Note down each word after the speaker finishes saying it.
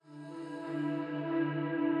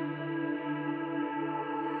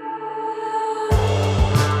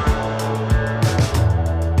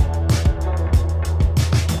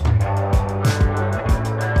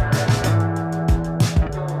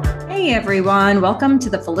everyone. Welcome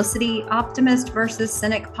to the Felicity Optimist versus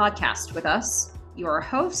Cynic podcast with us, your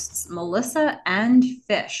hosts, Melissa and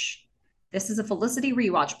Fish. This is a Felicity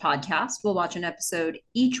Rewatch podcast. We'll watch an episode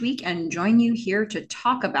each week and join you here to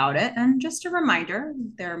talk about it. And just a reminder,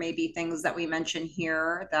 there may be things that we mention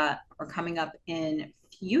here that are coming up in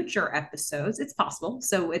future episodes. It's possible.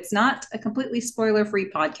 So it's not a completely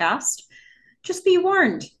spoiler-free podcast. Just be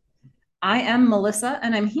warned. I am Melissa,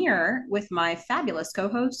 and I'm here with my fabulous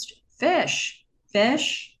co-host, Fish.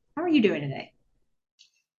 Fish, how are you doing today?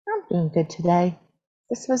 I'm doing good today.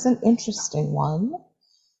 This was an interesting one.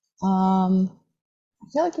 I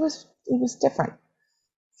feel like it was different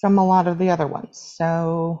from a lot of the other ones,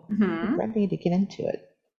 so I'm ready to get into it.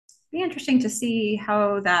 Be interesting to see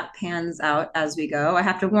how that pans out as we go. I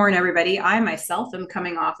have to warn everybody, I myself am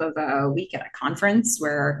coming off of a week at a conference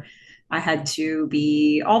where I had to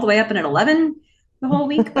be all the way up and at 11 the whole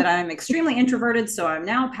week, but I'm extremely introverted, so I'm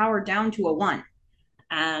now powered down to a 1.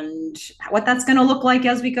 And what that's going to look like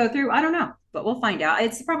as we go through, I don't know, but we'll find out.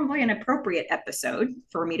 It's probably an appropriate episode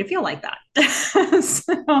for me to feel like that.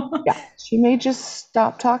 So. Yeah, she may just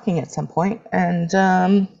stop talking at some point, and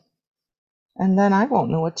then I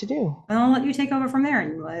won't know what to do. I'll let you take over from there,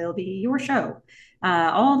 and it'll be your show,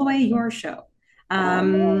 all the way your show.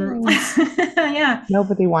 Yeah.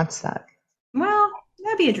 Nobody wants that. Well,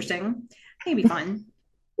 that'd be interesting. Maybe fun.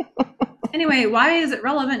 Anyway, why is it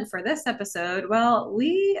relevant for this episode? Well,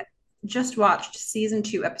 we just watched season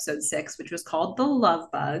 2, episode 6, which was called The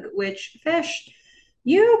Love Bug, which, Fish,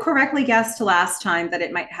 you correctly guessed last time that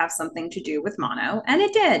it might have something to do with mono, and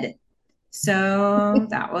it did. So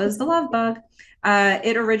that was The Love Bug.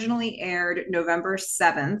 It originally aired November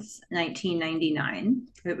 7th, 1999.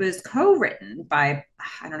 It was co-written by,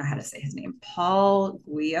 I don't know how to say his name, Paul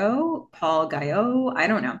Guyot, I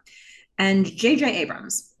don't know, and J.J.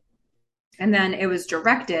 Abrams. And then it was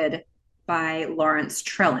directed by Lawrence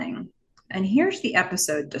Trilling. And here's the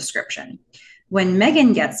episode description. When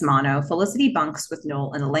Megan gets mono, Felicity bunks with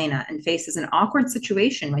Noel and Elena and faces an awkward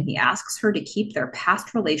situation when he asks her to keep their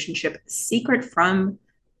past relationship secret from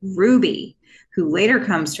Ruby, who later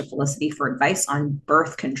comes to Felicity for advice on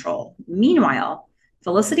birth control. Meanwhile,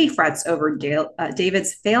 Felicity frets over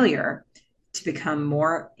David's failure to become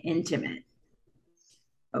more intimate.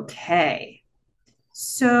 Okay.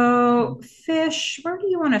 So, Fish, where do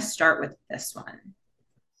you want to start with this one?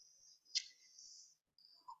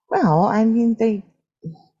 Well, I mean, they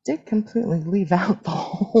did completely leave out the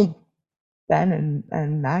whole Ben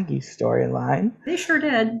and Maggie storyline. They sure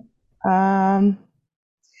did. I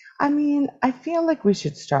mean, I feel like we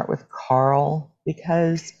should start with Carl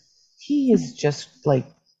because he is just like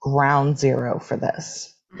ground zero for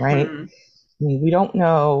this, right? I mean, we don't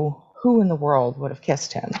know who in the world would have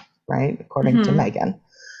kissed him, right? According to Megan.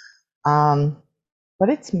 But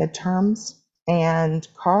it's midterms and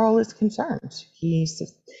Carl is concerned. He's,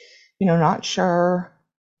 not sure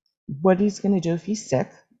what he's going to do if he's sick.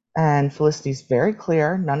 And Felicity's very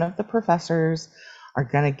clear. None of the professors are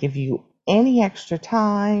going to give you any extra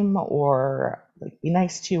time or like be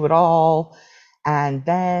nice to you at all. And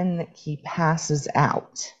then he passes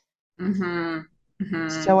out.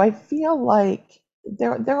 So I feel like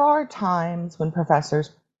there are times when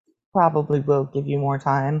professors probably will give you more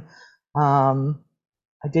time. I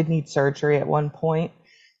did need surgery at one point,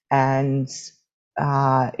 and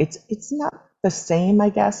it's not the same, I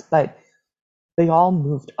guess, but they all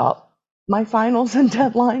moved up my finals and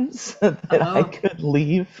deadlines so that I could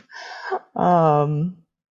leave. And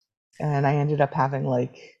I ended up having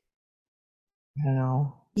like, I don't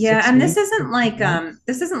know. Yeah, and this isn't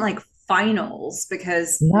like finals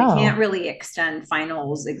because they can't really extend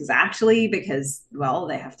finals exactly because, well,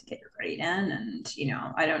 they have to get your grade in, and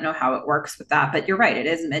I don't know how it works with that, but you're right, it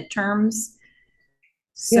is midterms.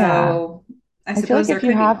 So I suppose feel like if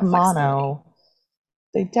you have mono,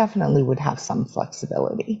 they definitely would have some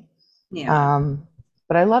flexibility. Yeah.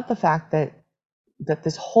 But I love the fact that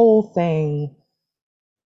this whole thing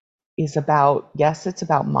is about, yes, it's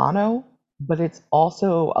about mono, but it's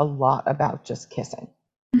also a lot about just kissing.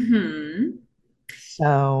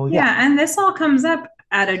 So yeah, and this all comes up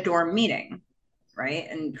at a dorm meeting, right?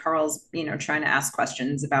 And Carl's, trying to ask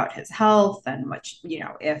questions about his health and what,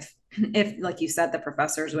 if like you said, the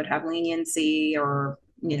professors would have leniency or,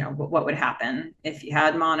 what would happen if you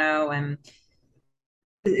had mono. And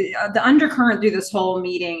the undercurrent through this whole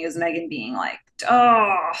meeting is Megan being like,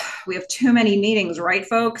 oh, we have too many meetings, right,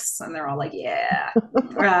 folks? And they're all like, yeah.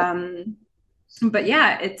 But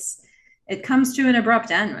yeah, it comes to an abrupt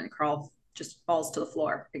end when Carl just falls to the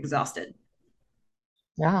floor, exhausted.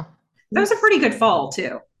 Yeah. That was a pretty good fall,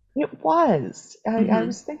 too. It was. I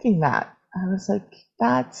was thinking that. I was like,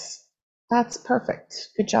 that's That's perfect.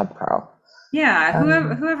 Good job, Carl. Yeah,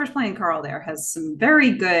 Um, whoever's playing Carl there has some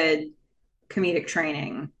very good comedic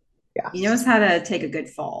training. He knows yes. how to take a good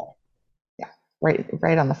fall. Yeah.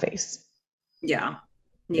 Right on the face. Yeah.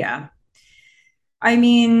 Yeah. I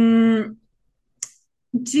mean,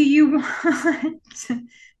 do you want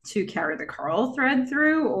to carry the Carl thread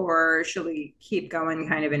through, or should we keep going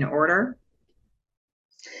kind of in order?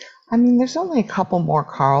 I mean, there's only a couple more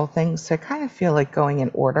Carl things, so I kind of feel like going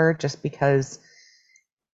in order just because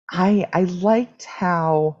I liked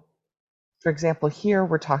how, for example, here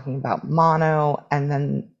we're talking about Mono, and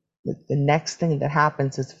then the next thing that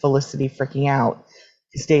happens is Felicity freaking out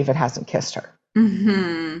because David hasn't kissed her.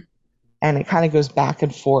 Hmm. And it kind of goes back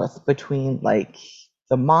and forth between like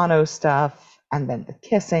the Mono stuff and then the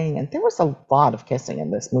kissing. And there was a lot of kissing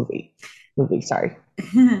in this sorry,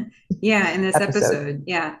 Yeah, in this episode. episode.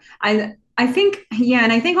 Yeah. I think yeah,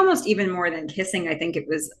 and I think almost even more than kissing, I think it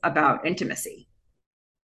was about intimacy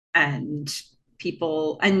and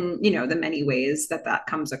people and the many ways that that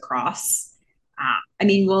comes across. I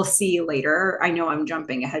mean, we'll see later. I know I'm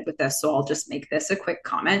jumping ahead with this, so I'll just make this a quick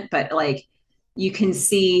comment. But like, you can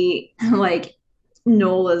see like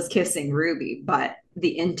Nola's kissing Ruby, but the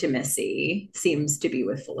intimacy seems to be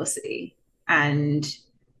with Felicity, and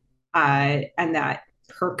that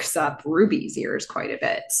perks up Ruby's ears quite a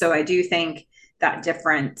bit. So I do think that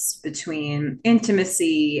difference between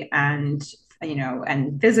intimacy and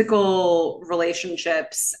physical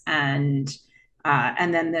relationships and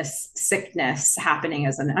then this sickness happening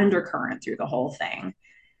as an undercurrent through the whole thing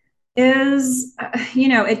is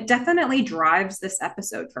it definitely drives this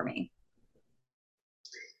episode for me.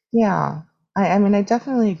 Yeah. I mean, I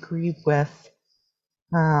definitely agree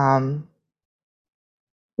um,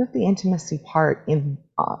 with the intimacy part in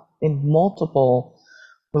multiple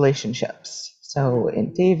relationships. So in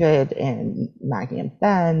Mm-hmm. David and Maggie and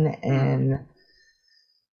Ben, and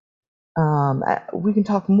we can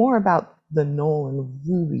talk more about the Noel and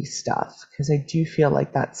Ruby stuff because I do feel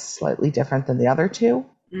like that's slightly different than the other two.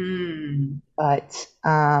 Mm. But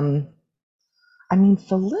I mean,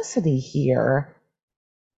 Felicity here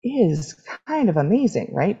is kind of amazing,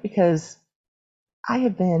 right? Because I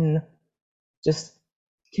have been just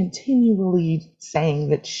continually saying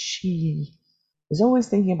that she is always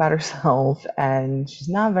thinking about herself and she's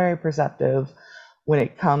not very perceptive when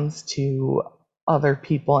it comes to other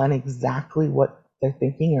people and exactly what they're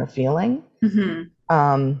thinking or feeling. Mm-hmm.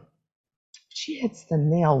 Um, she hits the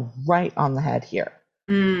nail right on the head here.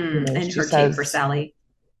 And She her tape for says, Sally.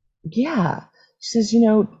 yeah, she says,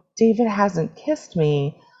 David hasn't kissed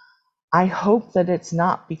me. I hope that it's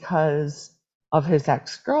not because of his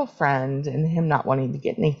ex-girlfriend and him not wanting to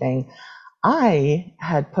get anything. I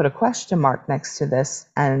had put a question mark next to this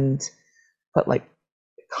and put like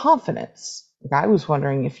confidence. Like I was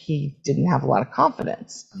wondering if he didn't have a lot of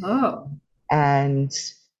confidence. Oh, And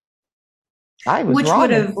I was which would wrong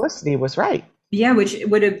and have Felicity was right. yeah, which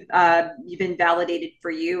would have been validated for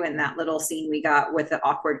you in that little scene we got with the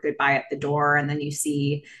awkward goodbye at the door, and then you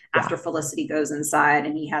see Yeah. after Felicity goes inside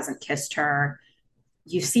and he hasn't kissed her,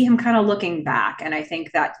 you see him kind of looking back, and I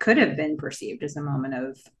think that could have been perceived as a moment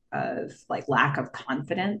of like lack of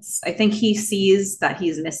confidence. I think he sees that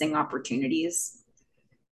he's missing opportunities,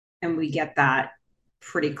 and we get that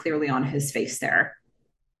pretty clearly on his face there.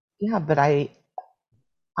 Yeah, but I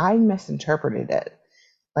misinterpreted it.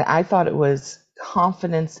 Like I thought it was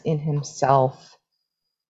confidence in himself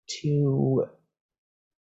to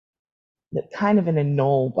kind of in a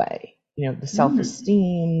null way. The Mm,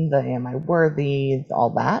 self-esteem, the am I worthy,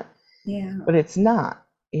 all that. yeah. But it's not.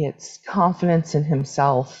 It's confidence in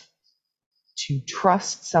himself to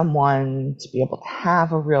trust someone, to be able to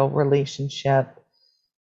have a real relationship,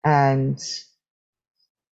 and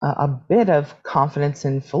a bit of confidence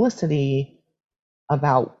in Felicity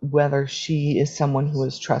about whether she is someone who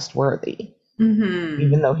is trustworthy,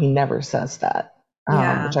 even Hmm. though he never says that, which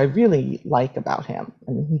Yeah. I really like about him.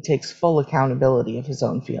 And he takes full accountability of his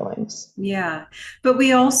own feelings. Yeah. But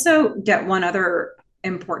we also get one other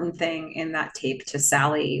important thing in that tape to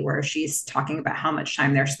Sally where she's talking about how much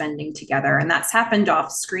time they're spending together. And that's happened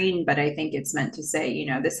off screen, but I think it's meant to say,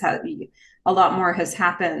 this has a lot more has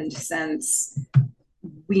happened since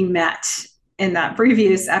we met in that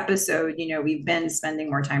previous episode. We've been spending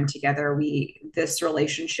more time together. This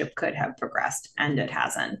relationship could have progressed and it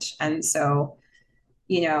hasn't. And so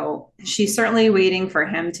she's certainly waiting for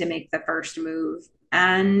him to make the first move.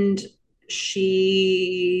 And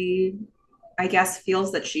she, I guess,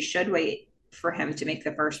 feels that she should wait for him to make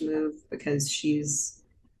the first move because she's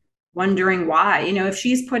wondering why. If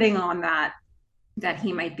she's putting on that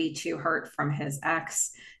he might be too hurt from his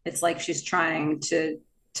ex, it's like she's trying to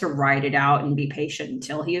to ride it out and be patient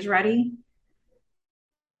until he is ready.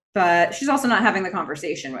 But she's also not having the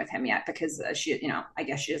conversation with him yet because she, I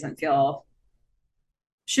guess she doesn't feel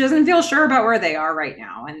sure about where they are right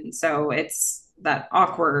now, and so it's that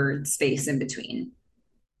awkward space in between.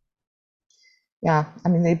 Yeah, I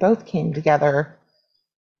mean, they both came together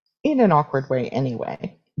in an awkward way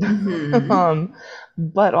anyway. Mm-hmm. um,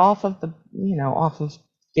 but off of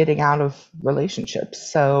getting out of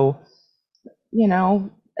relationships. So, you know,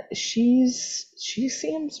 she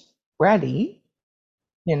seems ready.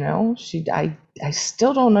 I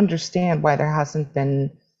still don't understand why there hasn't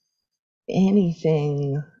been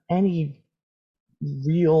any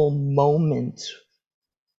real moment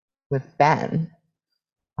with Ben,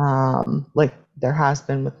 like there has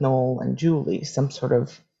been with Noel and Julie, some sort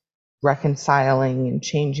of reconciling and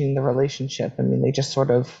changing the relationship. I mean, they just sort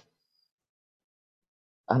of,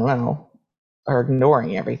 I don't know, are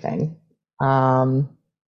ignoring everything. Um,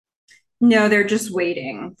 No, they're just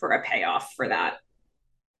waiting for a payoff for that.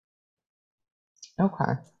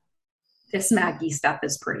 okay. This Maggie stuff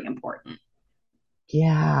is pretty important.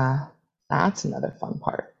 Yeah, that's another fun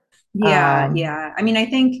part. Yeah, Um, yeah. I mean, I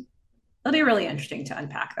think it'll be really interesting to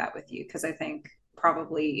unpack that with you because I think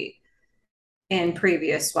probably in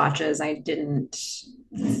previous watches I didn't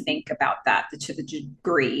think about that to the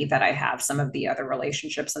degree that I have some of the other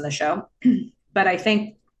relationships in the show. But I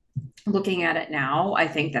think looking at it now, I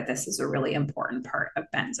think that this is a really important part of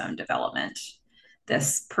Ben's own development.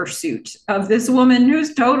 This pursuit of this woman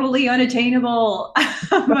who's totally unattainable,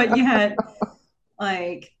 but yet,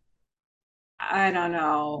 like, I don't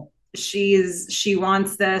know. She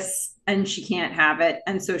wants this and she can't have it,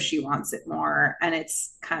 and so she wants it more. And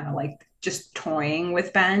it's kind of like just toying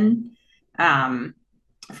with Ben, um,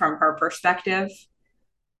 from her perspective.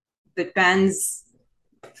 But Ben's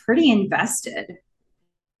pretty invested.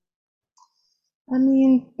 I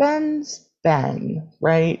mean, Ben's Ben,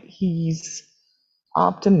 right? He's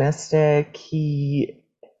optimistic. He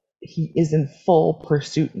is in full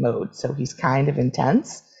pursuit mode, so he's kind of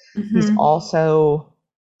intense. He's Mm-hmm. also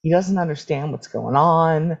he doesn't understand what's going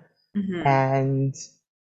on, Mm-hmm. and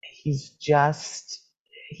he's just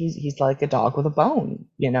he's like a dog with a bone,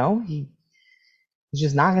 he's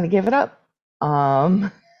just not going to give it up.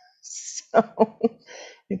 So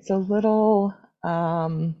it's a little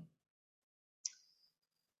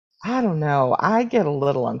I don't know. I get a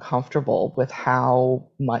little uncomfortable with how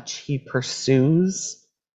much he pursues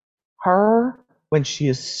her when she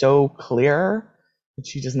is so clear that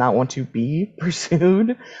she does not want to be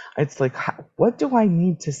pursued. It's like, what do I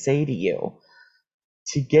need to say to you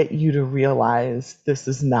to get you to realize this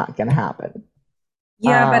is not going to happen?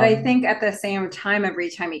 Yeah, but I Um, think at the same time, every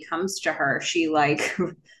time he comes to her, she like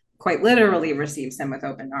quite literally receives him with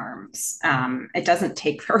open arms. It doesn't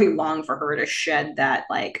take very long for her to shed that,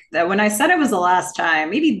 like, that when I said it was the last time,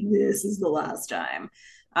 maybe this is the last time.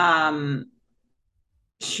 Um,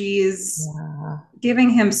 she's yeah, giving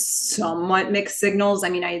him somewhat mixed signals. I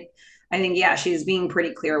mean, I think, yeah, she's being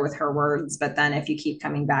pretty clear with her words, but then if you keep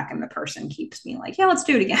coming back and the person keeps being like, yeah, let's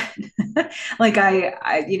do it again. Like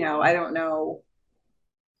I don't know,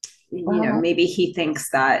 well, maybe he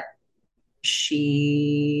thinks that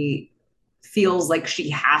she feels like she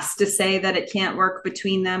has to say that it can't work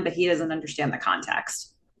between them, but he doesn't understand the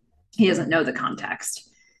context. He doesn't know the context.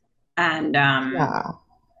 And yeah,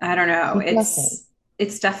 I don't know. he doesn't.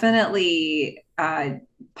 It's definitely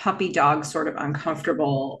puppy dog sort of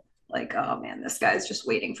uncomfortable. Like, oh man, this guy's just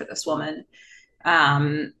waiting for this woman.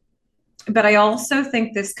 Um, but I also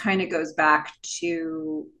think this kind of goes back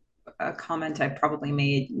to a comment I probably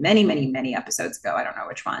made many, many, many episodes ago. I don't know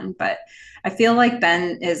which one, but I feel like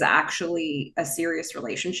Ben is actually a serious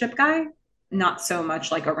relationship guy, not so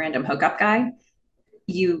much like a random hookup guy.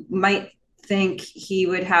 You might think he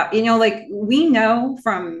would have, like we know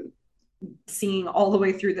from seeing all the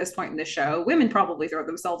way through this point in the show, women probably throw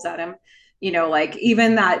themselves at him. Like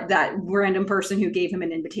even that random person who gave him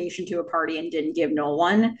an invitation to a party and didn't give no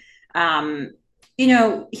one. Um,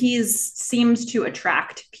 he's seems to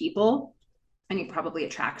attract people, and he probably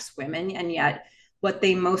attracts women, and yet what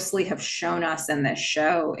they mostly have shown us in this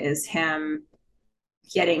show is him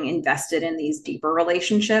getting invested in these deeper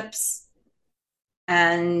relationships,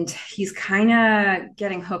 and he's kind of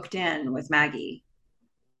getting hooked in with Maggie.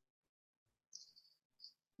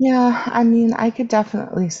 Yeah, I mean, I could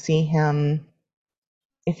definitely see him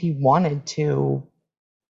if he wanted to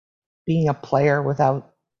being a player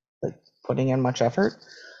without like putting in much effort.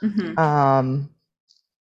 Mm-hmm. Um,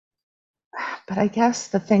 but I guess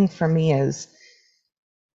the thing for me is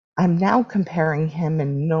I'm now comparing him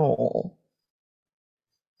and Noel,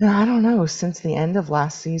 And I don't know, since the end of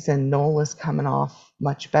last season, Noel is coming off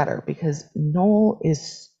much better because Noel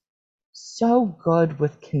is so good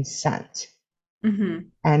with consent Hmm.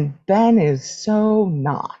 and Ben is so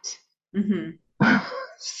not. Hmm.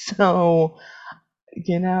 So,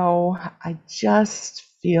 I just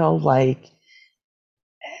feel like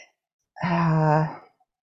uh,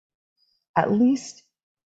 at least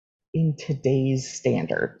in today's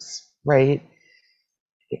standards, right?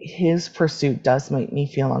 His pursuit does make me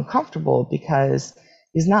feel uncomfortable because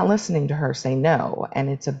he's not listening to her say no. And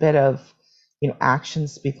it's a bit of,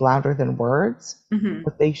 actions speak louder than words, Hmm.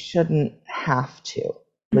 but they shouldn't have to.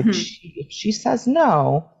 Like, Hmm. if she says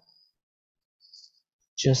no,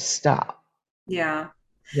 just stop, Yeah.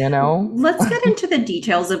 you know? Let's get into the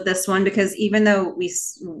details of this one because even though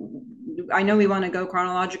I know we want to go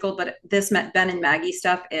chronological, but this Ben and Maggie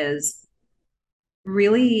stuff is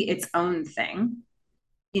really its own thing.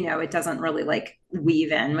 It doesn't really like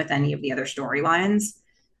weave in with any of the other storylines.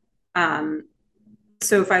 Um,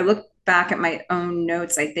 so if I look back at my own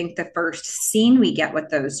notes, I think the first scene we get with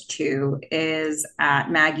those two is at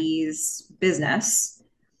Maggie's business.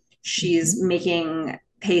 She's Mhm. making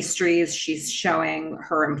pastries. She's showing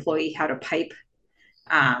her employee how to pipe.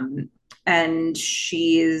 Um, and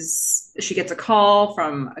she gets a call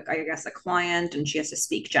from, I guess, a client, and she has to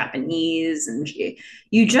speak Japanese. And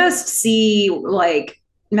you just see like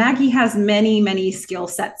Maggie has many skill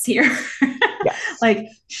sets here. Yes. Like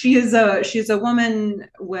she's a woman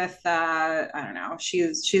with I don't know,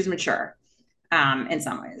 she's mature in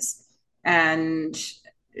some ways, and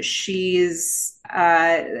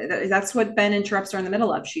that's what Ben interrupts her in the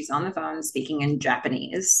middle of. She's on the phone speaking in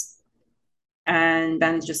Japanese, and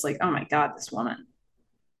Ben's just like, oh my God, this woman.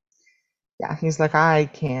 Yeah, he's like, I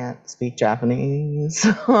can't speak Japanese.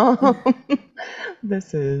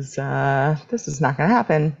 This is not gonna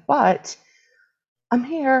happen, but I'm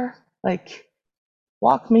here. Like,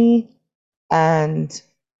 walk me. And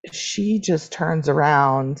she just turns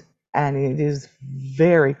around and it is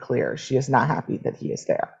very clear she is not happy that he is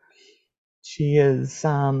there. She is,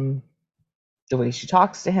 the way she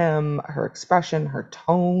talks to him, her expression, her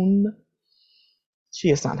tone, she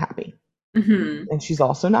is not happy. Mm-hmm. And she's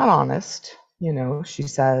also not honest. She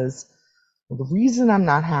says, well, the reason I'm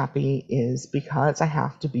not happy is because I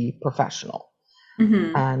have to be professional.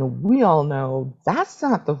 Mm-hmm. And we all know that's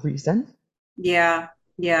not the reason. Yeah.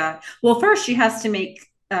 Yeah. Well, first she has to make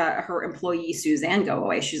her employee Suzanne go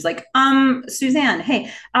away. She's like, Suzanne, hey,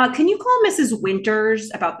 can you call Mrs. Winters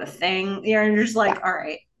about the thing? You're just Yeah. like, all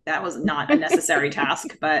right, that was not a necessary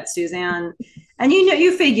task, but Suzanne, and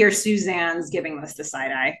you figure Suzanne's giving this the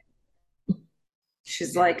side eye.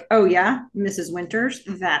 She's like, oh yeah, Mrs. Winters,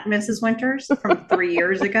 that Mrs. Winters from 3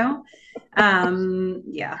 years ago.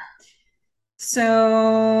 Yeah.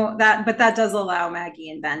 But that does allow Maggie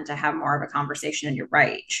and Ben to have more of a conversation. And you're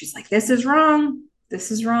right. She's like, this is wrong.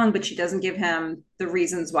 This is wrong. But she doesn't give him the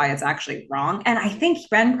reasons why it's actually wrong. And I think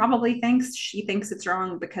Ben probably thinks she thinks it's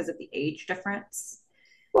wrong because of the age difference.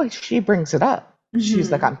 Well, she brings it up.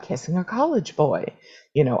 She's like, Mm-hmm. I'm kissing a college boy.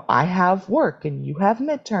 I have work and you have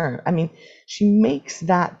midterm. I mean, she makes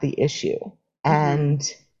that the issue. And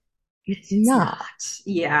Mm-hmm. it's It's not. not.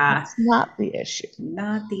 Yeah. It's not the issue.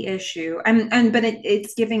 Not the issue. And but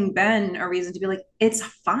it's giving Ben a reason to be like, it's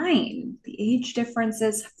fine. The age difference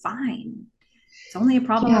is fine. It's only a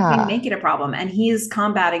problem if we Yeah. make it a problem. And he's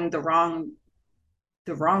combating the wrong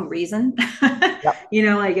reason. Yep.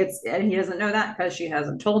 Like and he doesn't know that because she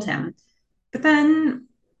hasn't told him. But then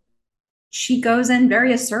she goes in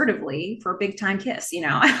very assertively for a big time kiss, like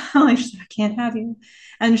I can't have you.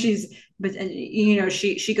 And she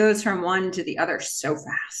goes from one to the other so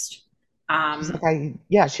fast. She's like, Um,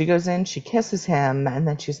 yeah, she goes in, she kisses him, and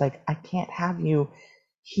then she's like, I can't have you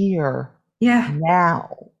here yeah,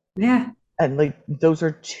 now. yeah. And like those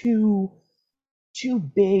are two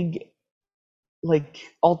big like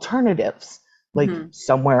alternatives. Like Mm-hmm.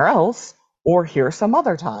 somewhere else or here some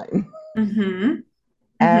other time. Mm-hmm.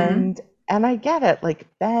 Mm-hmm. And I get it. Like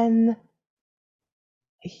Ben,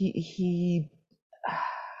 he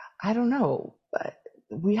I don't know, but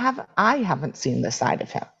I haven't seen this side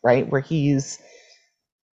of him, right? Where he is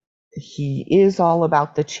all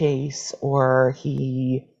about the chase, or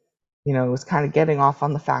he, is kind of getting off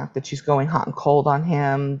on the fact that she's going hot and cold on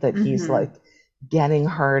him, that he's like Mm-hmm. getting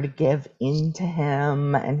her to give in to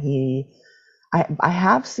him. And I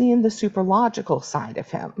have seen the super logical side of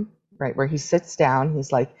him, right? Where he sits down,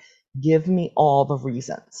 he's like, give me all the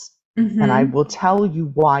reasons, and I Mm-hmm. will tell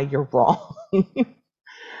you why you're wrong.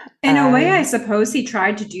 In a way, I And suppose he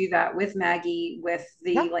tried to do that with Maggie with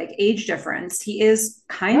the yeah, like age difference. He is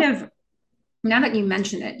kind yep, of Now that you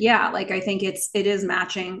mention it, yeah, like I think it is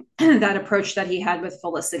matching that approach that he had with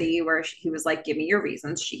Felicity, where he was like, "Give me your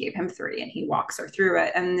reasons." She gave him three, and he walks her through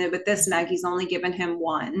it. And with this, Maggie's only given him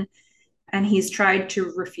one, and he's tried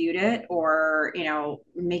to refute it or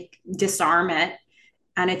make disarm it,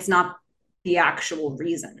 and it's not the actual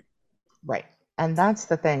reason. Right. And that's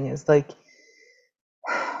the thing is like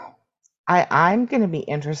I'm going to be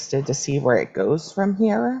interested to see where it goes from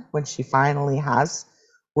here when she finally has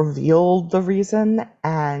revealed the reason.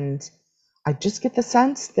 And I just get the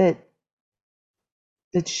sense that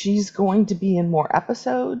she's going to be in more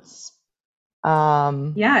episodes.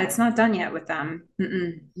 Yeah, it's not done yet with them.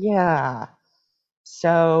 Mm-mm. Yeah.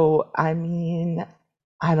 So, I mean,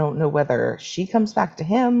 I don't know whether she comes back to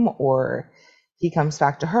him or he comes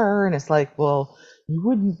back to her and it's like, well, you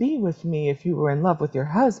wouldn't be with me if you were in love with your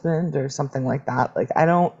husband or something like that. Like, you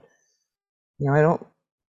know,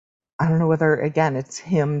 I don't know whether, again, it's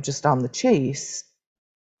him just on the chase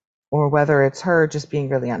or whether it's her just being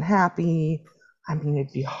really unhappy. I mean,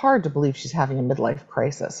 it'd be hard to believe she's having a midlife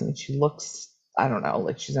crisis. I mean, she looks, I don't know,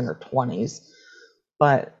 like she's in her 20s,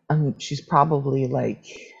 but she's probably like,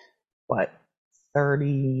 what,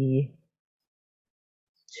 32,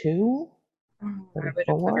 I would have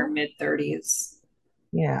put her 34? mid 30s.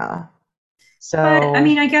 Yeah. But I So,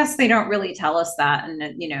 mean, I guess they don't really tell us that,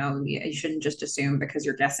 and you shouldn't just assume because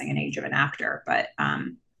you're guessing an age of an actor. But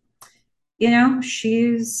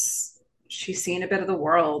she's seen a bit of the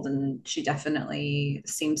world, and she definitely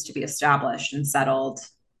seems to be established and settled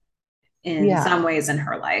in some yeah. ways in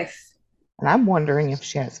her life. And I'm wondering if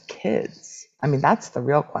she has kids. I mean, that's the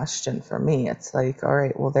real question for me. It's like, all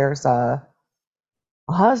right, well, there's a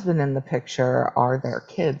husband in the picture. Are there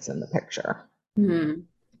kids in the picture? Hmm.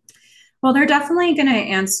 Well, they're definitely going to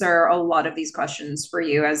answer a lot of these questions for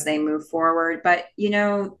you as they move forward, but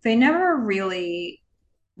they never really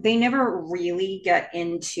get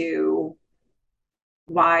into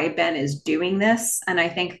why Ben is doing this. And I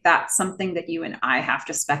think that's something that you and I have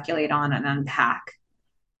to speculate on and unpack.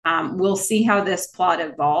 We'll see how this plot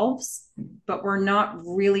evolves, but we're not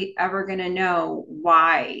really ever going to know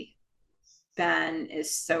why Ben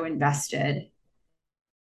is so invested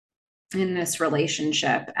in this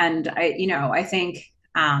relationship. And I think,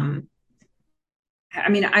 I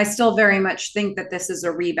mean, I still very much think that this is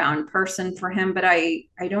a rebound person for him, but I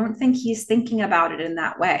don't think he's thinking about it in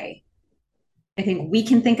that way. I think we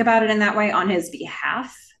can think about it in that way on his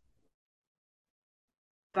behalf,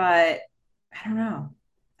 but I don't know.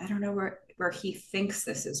 I don't know where he thinks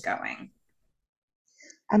this is going.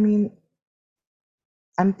 I mean,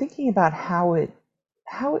 I'm thinking about how it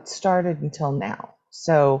started until now.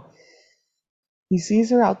 So he sees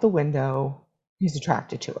her out the window. He's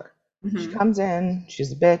attracted to her. She Mm-hmm. comes in.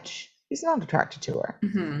 She's a bitch. He's not attracted to her.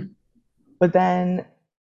 Mm-hmm. But then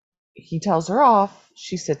he tells her off.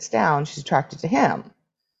 She sits down. She's attracted to him.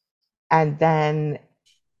 And then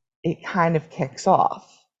it kind of kicks off.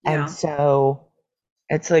 And Yeah. so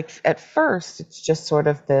it's like at first, it's just sort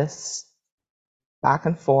of this back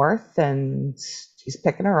and forth, and he's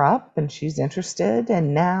picking her up and she's interested.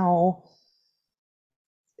 And now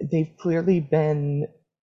they've clearly been,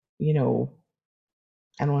 you know,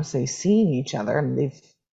 I don't want to say seeing each other. I mean,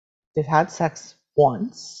 they've had sex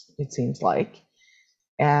once, it seems like,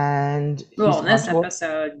 and Well, he's in gone this to a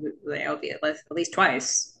episode, it'll be at least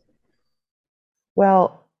twice.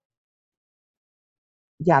 well,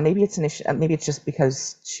 yeah, maybe it's an issue. Maybe it's just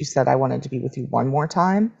because she said I wanted to be with you one more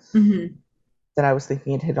time Mm-hmm. that I was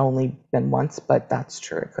thinking it had only been once, but that's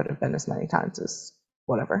true. It could have been as many times as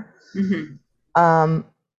whatever. Mm-hmm. Um,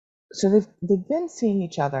 so they've been seeing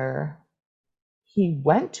each other. He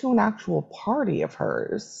went to an actual party of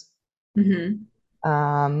hers. Mm-hmm.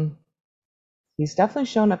 Um, he's definitely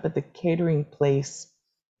shown up at the catering place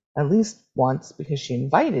at least once because she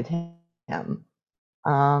invited him.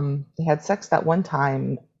 They had sex that one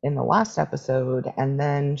time in the last episode, and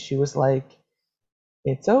then she was like,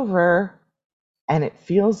 "It's over," and it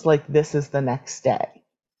feels like this is the next day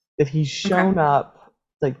that he's Okay. shown up.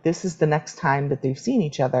 Like this is the next time that they've seen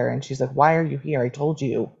each other, and she's like, "Why are you here? I told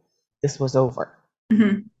you this was over."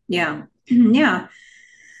 Mm-hmm. Yeah. Yeah.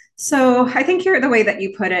 So I think the way that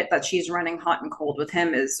you put it, that she's running hot and cold with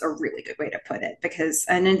him, is a really good way to put it because,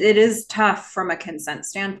 and it is tough from a consent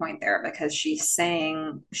standpoint there because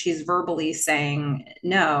she's verbally saying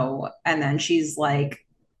no, and then she's like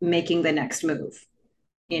making the next move.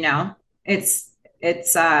 You know, it's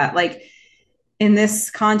like in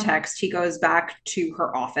this context, he goes back to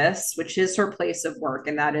her office, which is her place of work,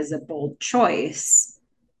 and that is a bold choice.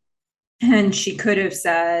 And she could have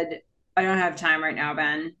said, I don't have time right now,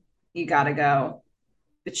 Ben. You got to go.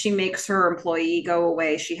 but she makes her employee go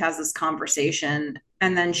away. She has this conversation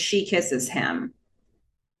and then she kisses him.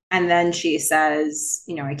 And then she says,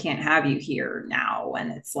 I can't have you here now.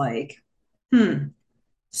 And it's like, hmm,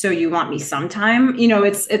 so you want me sometime?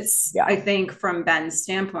 It's Yeah. I think from Ben's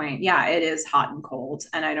standpoint, yeah, it is hot and cold.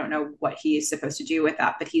 And I don't know what he's supposed to do with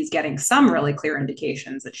that, but he's getting some really clear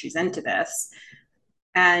indications that she's into this.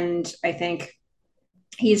 And I think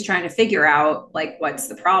he's trying to figure out like what's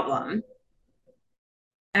the problem.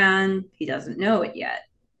 And he doesn't know it yet,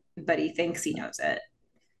 but he thinks he knows it.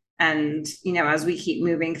 And, as we keep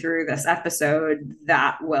moving through this episode,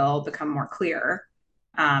 that will become more clear.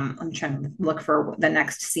 I'm trying to look for the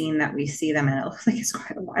next scene that we see them in. It looks like it's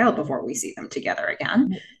quite a while before we see them together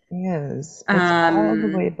again. It is. It's all the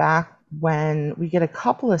way Um, back when we get a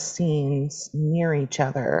couple of scenes near each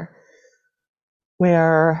other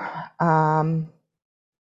where,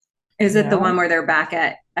 is you it the one know, where they're back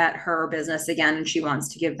at her business again and she wants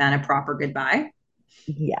to give Ben a proper goodbye?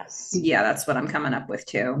 yes. Yeah, that's what I'm coming up with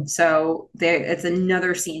too. So it's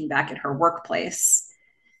another scene back at her workplace.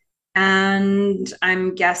 And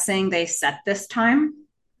I'm guessing they set this time.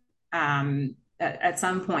 At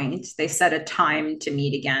some point, they set a time to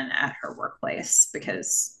meet again at her workplace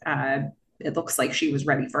because it looks like she was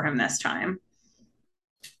ready for him this time.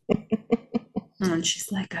 And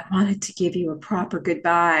she's like, I wanted to give you a proper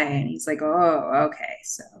goodbye. And he's like, oh, okay.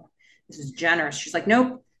 So this is generous. She's like,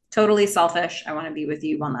 nope, totally selfish. I want to be with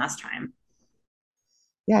you one last time.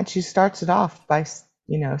 Yeah, and she starts it off by,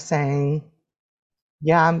 saying,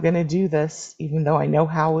 yeah, I'm going to do this, even though I know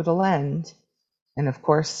how it'll end. And of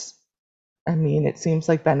course, I mean, it seems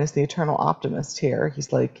like Ben is the eternal optimist here.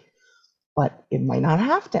 He's like, but it might not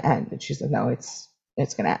have to end. And she's like, no, it's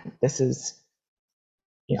going to end. This is,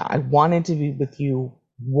 I wanted to be with you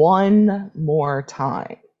one more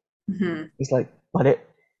time. Mm-hmm. He's like, but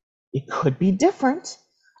it could be different.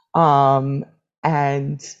 Um,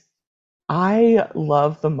 and I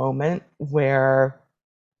love the moment where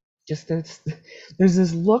just there's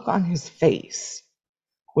this look on his face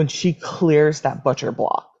when she clears that butcher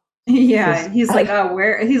block. Yeah, Because he's like, oh,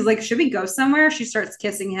 where? He's like, should we go somewhere? She starts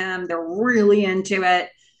kissing him. They're really into it.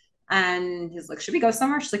 And he's like, should we go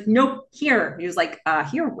somewhere? She's like, nope, here. He was like,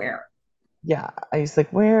 here, where? yeah, he's like,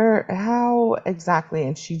 where, how exactly?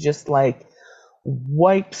 And she just like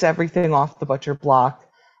wipes everything off the butcher block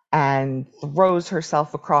and throws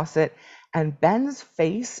herself across it. And Ben's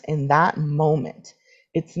face in that moment,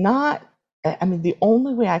 it's not, I mean, the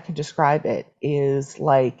only way I can describe it is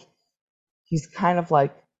like he's kind of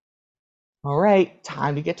like, all right,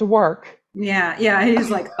 time to get to work. Yeah, yeah. He's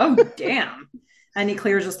like, oh, damn. And he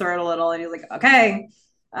clears his throat a little and he's like, okay.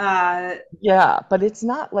 Uh, Yeah, but it's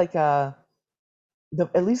not like at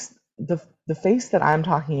least the face that I'm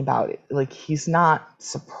talking about, like he's not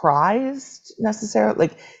surprised necessarily.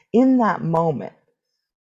 Like in that moment,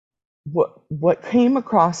 what came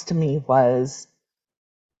across to me was,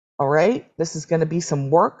 all right, this is going to be some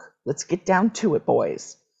work. Let's get down to it,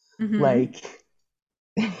 boys. mhm. Like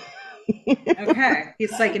Okay.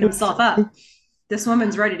 He's psyching it's himself up. This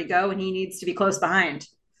woman's ready to go and he needs to be close behind.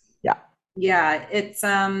 yeah, Yeah,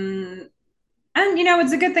 and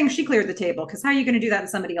it's a good thing she cleared the table because how are you going to do that in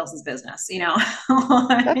somebody else's business?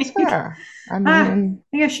 that's Like, fair. I mean,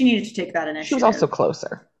 I guess she needed to take that she was also initiative.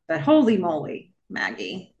 closer. But holy moly,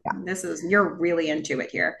 Maggie, Yeah, you're really into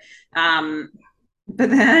it here. Um, but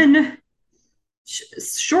then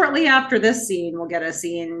shortly after this scene, we'll get a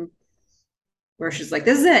scene where she's like,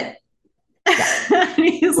 "This is it." yeah, And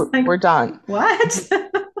he's like, we're done. "What?"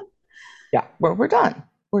 Yeah, we're done.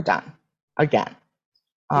 We're done again.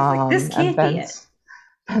 He's like, "This And can't be it."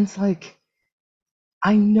 Ben's like,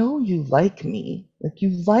 I know you like me. Like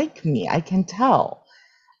you like me. I can tell.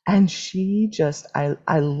 And she just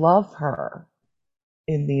I love her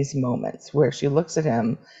in these moments where she looks at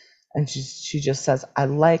him and she just says, I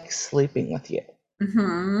like sleeping with you.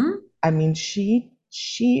 Mm-hmm. I mean, she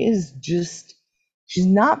is just she's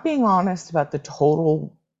not being honest about the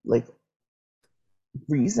total like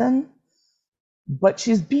reason, but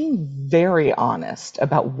she's being very honest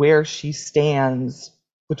about where she stands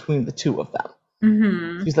between the two of them.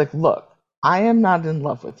 Mm-hmm. She's like, look, I am not in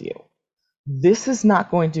love with you. This is not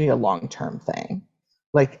going to be a long term thing.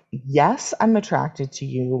 Like, yes, I'm attracted to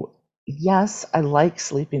you. Yes, I like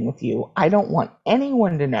sleeping with you. I don't want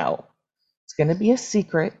anyone to know. It's going to be a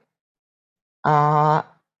secret. Uh,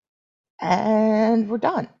 and we're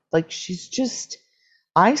done. Like, she's just,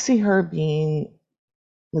 I see her being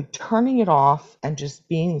like turning it off and just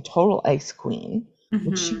being the total ice queen,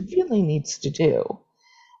 which she Mm-hmm. really needs to do.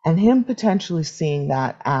 And him potentially seeing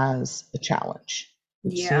that as a challenge.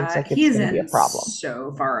 which seems Yeah, like it's he's going to be a in problem.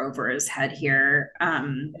 so far over his head here,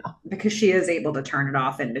 because she is able to turn it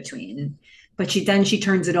off in between, but she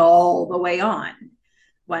turns it all the way on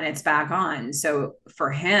when it's back on. So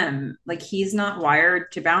for him, like he's not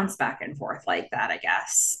wired to bounce back and forth like that, I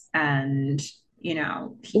guess. And he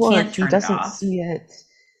Or can't he turn it doesn't off. see it,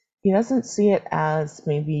 he doesn't see it as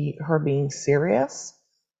maybe her being serious.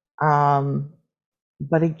 Um,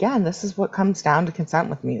 but again, this is what comes down to consent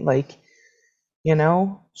with me. Like,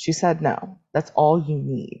 she said no. That's all you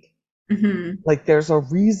need. Hmm. Like, there's a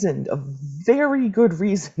reason, a very good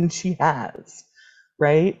reason she has,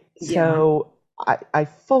 right? Yeah. So I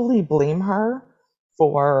fully blame her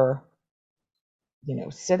for,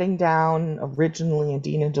 sitting down originally in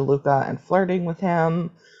Dina DeLuca and flirting with him,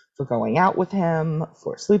 for going out with him,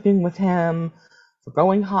 for sleeping with him, for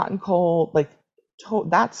going hot and cold. Like,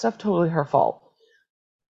 that stuff totally her fault.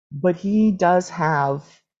 But he does have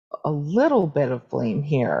a little bit of blame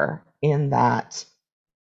here in that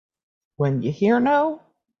when you hear no,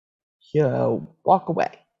 you walk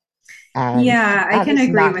away. And Yeah, I that can is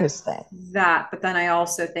agree not with his thing. that, but then I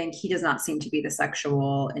also think he does not seem to be the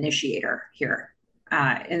sexual initiator here.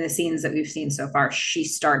 In the scenes that we've seen so far, she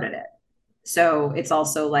started it. So it's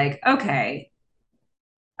also like, okay,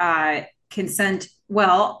 consent.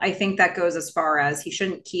 Well, I think that goes as far as he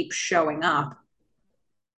shouldn't keep showing up,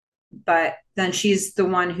 but then she's the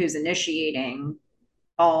one who's initiating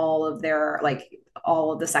all of their, like,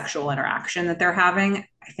 all of the sexual interaction that they're having,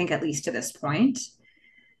 I think, at least to this point.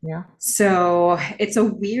 Yeah. So it's a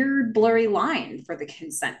weird, blurry line for the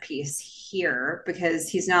consent piece here because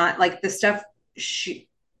he's not like the stuff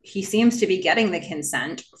he seems to be getting the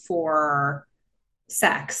consent for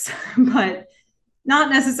sex, but not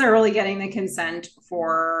necessarily getting the consent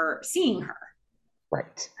for seeing her.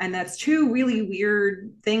 Right. And that's two really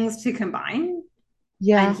weird things to combine.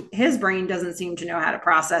 Yeah. And his brain doesn't seem to know how to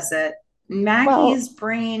process it. Well, Maggie's he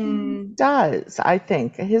brain, does, I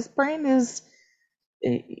think. His brain is,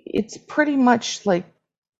 it's pretty much like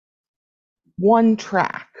one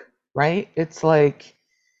track, right? It's like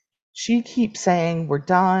she keeps saying, we're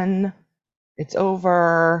done, it's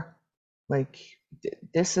over, like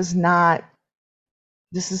this is not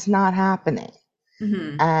happening.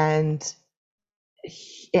 mm-hmm, And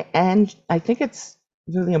I think it's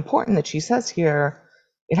really important that she says here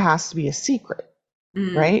it has to be a secret,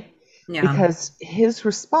 mm, right? yeah, Because his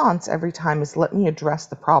response every time is, let me address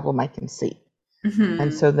the problem I can see. And mm-hmm.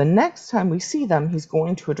 so the next time we see them, he's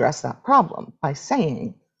going to address that problem by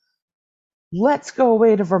saying, let's go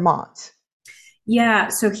away to Vermont. Yeah,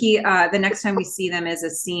 so the next time we see them is a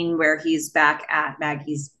scene where he's back at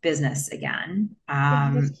Maggie's business again.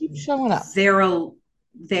 Yeah, he just keeps showing up. They're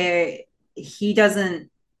they he doesn't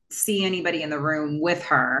see anybody in the room with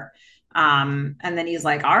her. And then he's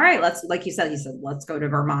like, all right, let's, like you said, he said, let's go to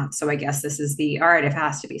Vermont. So I guess this is the, all right, if it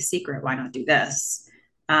has to be secret, why not do this?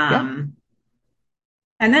 Yeah. Um,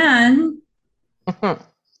 and then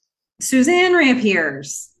Suzanne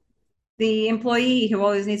reappears, the employee who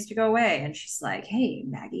always needs to go away. And she's like, hey,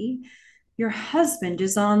 Maggie, your husband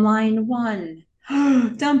is on line one.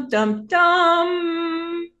 Dum, dum,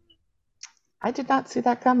 dum. I did not see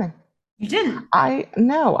that coming. You didn't.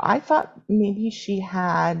 I thought maybe she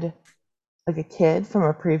had like a kid from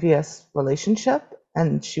a previous relationship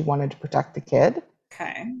and she wanted to protect the kid.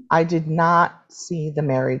 Okay. I did not see the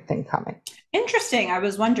married thing coming. Interesting. I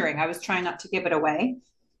was wondering. I was trying not to give it away.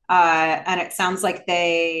 And it sounds like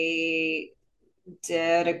they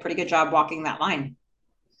did a pretty good job walking that line.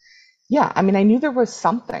 Yeah, I mean, I knew there was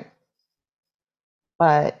something,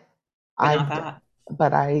 but But not I, that.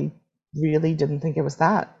 but I really didn't think it was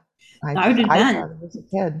that. Neither did I Ben. thought it was a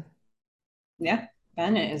kid. Yeah.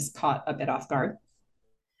 Ben is caught a bit off guard.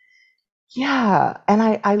 Yeah, and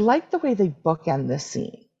I like the way they bookend this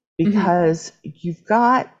scene Mm-hmm. because you've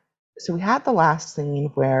got, so we had the last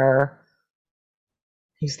scene where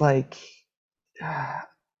he's like, "Ah,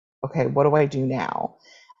 okay, what do I do now?"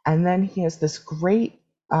 And then he has this great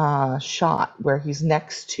shot where he's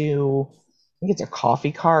next to, I think it's a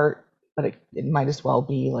coffee cart, but it might as well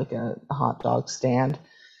be like a hot dog stand.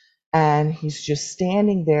 And he's just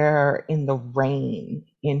standing there in the rain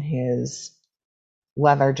in his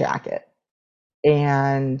leather jacket.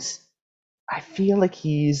 And I feel like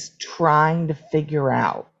he's trying to figure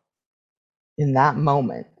out in that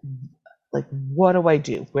moment, like, what do I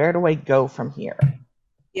do? Where do I go from here?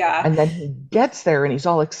 Yeah. And then he gets there and he's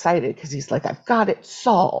all excited because he's like, I've got it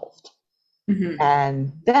solved. Mm-hmm.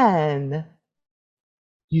 And then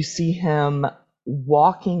you see him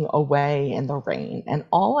walking away in the rain. And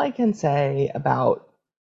all I can say about,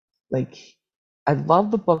 like, I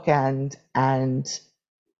love the bookend and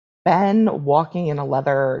Ben walking in a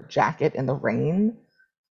leather jacket in the rain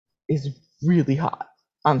is really hot.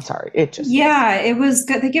 I'm sorry, it just is. Yeah, it was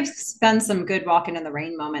good. They give Ben some good walking in the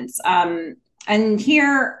rain moments. And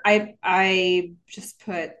here I just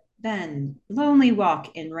put Ben, lonely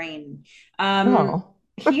walk in rain. Oh,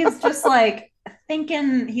 He's just like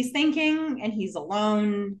thinking, he's thinking and he's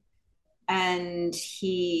alone and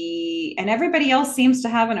everybody else seems to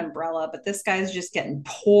have an umbrella, but this guy's just getting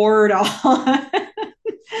poured on.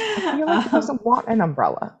 I feel like he um, doesn't want an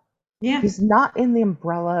umbrella. yeah, He's not in the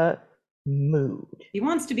umbrella mood. he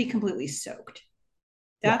wants to be completely soaked.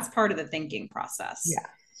 Yeah, That's part of the thinking process. yeah.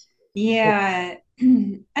 It's Yeah.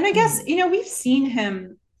 And I guess, mm, we've seen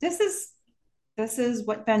him. This is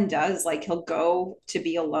what Ben does. Like he'll go to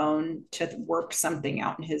be alone to work something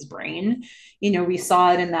out in his brain. We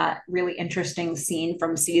saw it in that really interesting scene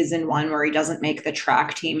from season 1 where he doesn't make the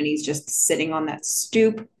track team and he's just sitting on that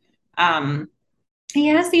stoop. Um, he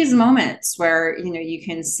has these moments where, you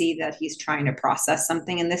can see that he's trying to process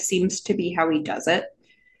something, and this seems to be how he does it.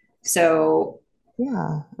 So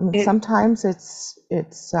yeah. I mean, it sometimes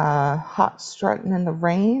it's hot strutting in the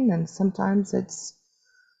rain, and sometimes it's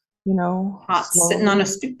hot sitting on a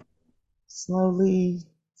stoop slowly,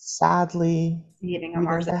 sadly eating a beating the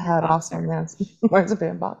marzipan head off a boxer. man's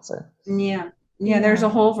marzipan boxer. Yeah. Yeah, there's Yeah. a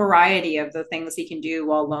whole variety of the things he can do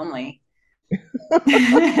while lonely.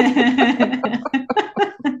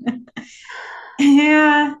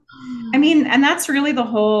 Yeah. I mean, and that's really the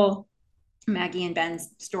whole Maggie and Ben's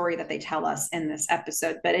story that they tell us in this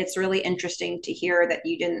episode. But it's really interesting to hear that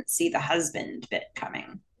you didn't see the husband bit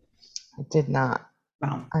coming. I did not.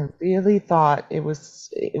 Well, I really thought it was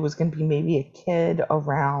going to be maybe a kid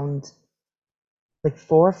around like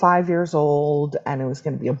 4 or 5 years old, and it was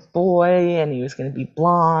going to be a boy, and he was going to be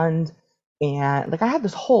blonde, and like I had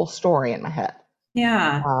this whole story in my head.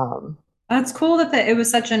 yeah. Um, That's cool that it was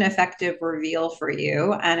such an effective reveal for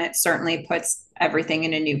you. And it certainly puts everything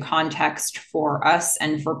in a new context for us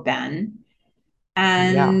and for Ben.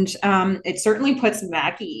 yeah, And it certainly puts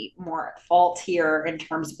Maggie more at fault here in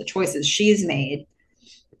terms of the choices she's made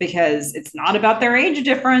because it's not about their age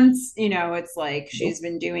difference. It's like she's nope,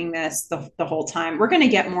 been doing this the whole time. We're going to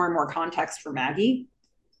get more and more context for Maggie,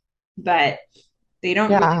 but they don't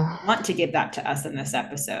really yeah, want to give that to us in this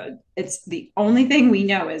episode. It's the only thing we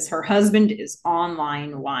know is her husband is on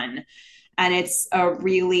line 1. And it's a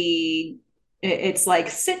really, it's like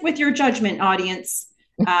sit with your judgment, audience.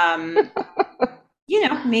 Um,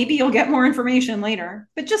 maybe you'll get more information later,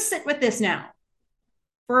 but just sit with this now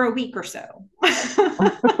for a week or so.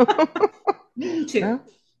 Maybe 2. well,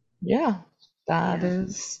 yeah. That Yeah.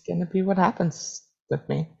 is going to be what happens with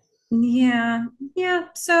me. Yeah. Yeah.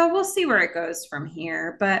 So we'll see where it goes from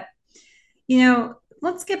here. But,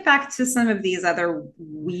 let's get back to some of these other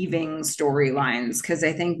weaving storylines because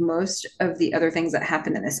I think most of the other things that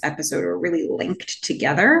happened in this episode are really linked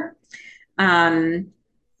together. Um,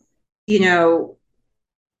 you know,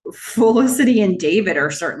 Felicity and David are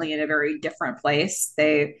certainly in a very different place.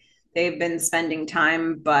 They've been spending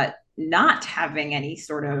time, but not having any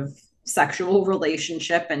sort of sexual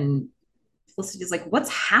relationship. And Felicity's like, "What's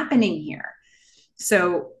happening here?"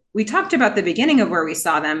 So we talked about the beginning of where we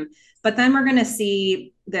saw them, but then we're going to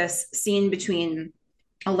see this scene between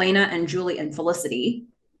Elena and Julie and Felicity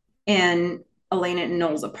in Elena and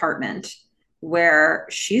Noel's apartment, where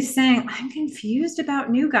she's saying, "I'm confused about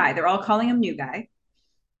new guy." They're all calling him new guy,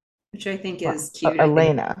 which I think Well, is cute. I think,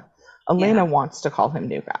 Elena, yeah, Elena wants to call him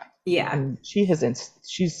new guy, yeah, and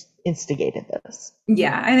she's instigated this.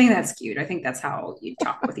 yeah. I think that's cute. I think that's how you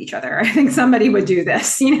talk with each other. I think somebody would do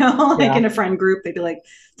this, like Yeah, in a friend group, they'd be like,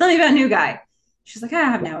 "Tell me about new guy." She's like, "I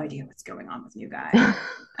have no idea what's going on with new guy."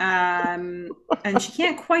 yeah, And she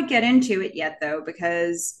can't quite get into it yet though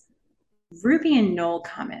because Ruby and Noel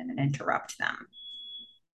come in and interrupt them.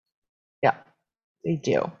 yeah. They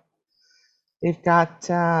do. They've got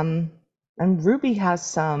and Ruby has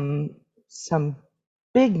some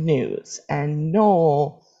big news, and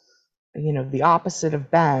Noel, the opposite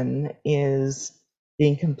of Ben, is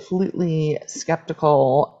being completely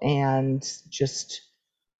skeptical and just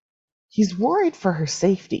he's worried for her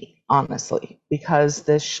safety, honestly, because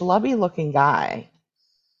this schlubby looking guy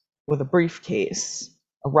with a briefcase,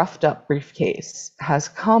 a roughed up briefcase, has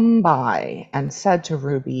come by and said to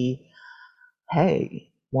Ruby,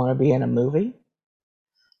 "Hey, want to be in a movie?"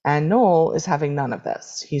 And Noel is having none of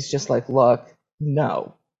this. He's just like, "Look,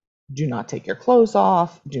 no, do not take your clothes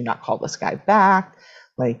off. Do not call this guy back."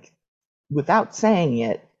 Like, without saying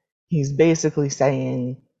it, he's basically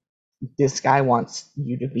saying, this guy wants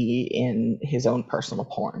you to be in his own personal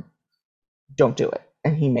porn. Don't do it,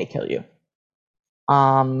 and he may kill you.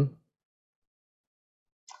 Um,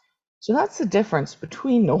 So that's the difference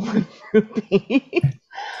between Noel and Ruby.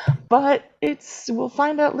 But we'll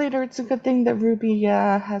find out later it's a good thing that Ruby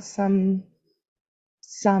has some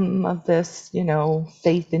of this,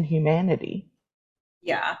 faith in humanity.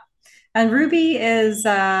 Yeah. And Ruby is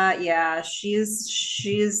yeah,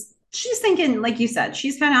 she's thinking, like you said,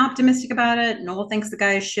 she's kind of optimistic about it. Noel thinks the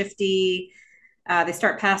guy is shifty. They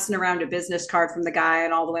start passing around a business card from the guy,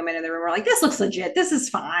 and all the women in the room are like, "This looks legit. This is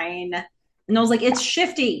fine." And Noel's like, "It's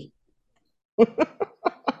shifty."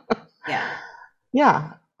 Yeah.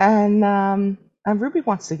 Yeah. And Ruby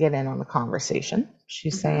wants to get in on the conversation.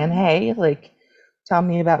 She's saying, Hmm. "Hey, like, tell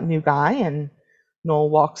me about new guy." And Noel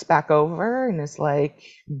walks back over and is like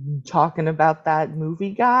talking about that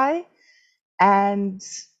movie guy. And,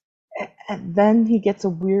 and then he gets a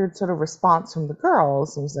weird sort of response from the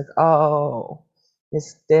girls, and he's like, "Oh,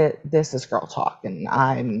 this is girl talk, and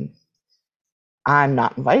I'm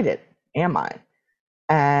not invited, am I?"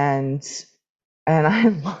 And I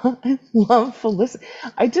love Felicity.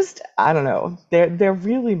 I don't know. They're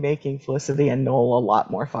really making Felicity and Noel a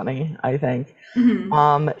lot more funny, I think.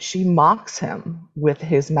 Hmm. She mocks him with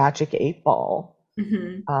his magic 8 ball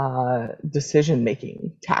Hmm. decision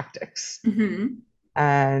making tactics. Hmm.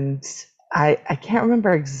 And I can't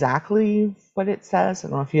remember exactly what it says. I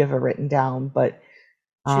don't know if you have it written down, but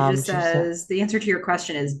She just she said, says the answer to your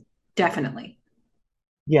question is definitely.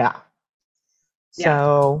 yeah. Yeah.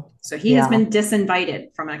 So, So he has yeah. been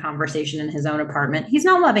disinvited from a conversation in his own apartment. He's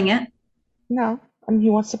not loving it. No, I mean, he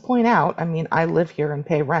wants to point out, I mean, I live here and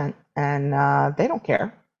pay rent, and they don't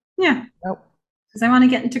care. Yeah. Nope. Because I want to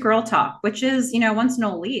get into girl talk, which is, once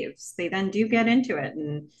Noel leaves, they then do get into it.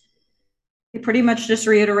 And they pretty much just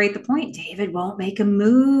reiterate the point. David won't make a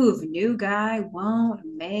move. New guy won't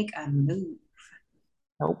make a move.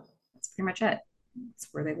 Nope. That's pretty much it. That's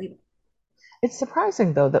where they leave it. It's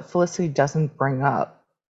surprising, though, that Felicity doesn't bring up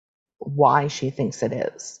why she thinks it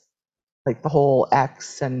is. Like the whole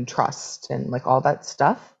X and trust and like all that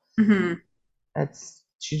stuff. Mm-hmm.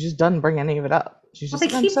 She just doesn't bring any of it up. She's Well, just they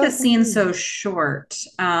like, I'm keep so the scene so confused. short.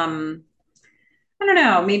 I don't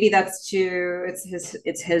know. Maybe that's too.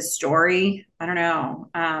 It's his story. I don't know.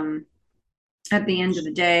 At the end of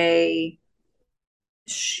the day,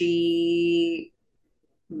 she,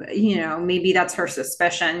 maybe that's her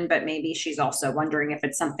suspicion, but maybe she's also wondering if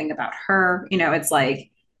it's something about her. It's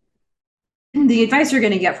like the advice you're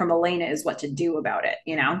going to get from Elena is what to do about it.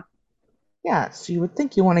 Yeah, so you would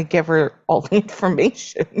think you want to give her all the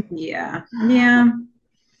information. Yeah. Yeah.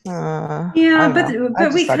 I Yeah, don't but know. I but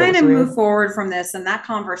just we thought it kind was of weird. move forward from this, and that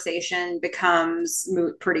conversation becomes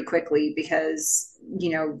moot pretty quickly because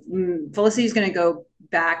Felicity's going to go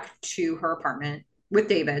back to her apartment with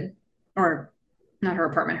David, or not her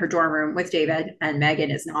apartment, her dorm room with David, and Megan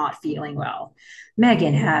is not feeling well.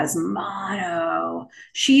 Megan has mono.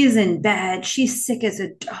 She is in bed. She's sick as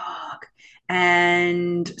a dog,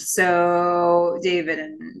 and so David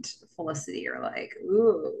and Felicity are like,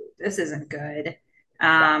 "Ooh, this isn't good."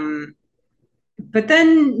 Um, but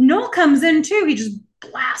then Noel comes in too. He just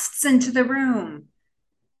blasts into the room.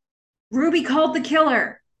 Ruby called the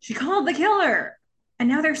killer. She called the killer. And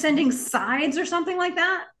now they're sending sides or something like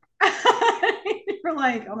that. We're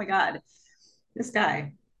like, oh my God, this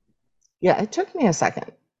guy. Yeah, it took me a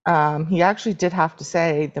second. He actually did have to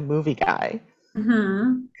say the movie guy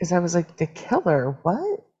Mm-hmm. because I was like, the killer?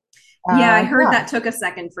 What? Yeah, I heard Yeah, that took a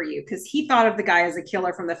second for you because he thought of the guy as a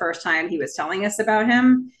killer from the first time he was telling us about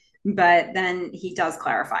him. But then he does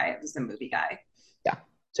clarify it was the movie guy. yeah.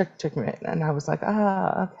 Took me, and I was like,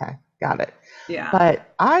 okay, got it. Yeah.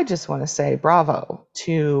 But I just want to say bravo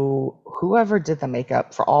to whoever did the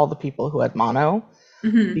makeup for all the people who had mono,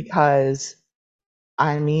 Mm-hmm. because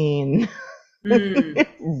I mean, Mm.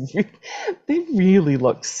 they really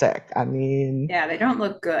look sick. I mean, Yeah, they don't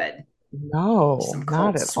look good. There's no, some not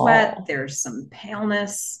cold at sweat. all. There's some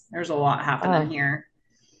paleness. There's a lot happening Uh, here.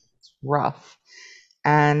 rough.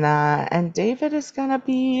 And David is gonna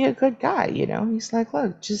be a good guy, He's like,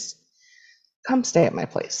 look, just come stay at my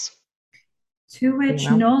place, To you which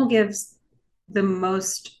know. Noel gives the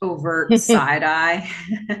most overt side eye.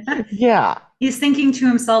 Yeah, He's thinking to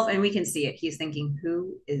himself, and we can see it. He's thinking,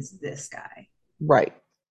 who is this guy? right.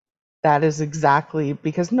 That is exactly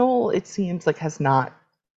because Noel, it seems like, has not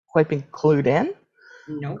quite been clued in.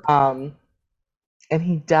 Nope. Um, and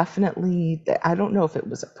he definitely, I don't know if it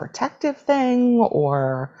was a protective thing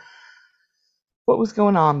or what was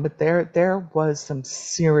going on, but there was some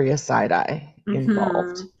serious side eye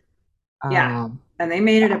involved. Mm-hmm. Yeah. Um, And they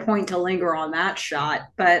made it yeah, a point to linger on that shot.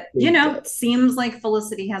 But, they it seems like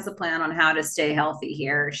Felicity has a plan on how to stay healthy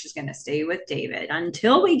here. She's going to stay with David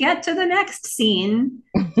until we get to the next scene.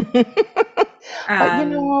 did. But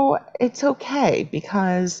Um, it's okay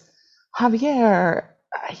because Javier,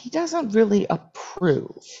 he doesn't really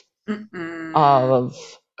approve mm-mm. of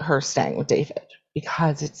her staying with David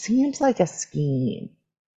because it seems like a scheme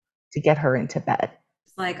to get her into bed.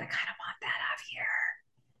 It's like, I kind of want that out here.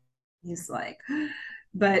 He's like,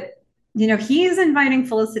 but you know, he's inviting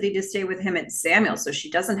Felicity to stay with him and Samuel so she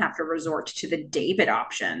doesn't have to resort to the David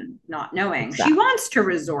option, not knowing. She Exactly. wants to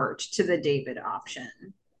resort to the David option.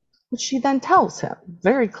 But she then tells him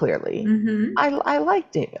very clearly, Mm-hmm. I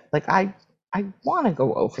like David. Like I want to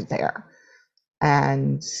go over there.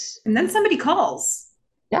 And And then somebody calls.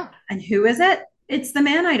 yeah. And who is it? It's the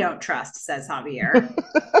man I don't trust, says Javier.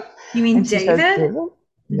 You mean And she says, David? David? No.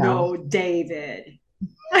 No, David.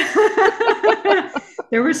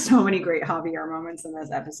 There were so many great Javier moments in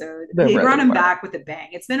this episode. There He brought really him were. back with a bang.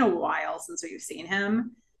 It's been a while since we've seen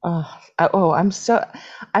him. Oh, I'm so.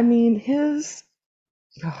 I mean, his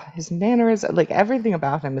manners, like everything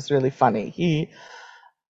about him, is really funny. He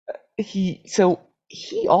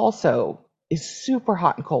also is super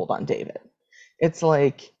hot and cold on David. It's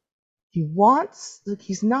like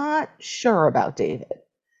he's not sure about David,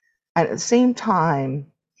 and at the same time,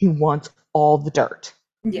 he wants all the dirt.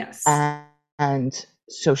 Yes. And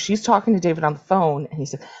so she's talking to David on the phone, and he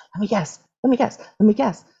said, "Let me guess, let me guess, let me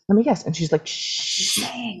guess, let me guess." And she's like, What's he "Shh."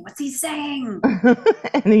 saying? What's he saying?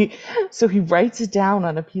 And he writes it down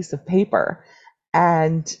on a piece of paper,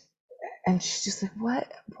 and she's just like,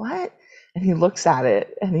 what? And he looks at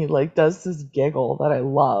it, and he like does this giggle that I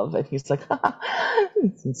love, and he's like,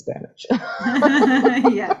 it's in Spanish.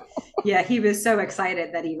 Yeah. Yeah, he was so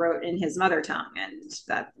excited that he wrote in his mother tongue, and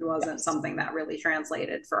that wasn't Yes. something that really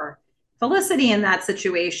translated for Felicity in that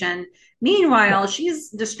situation. Yeah. Meanwhile, she's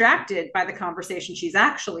distracted by the conversation she's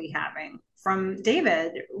actually having from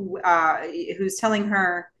David, uh, who's telling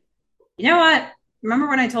her, you know what? Remember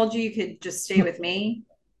when I told you you could just stay with me?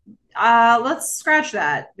 Let's scratch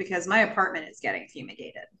that because my apartment is getting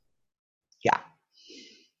fumigated. Yeah.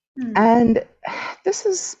 Hmm. And this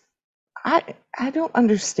is I don't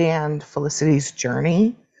understand Felicity's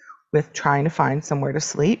journey with trying to find somewhere to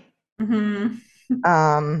sleep.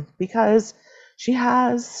 Mm-hmm. Because she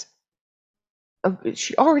has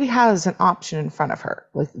she already has an option in front of her.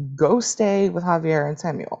 Like, go stay with Javier and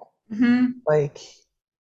Samuel. Mm-hmm. Like,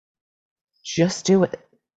 just do it.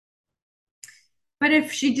 But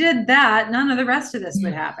if she did that, none of the rest of this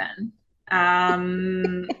would happen.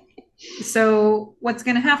 Um, so what's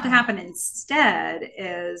going to happen instead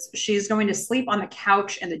is she's going to sleep on the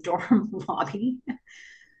couch in the dorm lobby,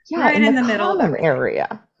 Yeah, right in the in the middle of common everything.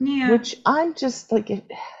 area, Yeah, which I'm just like,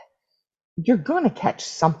 you're going to catch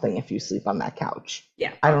something if you sleep on that couch.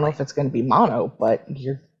 yeah, I don't know probably. if it's going to be mono, but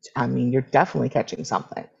I mean, you're definitely catching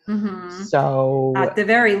something. Mm-hmm. So, At the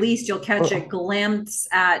very least, you'll catch a ugh, glimpse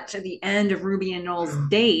at the end of Ruby and Noel's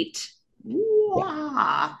date. yeah.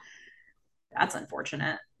 Wah, that's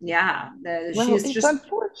unfortunate. Yeah, Well, she's it's just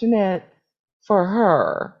unfortunate for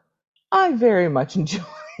her. I very much enjoy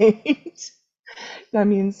it. I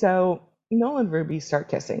mean, so Noel and Ruby start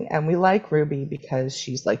kissing, and we like Ruby because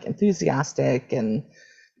she's like enthusiastic, and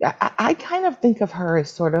I kind of think of her as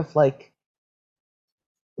sort of like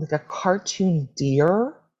a cartoon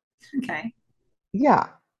deer. okay. Yeah.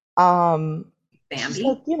 She's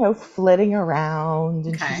like, Bambi. flitting around,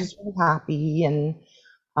 and she's Okay. just really happy, and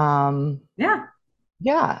um Yeah.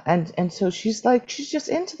 yeah, and so she's just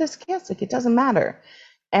into this kiss, like it doesn't matter.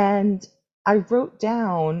 And I wrote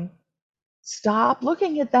down, stop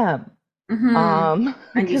looking at them. Mm-hmm.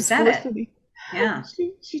 And you Because said it. Felicity, Yeah.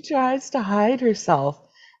 she tries to hide herself,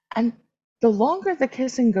 and the longer the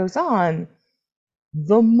kissing goes on,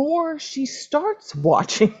 the more she starts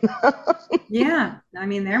watching them. Yeah. I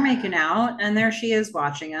mean, they're making out and there she is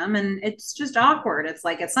watching them. And it's just awkward. It's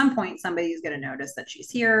like at some point, somebody's going to notice that she's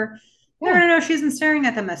here. They're Yeah, going to know she's been staring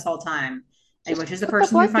at them this whole time. And just which is the put the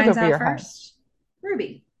person who blanket finds over out your head. first?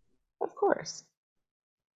 Ruby. Of course.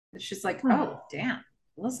 It's just like, oh, damn,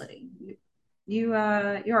 Felicity. You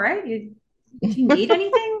all right? Do you Yeah, need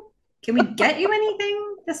anything? Can we get you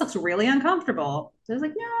anything? This looks really uncomfortable. So I was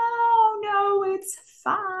like, no, it's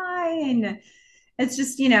fine. It's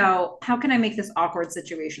just, how can I make this awkward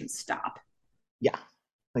situation stop?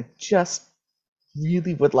 like just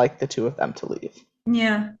really would like the two of them to leave,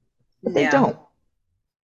 Yeah. but they Yeah. don't.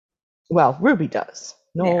 Well, Ruby does.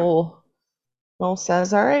 Yeah. Noel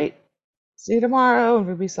says, "All right, see you tomorrow." And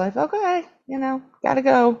Ruby's like, "Okay, gotta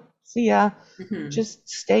go. See ya. Hmm. Just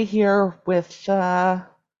stay here with a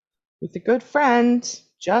good friend,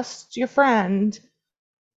 just your friend."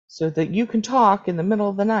 so that you can talk in the middle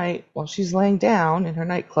of the night while she's laying down in her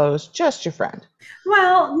night clothes, just your friend.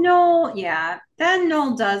 Well, Noel, yeah. Then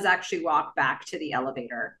Noel does actually walk back to the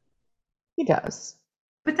elevator. He does.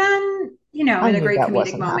 But then, I in a knew great that comedic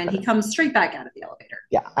wasn't moment, he happening. comes straight back out of the elevator.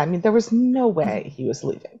 Yeah, I mean, there was no way he was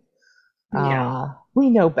leaving. Yeah. We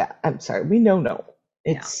know I'm sorry, we know no.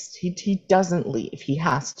 Yeah. He doesn't leave. He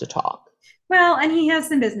has to talk. Well, and he has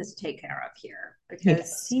some business to take care of here He because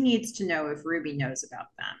does. he needs to know if Ruby knows about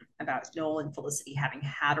them, about Noel and Felicity having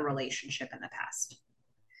had a relationship in the past.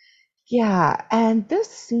 Yeah, and this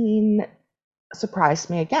scene surprised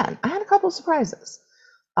me again. I had a couple of surprises.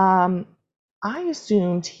 Um, I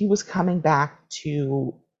assumed he was coming back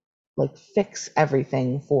to like fix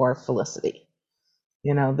everything for Felicity.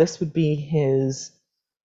 This would be his,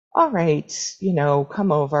 all right,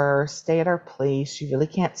 come over, stay at our place. You really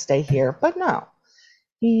can't stay here. But no,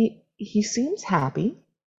 he seems happy,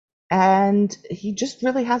 and he just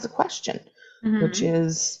really has a question, which Mm-hmm.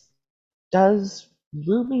 is, does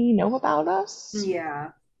Ruby know about us? Yeah.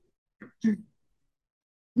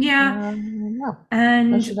 Yeah. No, no,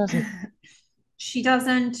 And she doesn't. she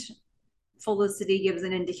doesn't. Felicity gives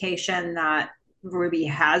an indication that Ruby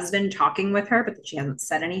has been talking with her, but that she hasn't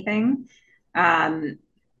said anything. Um,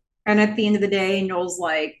 and at the end of the day, Noel's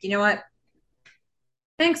like, you know what?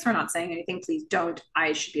 Thanks for not saying anything. Please don't.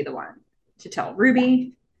 I should be the one to tell Yeah. Ruby. Hmm.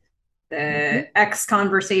 The X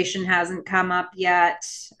conversation hasn't come up yet.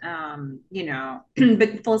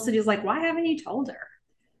 But Felicity's like, why haven't you told her?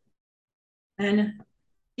 And,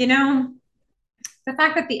 you know, the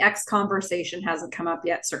fact that the X conversation hasn't come up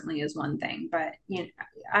yet certainly is one thing, but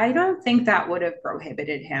I don't think that would have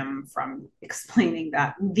prohibited him from explaining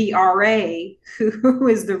that the RA, who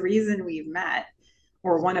is the reason we've met,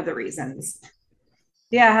 or one of the reasons,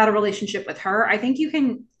 yeah, I had a relationship with her. I think you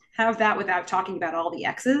can have that without talking about all the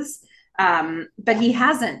X's. But Yeah. he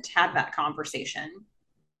hasn't had that conversation.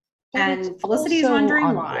 But it's And Felicity is also wondering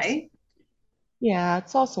on Felicity. why. Yeah,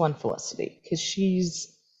 it's also on Felicity because she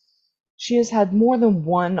has had more than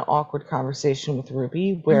one awkward conversation with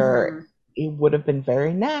Ruby where Mm-hmm. it would have been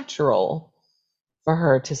very natural for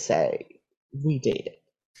her to say, we dated.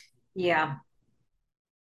 Yeah.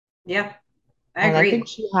 Yeah. I And I think agree.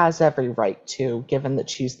 she has every right to, given that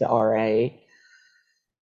she's the RA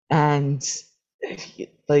and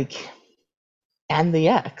like, and the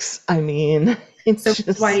ex. I mean, So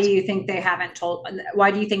it's why do just, you think they haven't told? Why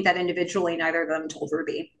do you think that individually neither of them told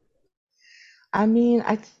Ruby? I mean,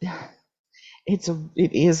 it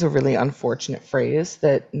is a really unfortunate phrase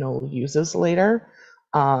that Noel uses later.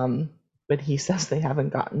 Um, but he says they haven't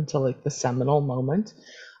gotten to like the seminal moment.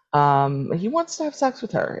 He wants to have sex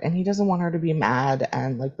with her, and he doesn't want her to be mad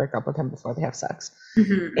and like break up with him before they have sex.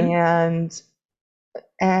 Mm-hmm.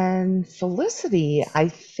 And Felicity, I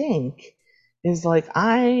think, is like,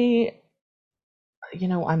 I'm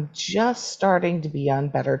just starting to be on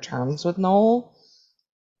better terms with Noel.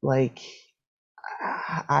 Like,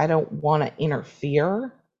 I don't want to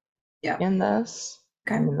interfere Yeah. in this.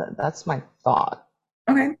 I Okay. mean, that's my thought.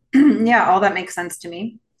 Okay. Yeah, all that makes sense to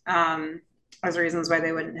me. As reasons why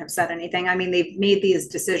they wouldn't have said anything. I mean, they've made these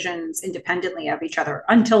decisions independently of each other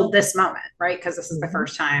until this moment, right? Because this is the Hmm.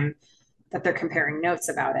 first time that they're comparing notes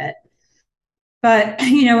about it. But,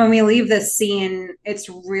 when we leave this scene, it's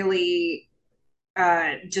really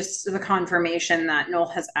just the confirmation that Noel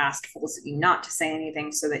has asked Felicity not to say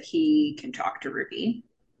anything so that he can talk to Ruby.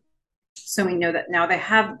 So we know that now they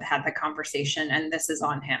have had the conversation and this is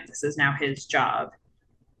on him. This is now his job.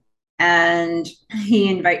 And he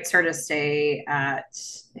invites her to stay at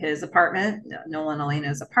his apartment, Noel and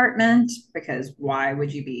Elena's apartment, because why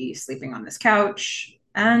would you be sleeping on this couch?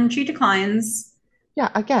 And she declines. Yeah,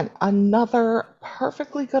 again, another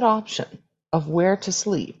perfectly good option of where to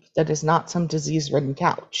sleep that is not some disease-ridden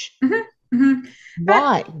couch. Mm-hmm, mm-hmm. But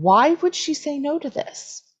Why? Why would she say no to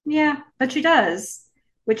this? yeah, but she does,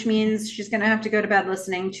 which means she's going to have to go to bed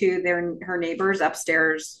listening to her neighbors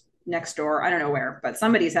upstairs next door. I don't know where, but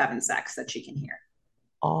somebody's having sex that she can hear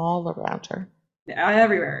All around her.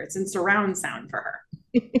 everywhere. It's in surround sound for her.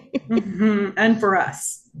 Mm-hmm. And for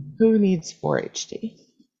us. Who needs 4-HD?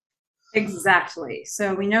 Exactly.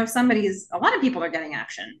 So we know a lot of people are getting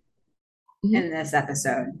action Hmm. in this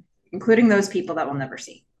episode, including those people that we'll never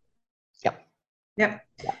see. Yep. Yep.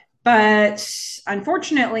 Yep. But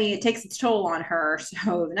unfortunately, it takes its toll on her.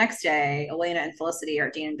 So the next day, Elena and Felicity are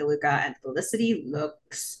at Dean and DeLuca, and Felicity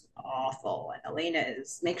looks awful. And Elena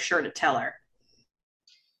makes sure to tell her.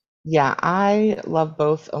 Yeah, I love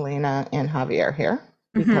both Elena and Javier here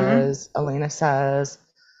Mm-hmm. because Elena says,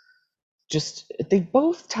 they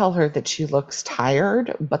both tell her that she looks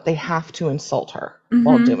tired, but they have to insult her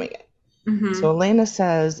while Mm-hmm. doing it. Mm-hmm. So Elena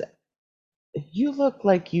says, "You look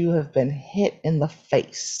like you have been hit in the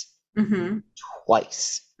face Mm-hmm.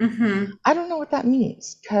 twice." Mm-hmm. I don't know what that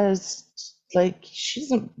means because, like, she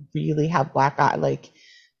doesn't really have black eye. Like,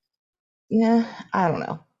 yeah, I don't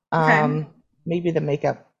know. Okay. Maybe the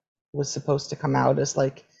makeup was supposed to come out as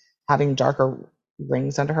like having darker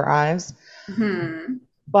rings under her eyes. Hmm.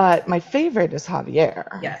 But my favorite is Javier,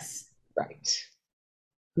 Yes. right?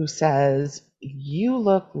 Who says, "You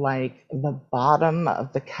look like the bottom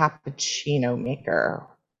of the cappuccino maker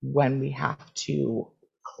when we have to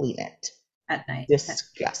clean it. At night.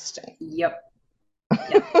 Disgusting." Yep.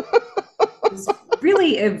 Yep. It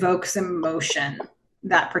really evokes emotion.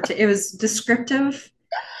 It was descriptive.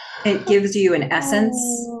 It gives you an essence,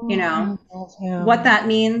 Oh, I love what him. that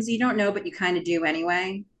means. You don't know, but you kind of do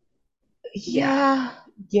anyway. Yeah.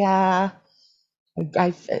 Yeah, yeah.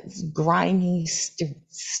 It's grimy,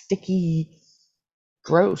 sticky,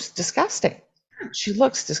 gross, disgusting. She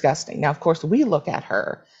looks disgusting. Now, of course, we look at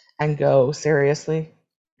her and go, seriously?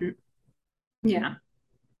 Mm. Yeah.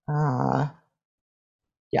 Uh,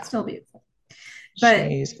 yeah, Still beautiful. But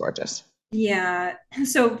she's gorgeous. yeah.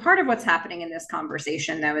 So part of what's happening in this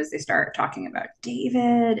conversation, though, is they start talking about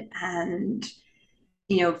David and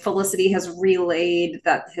Felicity has relayed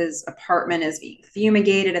that his apartment is being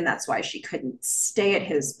fumigated and that's why she couldn't stay at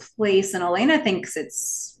his place. And Elena thinks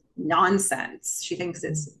it's nonsense. She thinks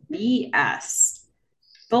it's BS,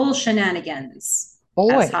 full shenanigans, as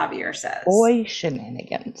Boy, Javier says. boy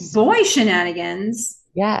shenanigans. Boy shenanigans.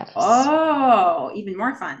 Yes, Oh, even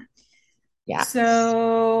more fun. yes.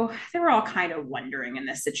 So they were all kind of wondering in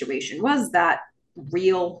this situation, was that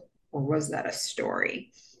real or was that a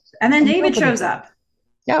story? And then And David nobody shows knows. up.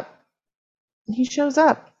 Yep, he shows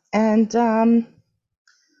up, and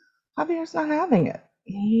Javier's not having it.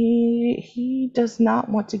 He does not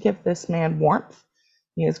want to give this man warmth.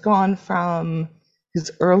 He has gone from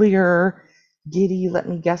his earlier giddy, let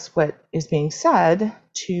me guess what is being said,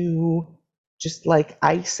 to just like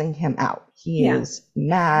icing him out. He Yeah. is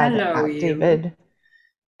mad Hello, at you. David,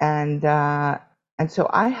 and uh, and so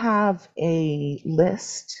I have a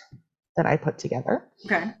list that I put together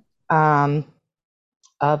Okay. um,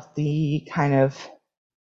 of the kind of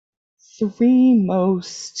three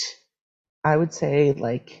most, I would say,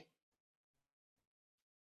 like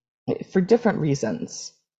for different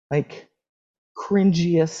reasons, like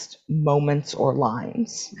cringiest moments or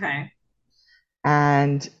lines. Okay.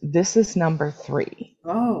 And this is number three.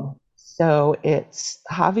 Oh. So it's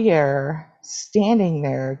Javier standing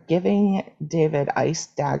there giving David ice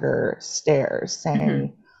dagger stares, Hmm.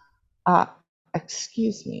 saying,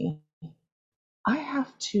 excuse me, I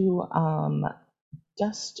have to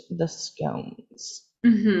dust the scones.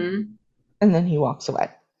 Hmm. And then he walks away.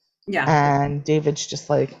 Yeah. And David's just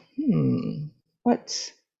like,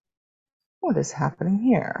 what what is happening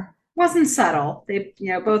here? Wasn't subtle. They,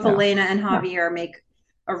 both No, Elena and no. Javier make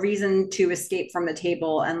a reason to escape from the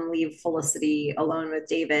table and leave Felicity alone with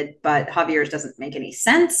David, but Javier's doesn't make any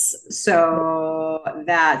sense. Nope. So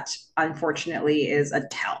that unfortunately is a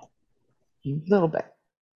tell. A little bit.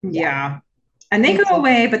 Yeah. Yeah. And they go And so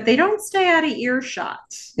away, but they don't stay out of earshot.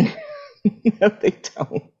 no, they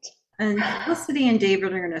don't. And Felicity and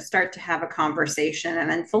David are going to start to have a conversation. And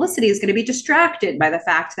then Felicity is going to be distracted by the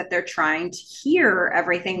fact that they're trying to hear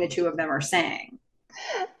everything the two of them are saying.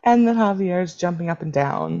 And then Javier's jumping up and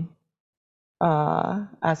down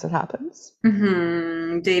as it happens.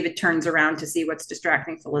 David turns around to see what's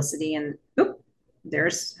distracting Felicity, and oop,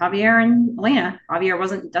 there's Javier and Elena. Javier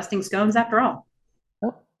wasn't dusting scones after all.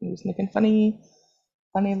 Oh, he was making funny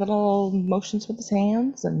little motions with his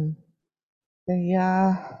hands, and they.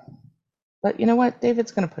 But you know what?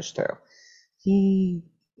 David's gonna push through. He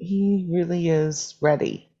really is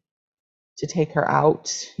ready to take her out.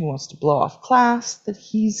 He wants to blow off class that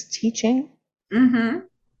he's teaching Mm-hmm.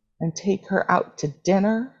 and take her out to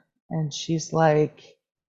dinner. And she's like,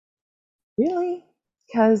 really?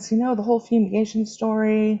 Because, the whole fumigation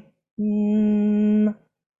story.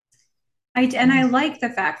 I like the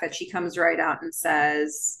fact that she comes right out and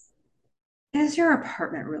says, "Is your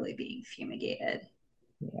apartment really being fumigated?"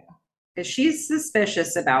 Yeah. Because she's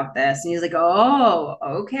suspicious about this, and he's like, "Oh,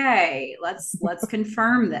 okay, let's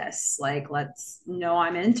confirm this. Like, let's no,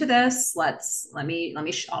 I'm into this. Let me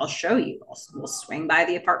I'll show you. We'll swing by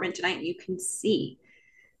the apartment tonight, and you can see."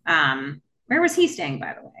 Where was he staying,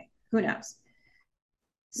 by the way? Who knows?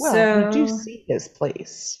 Well, we do So see his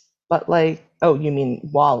place, but like, oh, you mean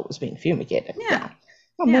while it was being fumigated? yeah, Yeah.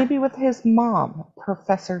 Well, yeah, maybe with his mom,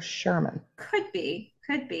 Professor Sherman. could be.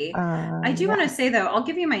 Could be. I do want to Yeah. say, though, I'll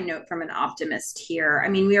give you my note from an optimist here. I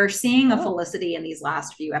mean, we are seeing a Oh. Felicity in these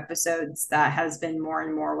last few episodes that has been more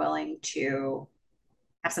and more willing to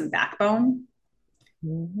have some backbone.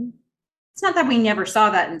 Mhm. It's not that we never saw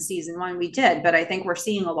that in season one, we did, but I think we're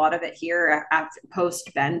seeing a lot of it here after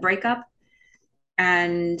post Ben breakup.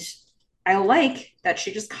 And I like that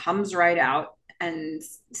she just comes right out and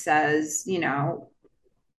says,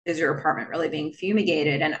 is your apartment really being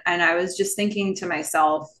fumigated? And I was just thinking to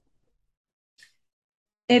myself,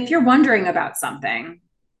 if you're wondering about something,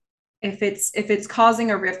 if it's causing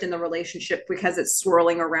a rift in the relationship because it's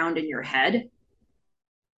swirling around in your head,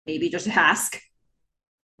 maybe just ask.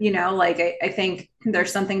 Like I think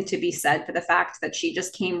there's something to be said for the fact that she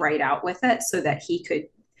just came right out with it so that he could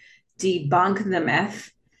debunk the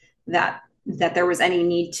myth that there was any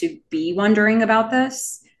need to be wondering about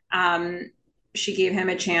this. Um, she gave him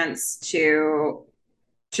a chance to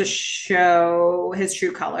show his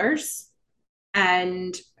true colors,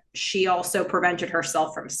 and she also prevented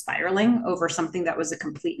herself from spiraling over something that was a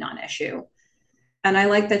complete non-issue. And I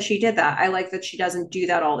like that she did that. I like that she doesn't do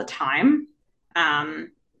that all the time.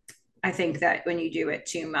 Um, I think that when you do it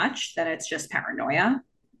too much, then it's just paranoia.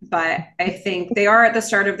 But I think they are at the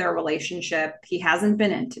start of their relationship. He hasn't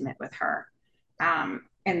been intimate with her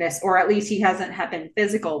in this, or at least he hasn't been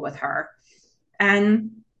physical with her. And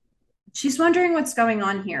she's wondering what's going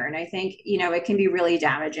on here. And I think, it can be really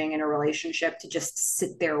damaging in a relationship to just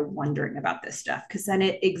sit there wondering about this stuff because then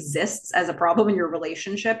it exists as a problem in your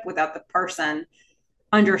relationship without the person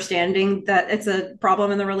understanding that it's a problem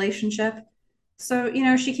in the relationship. So,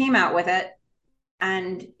 she came out with it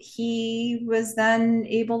and he was then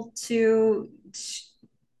able to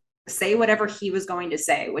say whatever he was going to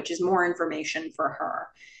say, which is more information for her.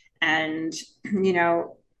 And, you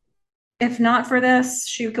know, if not for this,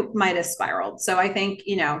 she might have spiraled. So I think,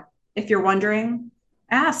 if you're wondering,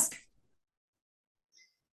 ask.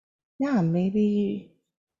 Yeah, maybe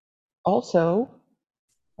also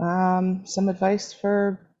some advice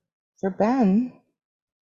for Ben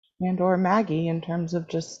and or Maggie in terms of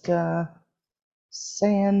just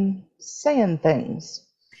saying things.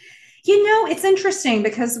 It's interesting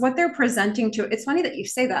because what they're presenting to it's funny that you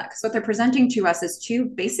say that because what they're presenting to us is two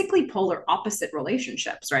basically polar opposite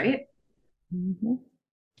relationships, right? Hmm.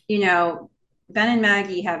 You know, Ben and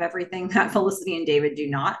Maggie have everything that Felicity and David do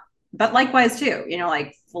not. But likewise too,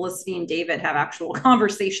 like Felicity and David have actual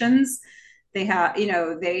conversations. They have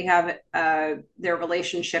their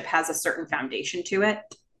relationship has a certain foundation to it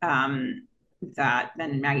that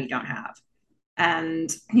Ben and Maggie don't have. And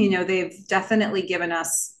they've definitely given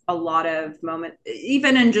us a lot of moments,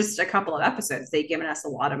 even in just a couple of episodes, they've given us a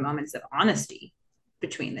lot of moments of honesty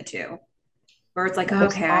between the two, where it's like,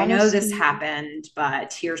 There's okay, I know this honesty, happened,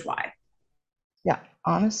 but here's why. yeah,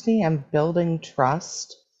 honesty and building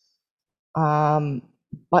trust, um,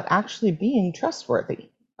 but actually being trustworthy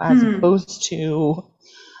as Hmm. opposed to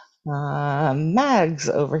Mags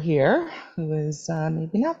over here, who is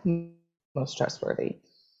maybe not the most trustworthy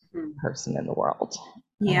person in the world.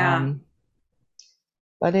 Yeah. Um,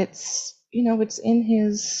 but it's in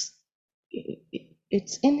his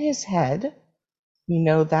head. We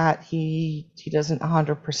know that he doesn't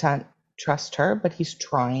 100% trust her, but he's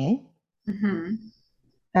trying. Hmm.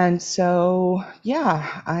 And so,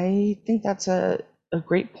 yeah, I think that's a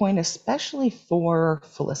great point, especially for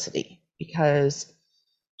Felicity, because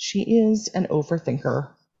she is an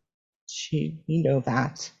overthinker. We know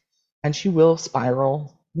that, and she will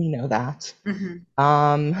spiral. We know that.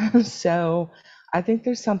 Hmm. So I think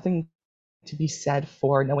there's something to be said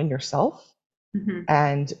for knowing yourself Hmm.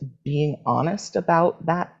 and being honest about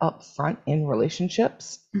that up front in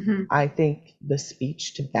relationships. Hmm. I think the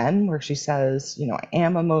speech to Ben, where she says, I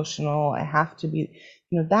am emotional, I have to be,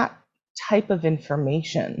 that type of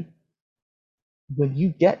information, when you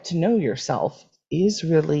get to know yourself, is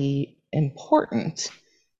really important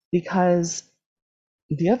because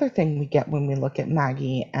the other thing we get when we look at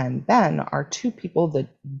Maggie and Ben are two people that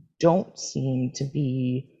don't seem to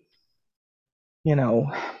be, you know,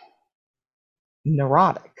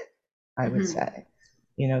 neurotic, I would Hmm. say.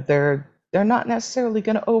 They're not necessarily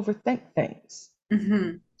going to overthink things.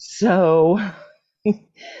 Hmm. So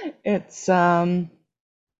it's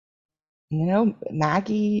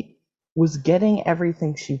Maggie was getting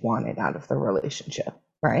everything she wanted out of the relationship,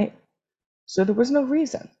 right? So there was no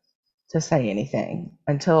reason to say anything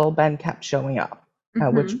until Ben kept showing up.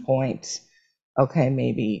 At which Hmm. point, okay,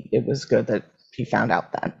 maybe it was good that he found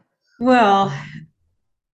out then. Well,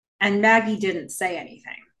 and Maggie didn't say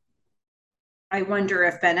anything. I wonder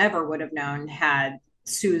if Ben ever would have known had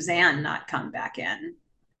Suzanne not come back in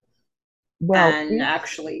Well, and if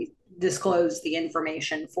actually. disclose the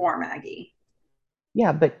information for Maggie.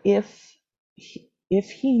 Yeah, but if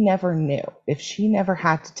he never knew, if she never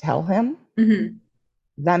had to tell him, Mm-hmm.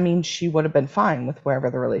 that means she would have been fine with wherever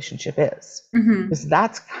the relationship is. Mm-hmm. Because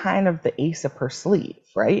that's kind of the ace up her sleeve,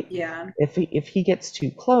 right? Yeah. If he gets too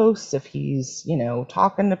close, if he's,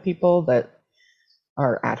 talking to people that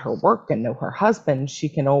are at her work and know her husband, she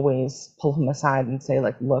can always pull him aside and say,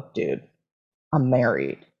 like, look, dude, I'm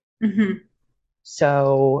married. Mm-hmm.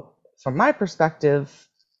 So from my perspective,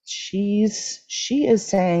 she is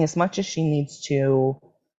saying as much as she needs to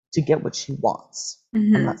get what she wants.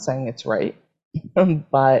 I'm not Mm-hmm. saying it's right,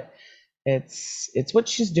 but it's what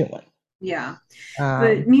she's doing. Yeah.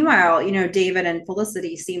 But Um, meanwhile, David and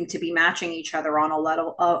Felicity seem to be matching each other on a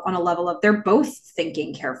level of they're both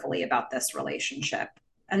thinking carefully about this relationship.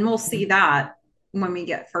 And we'll see that when we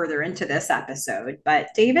get further into this episode. But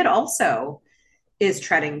David also is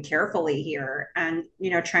treading carefully here and,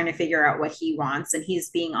 trying to figure out what he wants. And he's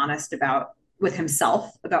being honest about with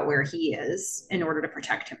himself about where he is in order to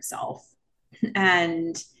protect himself.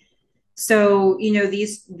 And so,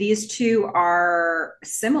 these two are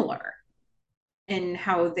similar in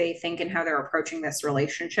how they think and how they're approaching this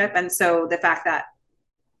relationship. And so the fact that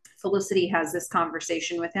Felicity has this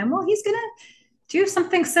conversation with him, well, he's going to do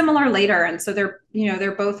something similar later. And so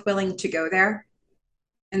they're both willing to go there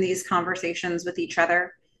in these conversations with each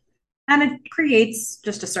other. And it creates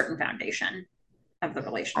just a certain foundation of the I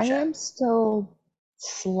relationship. am still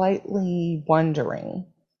slightly wondering,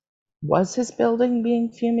 was his building being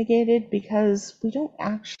fumigated? Because we don't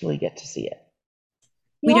actually get to see it.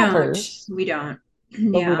 He We don't. offers, We don't. but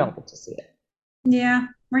we Yeah. don't get to see it. Yeah.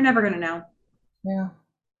 We're never going to know. Yeah. Oh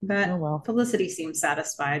But well. Felicity seems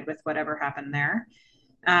satisfied with whatever happened there.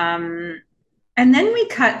 Um, And then we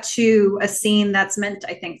cut to a scene that's meant,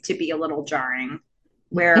 I think, to be a little jarring,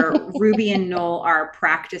 where Ruby and Noel are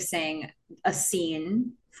practicing a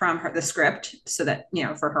scene from the script so that,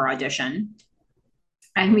 for her audition.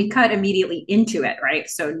 And we cut immediately into it, right?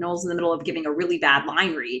 So Noel's in the middle of giving a really bad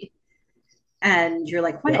line read. And you're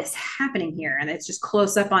like, what is Yep. happening here? And it's just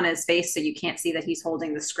close up on his face. So you can't see that he's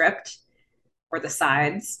holding the script or the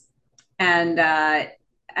sides. And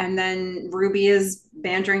then Ruby is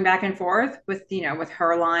bantering back and forth with with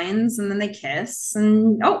her lines, and then they kiss,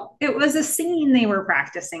 and oh, it was a scene they were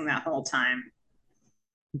practicing that whole time.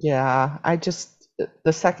 Yeah.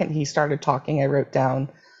 The second he started talking, I wrote down,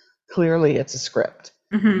 clearly it's a script.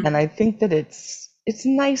 Mm-hmm. And I think that it's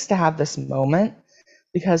nice to have this moment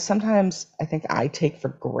because sometimes I think I take for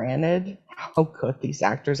granted how good these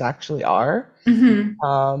actors actually are. Mm-hmm.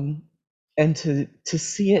 Um, and to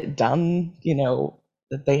see it done,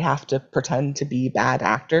 that they have to pretend to be bad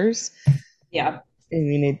actors. Yeah. I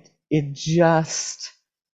mean, it just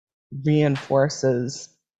reinforces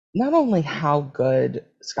not only how good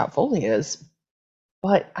Scott Foley is,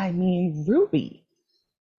 but I mean Ruby,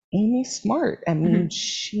 Amy Smart. I mean, Mm-hmm.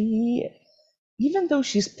 she, even though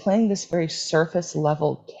she's playing this very surface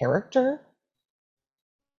level character,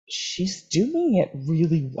 she's doing it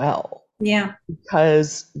really well Yeah.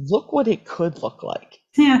 because look what it could look like.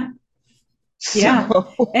 Yeah. Yeah.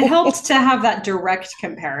 It So, helped to have that direct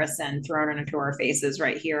comparison thrown into our faces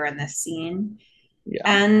right here in this scene. yeah.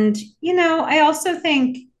 And, I also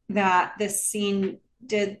think that this scene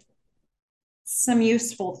did some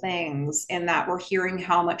useful things in that we're hearing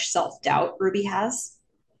how much self doubt Ruby has.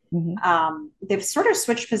 Hmm. They've sort of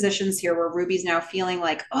switched positions here where Ruby's now feeling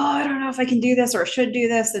like, oh, I don't know if I can do this or should do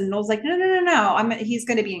this. And Noel's like, no, no, no, no. He's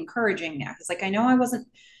going to be encouraging now. He's like, I know I wasn't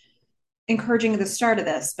encouraging at the start of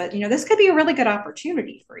this, but this could be a really good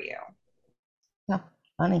opportunity for you. Yeah,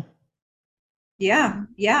 funny. Yeah.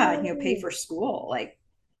 Yeah. Pay Yay. for school, like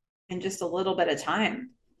in just a little bit of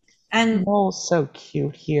time. And Noel's so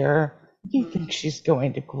cute here. He mhm. thinks she's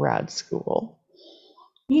going to grad school.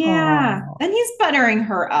 Yeah. Oh, And he's buttering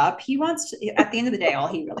her up. He wants to, at the end of the day, all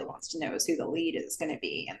he really wants to know is who the lead is going to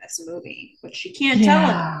be in this movie, which she can't tell him.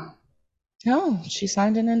 yeah. No, she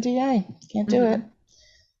signed an NDA. Can't do it.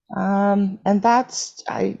 Mm-hmm. And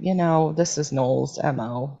this is Noel's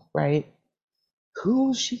MO, right?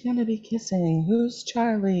 Who's she gonna be kissing? Who's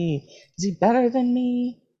Charlie? Is he better than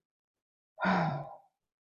me? Poor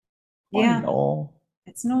Yeah. Noel.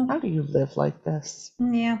 It's no, How do you live like this?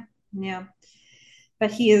 yeah, yeah.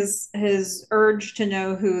 But his urge to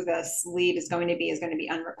know who this lead is going to be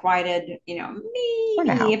unrequited. For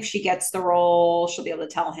Maybe now. if she gets the role, she'll be able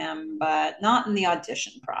to tell him, but not in the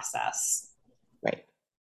audition process. Right.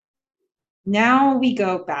 Now we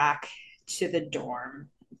go back to the dorm.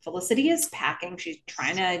 Felicity is packing. She's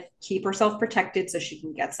trying to keep herself protected so she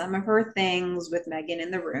can get some of her things with Megan in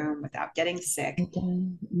the room without getting sick.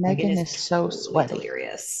 Megan Megan is is so totally sweaty.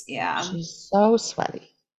 delirious. Yeah. She's so sweaty.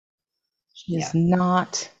 She is Yeah.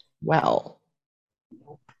 not well.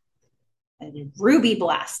 And Ruby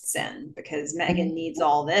blasts in because Megan Mhm. needs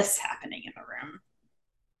all this happening in the room.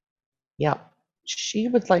 Yep. She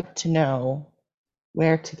would like to know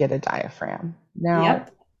where to get a diaphragm. Now,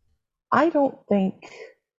 Yep. I don't think,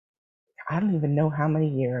 I don't even know how many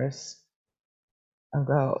years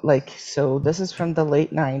ago. Like, so this is from the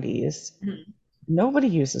late 90s. Mhm. Nobody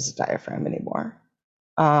uses a diaphragm anymore.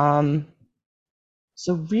 Um,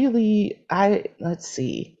 so really, let's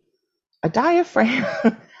see. A diaphragm,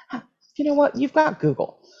 you know what? You've got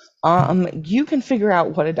Google. You can figure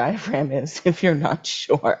out what a diaphragm is if you're not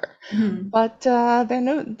sure. Mhm. But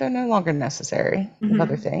they're no longer necessary with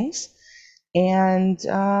other Mhm. things. And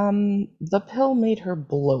the pill made her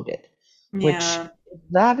bloated, which Yeah.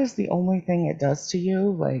 that is the only thing it does to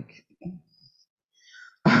you. Like,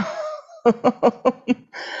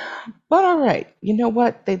 but all right, you know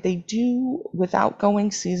what? They do without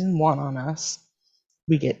going season one on us.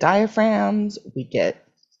 We get diaphragms, we get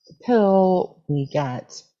the pill, we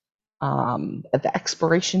get the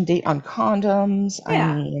expiration date on condoms. I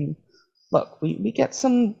Yeah. mean, look, we get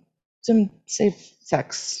some safe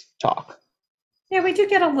sex talk. Yeah, we do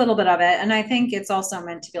get a little bit of it. And I think it's also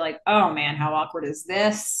meant to be like, oh man, how awkward is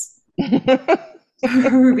this?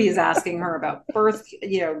 Ruby is asking her about birth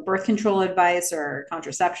control advice or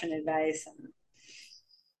contraception advice. And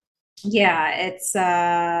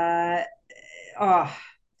yeah, oh,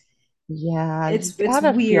 Yeah, you it's gotta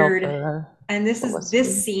feel weird. for And this Felicity.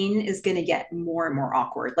 scene is going to get more and more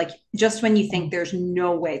awkward. Like just when you think Mm, there's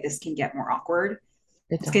no way this can get more awkward,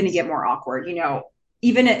 it it's going to does. get more awkward.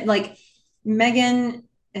 Even at like Megan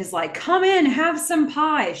is like, come in, have some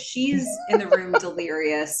pie. She's in the room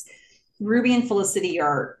delirious. Ruby and Felicity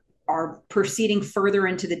are proceeding further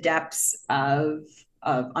into the depths of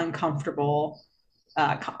uncomfortable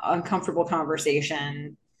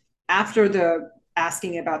conversation after the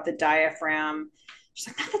asking about the diaphragm. She's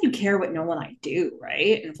like, not that you care what Noel and I do,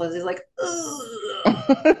 right? And Felicity's like, ugh.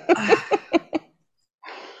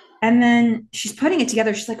 And then she's putting it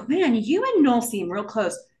together. She's like, man, you and Noel seem real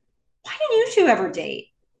close. Why didn't you two ever date?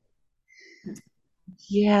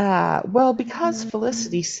 Yeah, well, because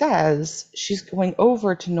Felicity says she's going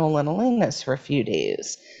over to Nolan Elena's for a few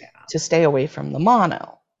days Yeah. to stay away from the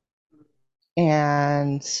mono.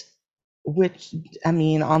 And which, I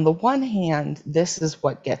mean, on the one hand, this is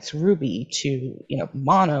what gets Ruby to,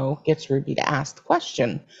 mono gets Ruby to ask the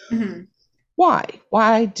question, Mm-hmm. why?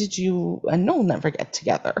 Why did you and Noel never get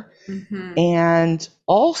together? Mm-hmm. And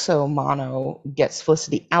also, mono gets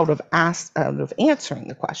Felicity out of answering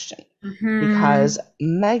the question Mm-hmm. because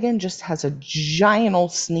Megan just has a giant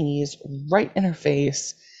old sneeze right in her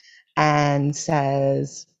face and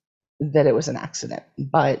says that it was an accident,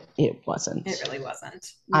 but it It wasn't. really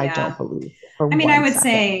wasn't. I Yeah. don't believe for I mean, I one would second.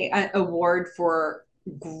 say an award for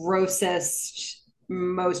grossest,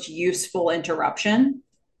 most useful interruption.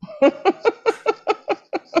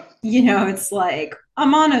 It's like a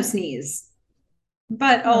mono sneeze,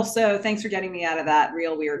 but Yeah. also thanks for getting me out of that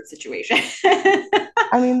real weird situation.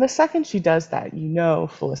 I mean, the second she does that,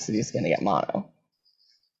 Felicity's going to get mono.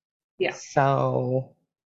 Yeah. So,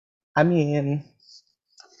 I mean,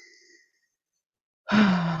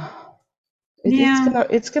 Yeah.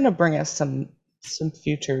 it's gonna bring us some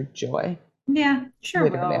future joy Yeah. Sure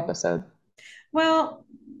later in the will. episode. Well,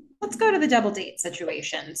 let's go to the double date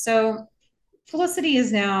situation. So Felicity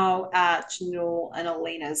is now at Noel and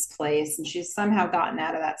Elena's place, and she's somehow gotten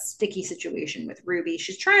out of that sticky situation with Ruby.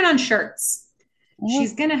 She's trying on shirts.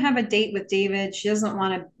 She's Mhm. gonna have a date with David. She doesn't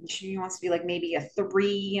want to. She wants to be like maybe a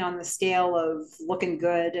 3 on the scale of looking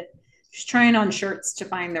good. She's trying on shirts to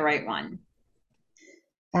find the right one.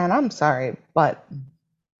 And I'm sorry, but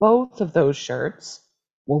both of those shirts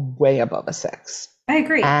were way above a 6. I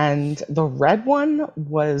agree. And the red one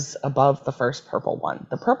was above the first purple one.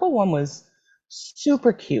 The purple one was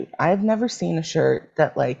super cute. I've never seen a shirt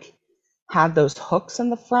that like had those hooks in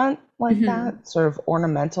the front like Mm-hmm. that, sort of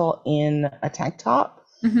ornamental in a tank top.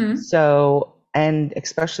 Mm-hmm. So, and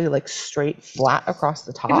especially like straight flat across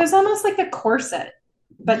the It was top. almost like a corset,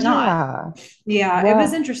 but not. Yeah. Yeah, it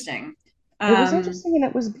was Well, interesting. it was Um, interesting and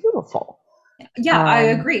it was beautiful. yeah,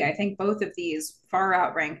 I Um, agree. I think both of these far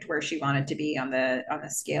outranked where she wanted to be on the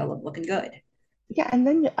scale of looking good. yeah, and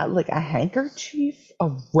then like a handkerchief, a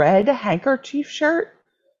red handkerchief shirt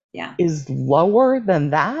Yeah. is lower than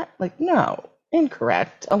that? Like, no,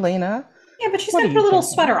 incorrect, Elena. Yeah, but she's What are gonna put you a little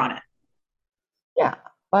thinking? sweater on it. Yeah,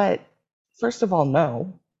 but first of all,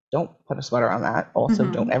 no. don't put a sweater on that. Also,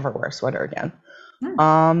 don't Mm-hmm. ever wear a sweater again.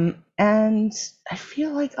 Hmm. And I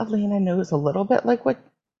feel like Elena knows a little bit like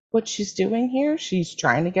what she's doing here. She's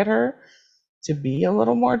trying to get her to be a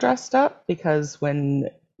little more dressed up because when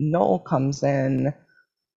Noel comes in,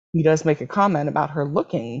 he does make a comment about her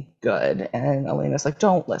looking good, and Elena's like,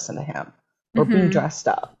 "Don't listen to him. We're being Mm-hmm. dressed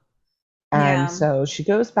up." And Yeah. so she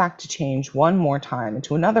goes back to change one more time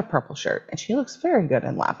into another purple shirt, and she looks very good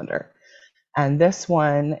in lavender. And this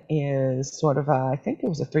one is sort of I think it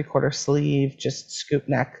was a 3/4 sleeve, just scoop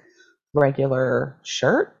neck, regular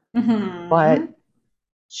shirt. But Mm-hmm.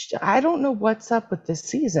 I don't know what's up with this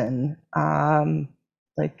season.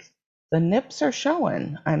 Like the nips are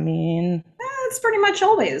showing. I mean, It's pretty much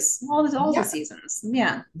always all the yeah, seasons.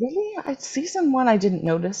 Yeah. really, season one I didn't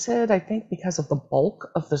notice it. I think because of the bulk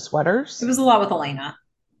of the It sweaters. was a lot with Elena.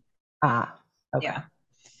 Ah, okay.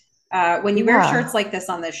 Yeah. When you wear shirts Yeah. like this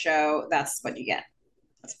on this show, that's what you get.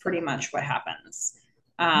 That's pretty much what happens.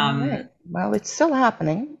 All right. Um, Well, it's still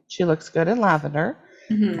happening. She looks good in lavender,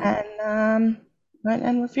 mhm.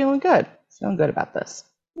 and we're feeling good. Feeling good about this.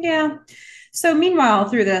 Yeah. So meanwhile,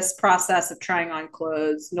 through this process of trying on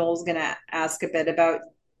clothes, Noel's gonna ask a bit about.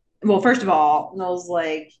 Well, first of all, Noel's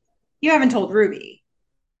like, "You haven't told Ruby,"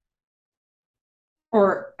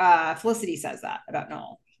 or Felicity says that about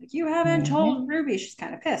Noel. Like, "You haven't Hmm. told Ruby." She's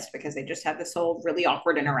kind of pissed because they just had this whole really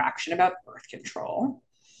awkward interaction about birth control.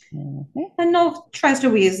 Hmm. And Noel tries to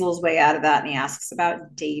weasel his way out of that and he asks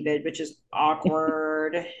about David, which is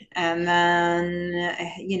awkward. And then,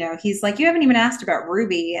 he's like, "You haven't even asked about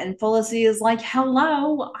Ruby." And Felicity is like,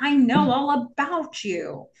 "Hello, I know all about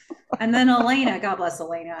you." And then Elena, God bless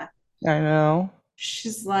Elena, I know.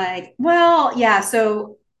 she's like, "Well, yeah,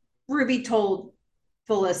 so Ruby told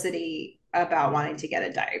Felicity about wanting to get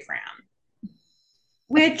a diaphragm,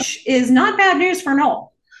 which is not bad news for Noel.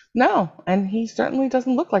 No, and he certainly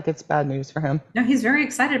doesn't look like it's bad news for him. No, he's very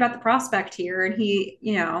excited about the prospect here, and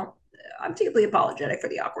I'm deeply apologetic for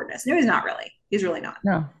the awkwardness. No, he's not really. He's really not.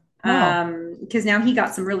 No, no. Because now he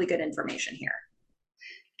got some really good information here.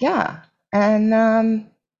 Yeah, and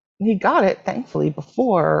he got it thankfully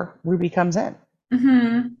before Ruby comes in,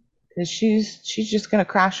 Mm-hmm. because she's just gonna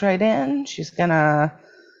crash right in. She's gonna,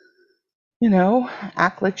 you know,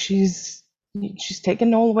 act like she's taking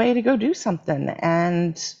Noel away to go do something.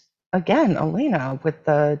 And again, Elena with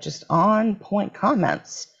the just on point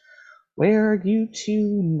comments. Where are you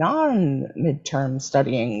two non midterm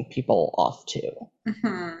studying people off to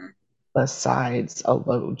Mm-hmm. besides a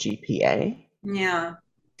low GPA? Yeah.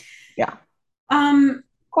 Yeah, Um.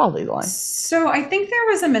 quality line. So I think there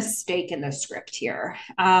was a mistake in the script here.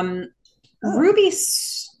 Oh. Ruby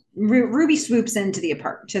swoops into the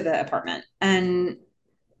apartment, and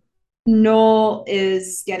Noel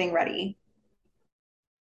is getting ready.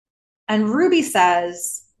 And Ruby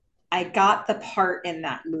says, "I got the part in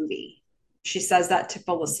that movie." She says that to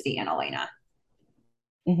Felicity and Elena.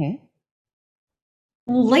 Hmm.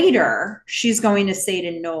 Later, she's going to say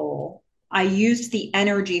to Noel, "I used the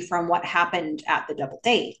energy from what happened at the double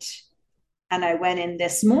date. And I went in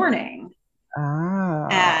this morning Oh,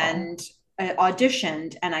 and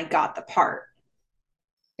auditioned and I got the part."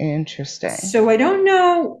 interesting. So I don't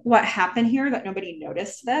know what happened here that nobody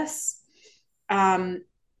noticed this. Um,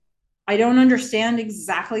 I don't understand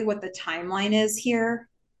exactly what the timeline is here.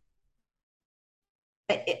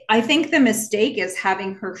 I think the mistake is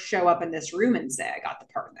having her show up in this room and say, "I got the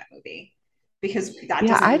part in that movie," because that Yeah,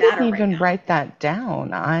 doesn't I didn't matter right even now. write that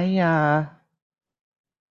down.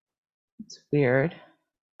 It's weird.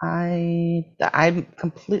 I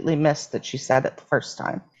completely missed that she said it the first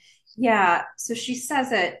time. Yeah. So she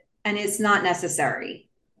says it, and it's not necessary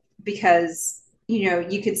because,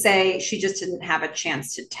 you could say she just didn't have a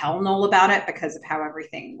chance to tell Noel about it because of how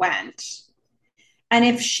everything went. And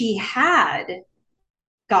if she had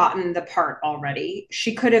gotten the part already,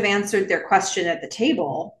 she could have answered their question at the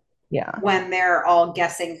table Yeah. when they're all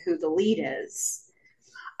guessing who the lead is.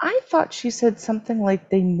 I thought she said something like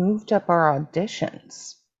they moved up our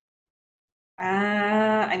auditions.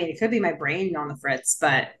 I mean, it could be my brain on the fritz,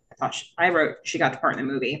 but I wrote she got the part in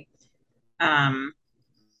the movie. Um,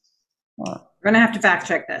 Huh. we're gonna have to fact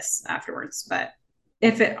check this afterwards, but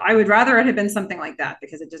I would rather it had been something like that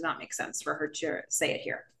because it does not make sense for her to say it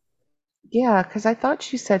here. Yeah, because I thought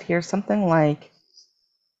she said here something like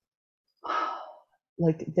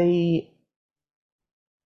they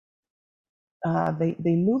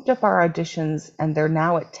moved up our auditions and they're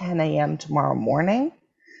now at 10 a.m. tomorrow morning.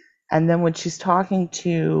 And then when she's talking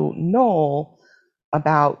to Noel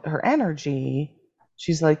about her energy,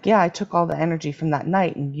 she's like, "Yeah, I took all the energy from that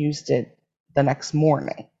night and used it the next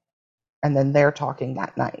morning." And then they're talking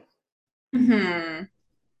that night. Hmm.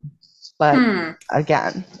 But Hmm.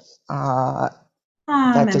 again, uh,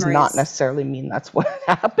 Oh, that does not memories. necessarily mean that's what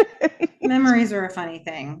happened. Memories are a funny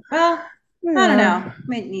thing. Well, I don't Yeah. know.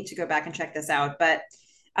 Might need to go back and check this out. But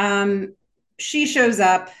um, she shows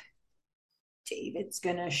up. David's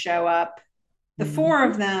gonna show up. The four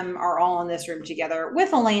Mhm. of them are all in this room together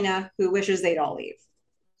with Elena, who wishes they'd all leave.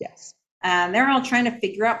 Yes. And they're all trying to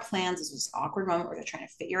figure out plans. This was an awkward moment where they're trying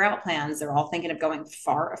to figure out plans. They're all thinking of going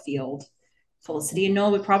far afield. Felicity and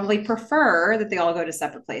Noel would probably prefer that they all go to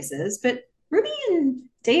separate places, but Ruby and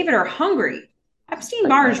David are hungry. Epstein Right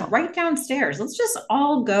Bar is now. right downstairs. Let's just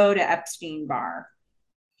all go to Epstein Bar.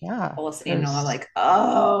 Yeah. Felicity and Noel are Because like,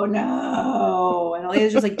 oh no. And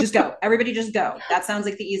Elena's just like, just go. Everybody just go. That sounds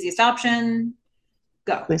like the easiest option.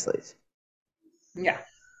 Go. please leave. Yeah.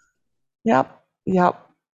 Yep. Yep.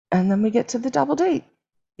 And then we get to the double date,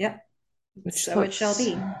 Yep. which So it shall looks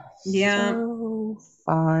be. Yeah. so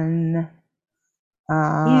fun.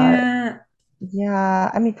 Uh, Yeah.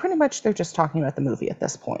 yeah. I mean, pretty much they're just talking about the movie at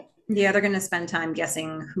this point. Yeah, they're going to spend time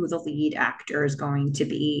guessing who the lead actor is going to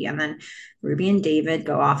be. And then Ruby and David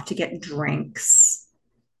go off to get drinks.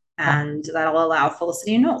 Yeah. And that'll allow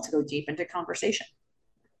Felicity and Noel to go deep into conversation.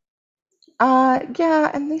 Yeah,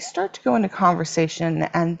 and they start to go into conversation,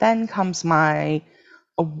 and then comes my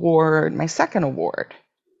award, my second award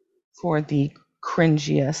for the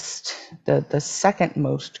cringiest, the second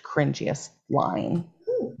most cringiest line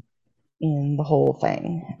in the whole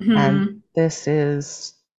thing. And Hmm. this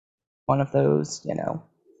is one of those,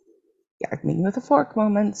 gag me with a fork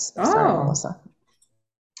moments. Sorry, Oh, Melissa.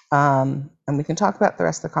 And we can talk about the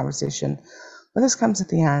rest of the conversation. But this comes at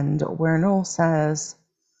the end where Noel says,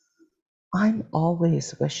 I'm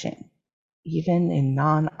always wishing, even in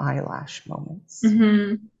non eyelash moments.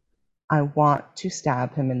 hmm. I want to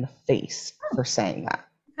stab him in the face for saying that.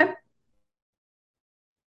 Okay.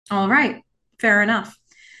 All right. Fair enough.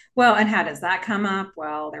 Well, and how does that come up?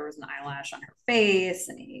 Well, there was an eyelash on her face,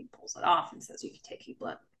 and he pulls it off and says, "You can take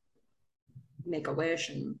blood, make a wish,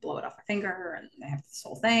 and blow it off her finger." And they have this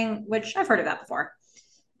whole thing, which I've heard of that before.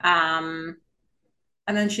 Um,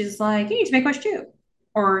 and then she's like, "You need to make a wish too,"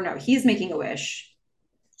 or no, he's making a wish.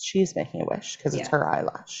 She's making a wish because it's Yeah, her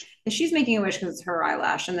eyelash. and she's making a wish because it's her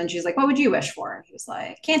eyelash. And then she's like, "What would you wish for?" And he was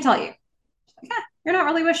like, "Can't tell you." She's like, "Yeah, you're not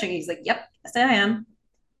really wishing." He's like, "Yep, yes, I am,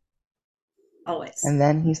 always." And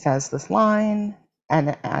then he says this line,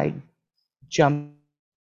 and I jump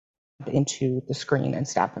into the screen and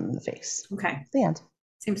stab him in the face. Okay, The end.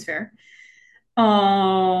 seems fair.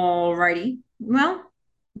 All righty. Well,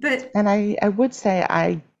 but And I would say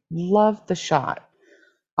I love the shot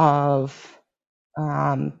of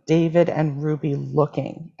David and Ruby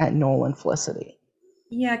looking at Noel and Felicity.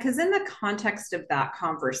 yeah, because in the context of that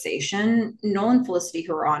conversation, Noel and Felicity,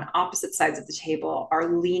 who are on opposite sides of the table,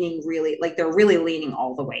 are leaning really, like they're really leaning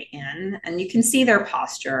all the way in, and you can see their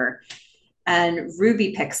posture. And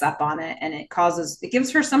Ruby picks up on it, and it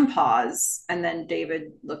gives her some pause. And then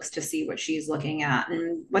David looks to see what she's looking at,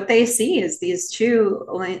 and what they see is these two,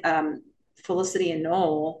 Felicity and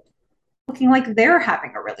Noel, looking like they're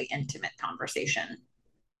having a really intimate conversation.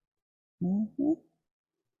 Mm-hmm.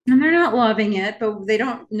 And they're not loving it, but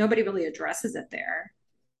nobody really addresses it there.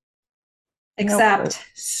 Nope. Except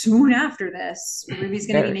soon after this, Ruby's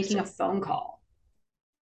going to be Very making soon. a phone call,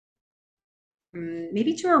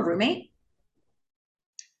 maybe to her roommate.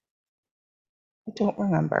 I don't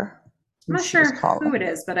remember I'm who not she was sure who calling. it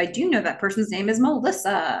is, but I do know that person's name is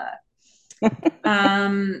Melissa.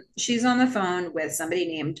 She's on the phone with somebody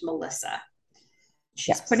named Melissa.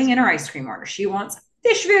 She's putting Yes. in her ice cream order. She wants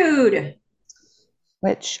fish food.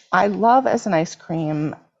 Which I love as an ice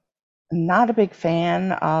cream. Not a big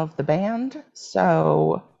fan of the band,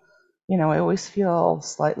 so I always feel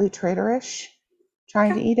slightly traitorish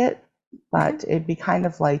trying Okay. to eat it, Okay. but it'd be kind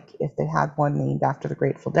of like if they had one named after the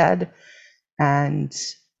Grateful Dead, and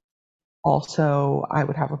also I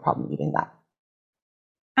would have a problem eating that.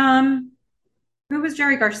 Um, who was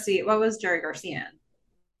Jerry Garcia? What was Jerry Garcia in?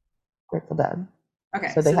 Grateful Dead. Okay,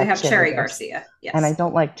 So they so they have have cherry Cherry Garcia, Garcia. and I Yes.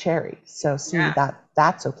 don't like cherry, so see Yeah.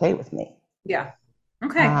 that's okay with me. Yeah.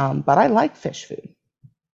 Okay. But I like fish food.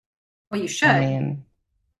 Well, you I should. mean,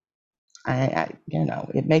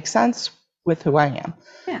 it makes sense with who I am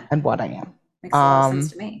Yeah. and what I am. Makes a lot of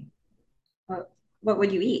sense to me. What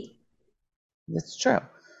would you eat? That's true.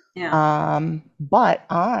 Yeah. But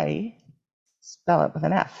I spell it with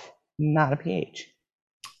an F, not a PH.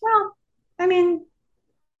 Well, I mean,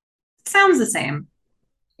 sounds the same.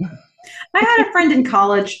 I had a friend in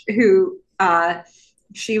college who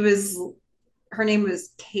she was her name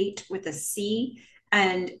was Kate with a C,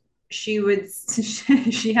 and she would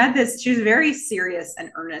she had this she was very serious and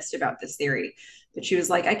earnest about this theory But she was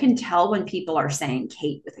like, I can tell when people are saying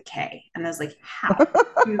Kate with a K. And I was like, how?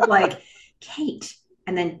 She was like, Kate,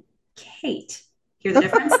 and then Kate. Hear the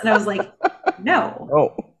difference? And I was like, no,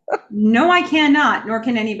 Oh. no, I cannot, nor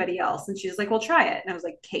can anybody else. And she was like, well, try it. And I was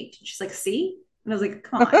like, Kate. And she's like, see? And I was like,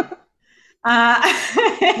 come on.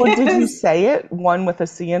 Well, did you It, say it one with a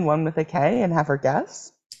C and one with a K and have her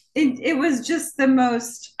guess? it was just the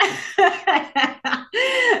most I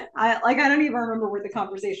don't even remember where the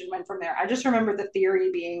conversation went from there. I just remember the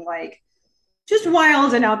theory being like just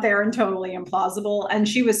wild and out there and totally implausible. And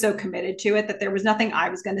she was so committed to it that there was nothing I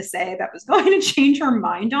was going to say that was going to change her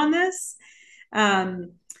mind on this.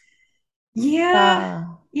 Um, yeah, Yeah,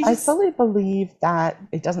 you I just, fully believe that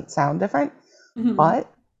it doesn't sound different, mhm.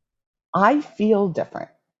 but I feel different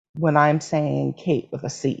when I'm saying Kate with a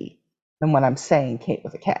C than when I'm saying Kate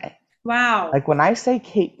with a K. Wow. Like when I say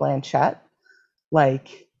Kate Blanchett,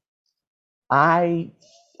 like I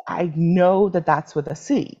I know that that's with a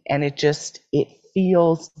C, and it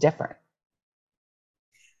feels different.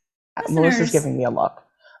 Melissa's Listeners, giving me a look.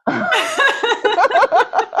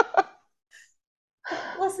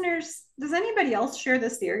 listeners, does anybody else share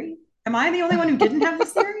this theory? Am I the only one who didn't have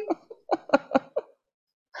this theory?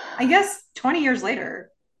 I guess 20 years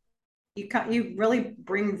later, you really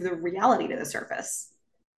bring the reality to the surface.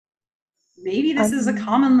 Maybe this is a I'm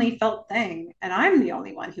commonly felt thing, and I'm the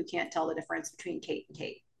only one who can't tell the difference between Kate and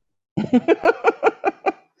Kate.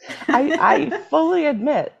 I fully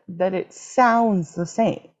admit that it sounds the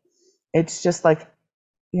same. It's just like,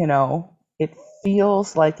 it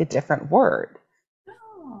feels like a different word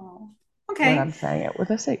Oh, when okay. I'm saying it with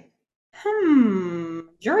a C.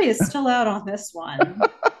 Jury is still out on this one.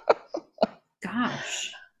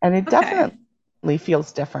 Gosh. And it Okay. definitely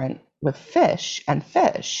feels different with Fish and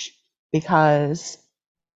Fish because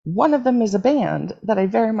one of them is a band that I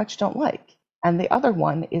very much don't like, and the other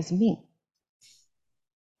one is me.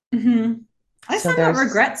 Hmm. I So somewhat there's.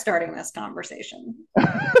 regret starting this conversation.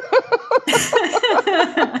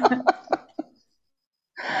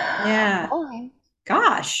 Yeah. Oh.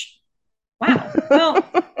 Gosh. Wow. Well,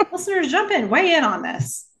 listeners, jump in, weigh in on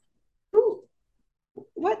this. Ooh,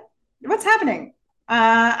 what what's happening?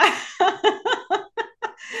 Uh,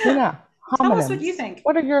 Luna, tell us what you homonyms. think.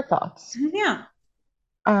 What are your thoughts? Yeah.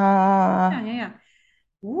 Uh, Yeah. Yeah.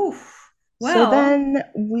 Yeah. Oof. so Well, then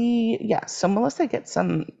so Melissa gets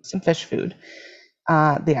some fish food,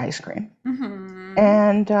 the ice cream, mhm.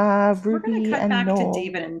 and We're gonna Ruby cut and back to Noel.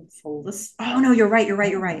 David and Felicity. Oh no, you're right. You're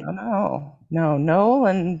right. You're No, right. no, no, no. Noel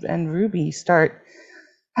and Ruby start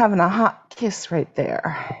having a hot kiss right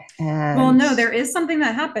there, Well, and no, there is something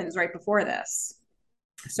that happens right before this.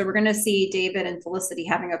 So we're gonna see David and Felicity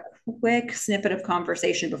having a quick snippet of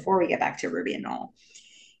conversation before we get back to Ruby and Noel.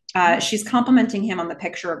 She's complimenting him on the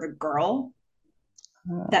picture of a girl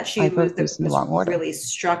that I she wrote these in the was wrong order. really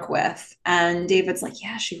struck with. And David's like,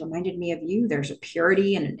 yeah, she reminded me of you. There's a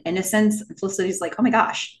purity and an innocence. And Felicity's like, oh my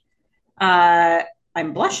gosh, uh,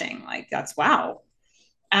 I'm blushing. Like, that's wow.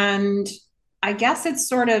 And I guess it's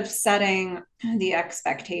sort of setting the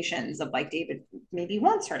expectations of like David maybe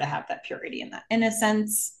wants her to have that purity and that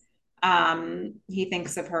innocence. He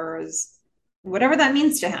thinks of her as whatever that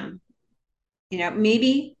means to him.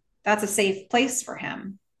 Maybe that's a safe place for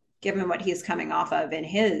him, given what he's coming off of in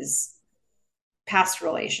his past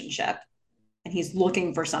relationship. And he's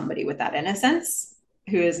looking for somebody with that innocence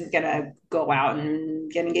who isn't going to go out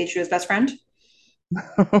and get engaged to his best friend.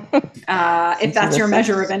 If Since he's that's a your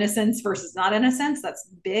measure of six, innocence versus not innocence, that's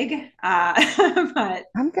big. But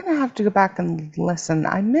I'm gonna have to go back and listen.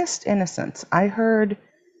 I missed innocence. I heard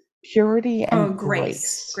purity oh, and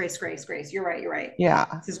grace, grace. grace, grace, grace. You're right. You're right. Yeah,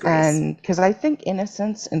 This is grace. and because I think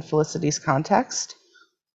innocence in Felicity's context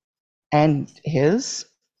and his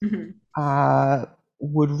Mm-hmm. uh,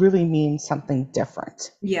 would really mean something different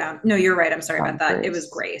Yeah. No, you're right. I'm sorry about from that. It was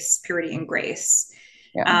grace. grace, purity, and grace.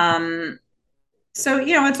 Yeah. Um, so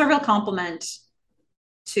it's a real compliment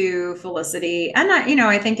to Felicity. And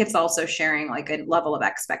I think it's also sharing like a level of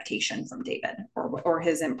expectation from David or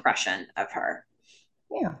his impression of her.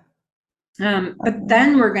 Yeah. But Um,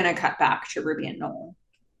 then we're gonna cut back to Ruby and Noel.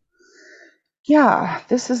 yeah,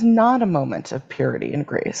 this is not a moment of purity and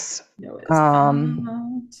grace. No, it is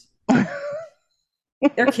Um, not.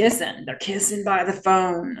 They're kissing. They're kissing by the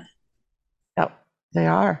phone. yep, they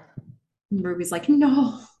are. And Ruby's like,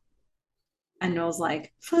 no. And Noel's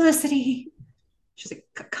like, Felicity. She's like,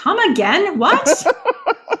 come again? What?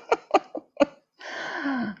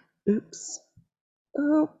 Oops.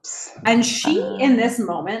 Oops. And she, in Uh, this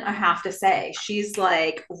moment, I have to say, she's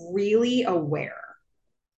like really aware.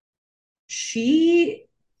 She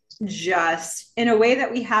just in a way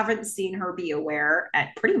that we haven't seen her be aware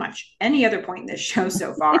at pretty much any other point in this show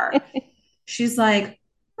so far. She's like,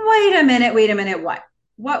 wait a minute, what?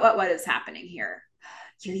 What is happening here?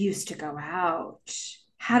 You used to go out.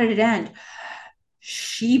 How did it end?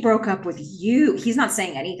 She broke up with you. He's not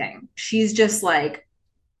saying anything. She's just like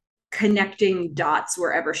connecting dots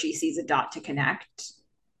wherever she sees a dot to connect.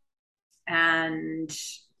 And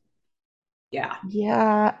yeah.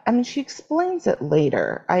 Yeah, I mean, she explains it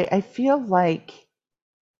later. I feel like,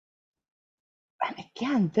 and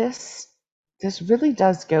again, this really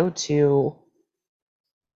does go to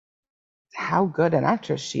how good an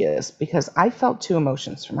actress she is because I felt two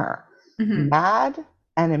emotions from her, Mm-hmm. mad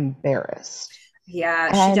and embarrassed.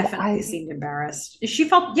 Yeah, she And definitely seemed embarrassed. She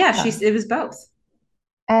felt, yeah, yeah, it was both.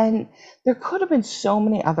 and there could have been so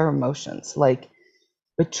many other emotions like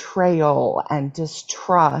betrayal and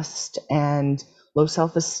distrust and low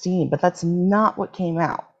self esteem, but that's not what came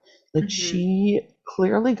out. Like Mm-hmm. she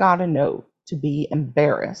clearly got a note to be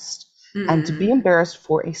embarrassed and to be Mm-hmm. embarrassed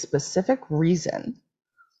for a specific reason,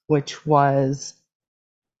 which was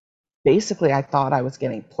basically I thought I was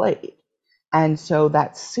getting played. And so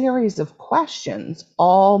that series of questions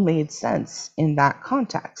all made sense in that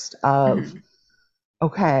context of, Mm-hmm.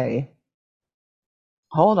 okay,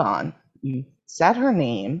 hold on. You said her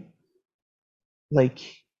name, like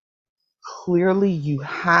clearly you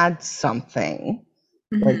had something,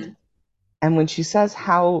 like, Mm-hmm. and when she says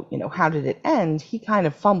how did it end, he kind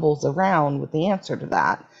of fumbles around with the answer to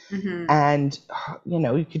that. Mm-hmm. And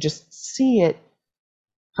you could just see it,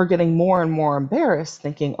 her getting more and more embarrassed,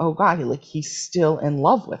 thinking, oh god, like he's still in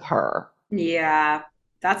love with her. Yeah,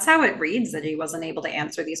 that's how it reads that he wasn't able to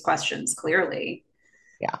answer these questions clearly.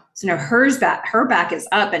 Yeah. So no, her back is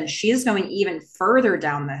up, and she's going even further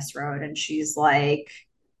down this road. And she's like,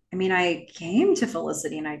 I mean, I came to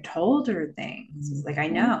Felicity and I told her things. He's like, I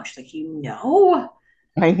Mhm. know. She's like, you know.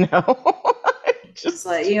 I know. It's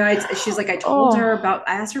like, Just, she's like, I told her oh, about,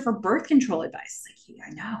 I asked her for birth control advice. It's like,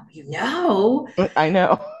 I know, you know. I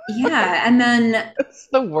know. Yeah. And then It's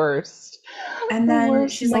And the then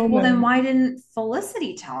worst she's like, well, then moment. why didn't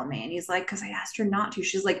Felicity tell me? And he's like, because I asked her not to.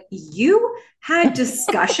 She's like, you had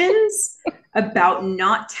discussions about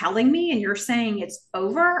not telling me and you're saying it's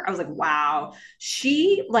over. I was like, wow.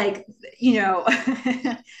 She, like,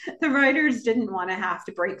 the writers didn't want to have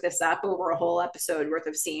to break this up over a whole episode worth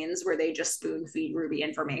of scenes where they just spoon feed Ruby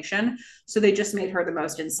information. So they just made her the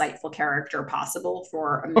most insightful character possible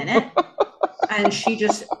for a minute, and she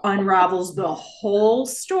just unravels the whole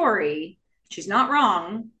story. She's not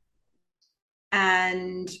wrong.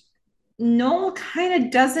 And Noel kind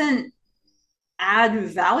of doesn't add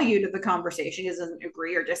value to the conversation. He doesn't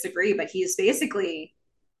agree or disagree, but he's basically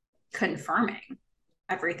confirming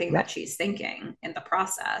everything that Yep. she's thinking in the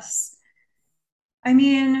process. I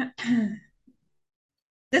mean,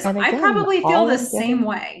 And I again, probably feel all the I'm same getting,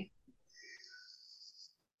 way.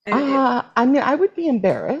 It I mean, I would be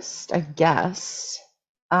embarrassed, I guess.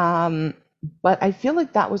 Um, but I feel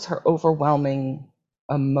like that was her overwhelming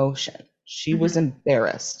emotion. She was mm-hmm.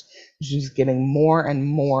 embarrassed. She was getting more and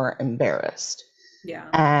more embarrassed.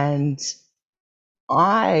 Yeah. And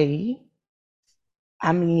I,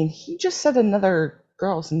 I mean, he just said another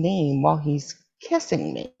girl's name while he's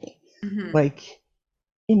kissing me. Mm-hmm. Like,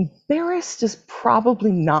 embarrassed is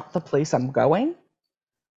probably not the place I'm going.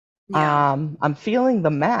 Yeah. I'm feeling the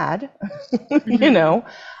mad, you Mm-hmm. know.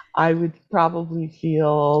 I would probably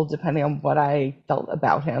feel, depending on what I felt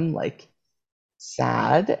about him, like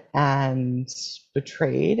sad and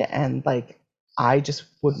betrayed, and like I just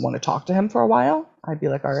would want to talk to him for a while. I'd be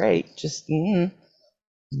like, all right, just we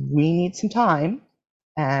need some time,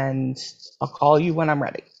 and I'll call you when I'm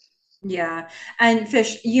ready. Yeah. And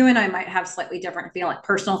Fish, you and I might have slightly different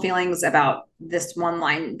personal feelings about this one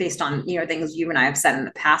line based on, things you and I have said in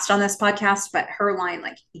the past on this podcast. But her line,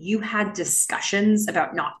 like, you had discussions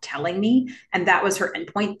about not telling me, and that was her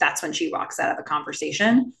endpoint. That's when she walks out of the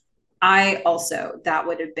conversation. I also,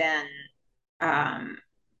 um,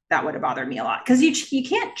 that would have bothered me a lot because you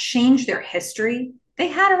can't change their history. They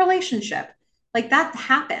had a relationship. Like that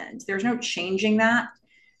happened. There's no changing that,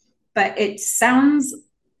 but it sounds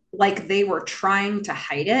like they were trying to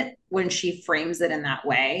hide it when she frames it in that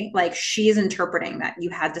way. Like she's interpreting that you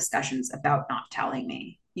had discussions about not telling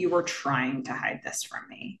me. You were trying to hide this from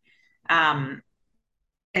me. Um,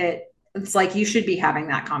 it's like you should be having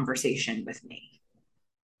that conversation with me.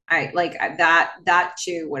 I like that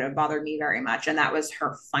too would have bothered me very much. And that was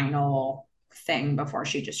her final thing before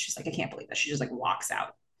she's like, I can't believe that. She just like walks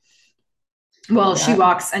out. Well, she Yeah,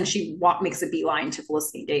 walks and makes a beeline to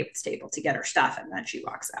Felicity David's table to get her stuff, and then she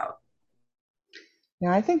walks out.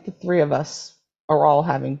 yeah. I think the three of us are all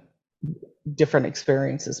having different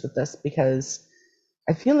experiences with this because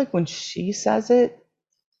I feel like when she says it,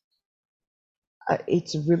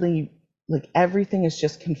 it's really like everything is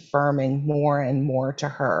just confirming more and more to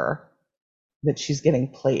her that she's getting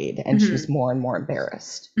played and she's Hmm. more and more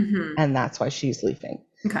embarrassed. Hmm. And that's why she's leaving.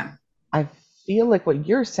 Okay. I feel like what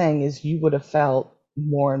you're saying is you would have felt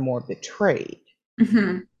more and more betrayed.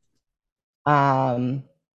 Hmm. Um,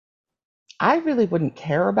 I really wouldn't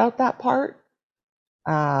care about that part.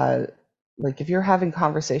 Uh, like if you're having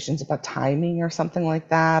conversations about timing or something like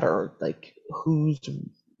that, or like who's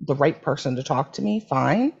the right person to talk to me,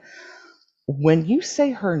 fine. When you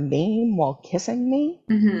say her name while kissing me,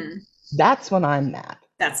 Hmm. that's when I'm mad.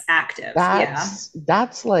 That's active. Yeah.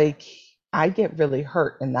 That's like I get really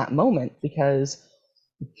hurt in that moment because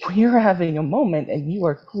we're having a moment and you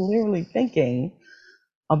are clearly thinking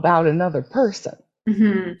about another person.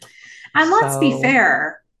 Hmm. And let's be So,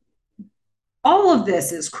 fair, all of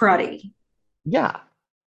this is cruddy. yeah.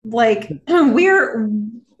 Like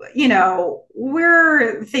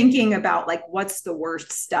we're thinking about like what's the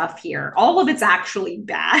worst stuff here. All of it's actually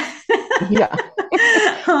bad. Yeah.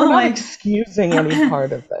 We're not Like excusing any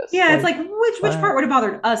part of this. yeah, it's Like, like which part but would have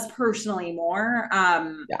bothered us personally more.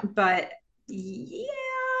 yeah. But yeah,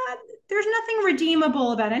 there's nothing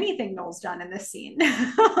redeemable about anything Noel's done in this scene.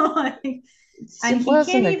 Like, and It he can't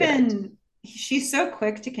wasn't a good idea. even, she's so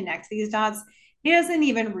quick to connect these dots. He doesn't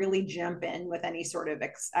even really jump in with any sort of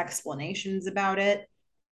explanations about it.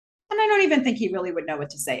 And I don't even think he really would know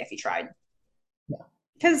what to say if he tried, Yeah.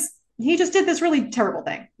 because he just did this really terrible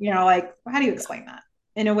thing. Like, how do you Yeah. explain that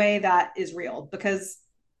in a way that is real? Because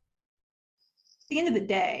at the end of the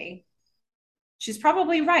day, she's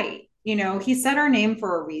probably right. He said her name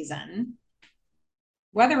for a reason,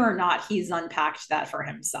 whether or not he's unpacked that for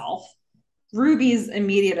himself. Ruby's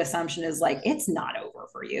immediate assumption is like, it's not over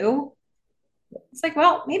for you. It's like,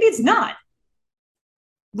 well, maybe it's not.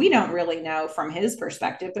 We don't really know from his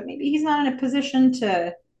perspective, but maybe he's not in a position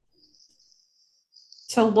to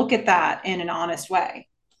look at that in an honest way.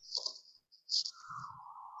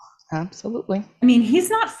 Absolutely. I mean, he's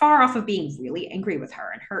not far off of being really angry with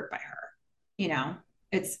her and hurt by her. You know,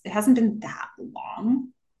 it hasn't been that long.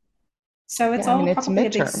 So it's Yeah. I mean, all it's probably a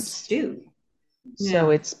big midterms. stew. So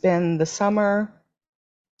Yeah. it's been the summer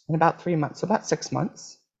and about 3 months, so about 6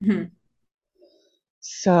 months. Mm-hmm.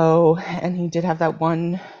 So, and he did have that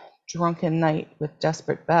one drunken night with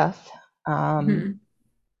Desperate Beth. Um, Mm-hmm.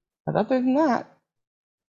 but other than that,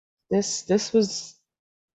 this was,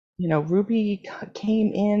 Ruby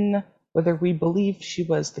came in, whether we believe she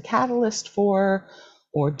was the catalyst for,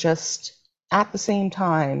 or just at the same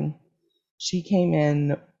time, she came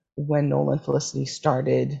in when Noel and Felicity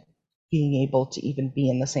started being able to even be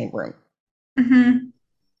in the same room. Mm-hmm.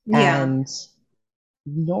 Yeah. And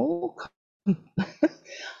Noel,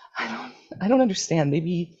 I don't understand.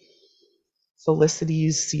 Maybe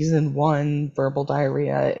Felicity's season one verbal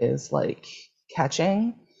diarrhea is like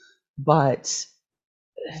catching, but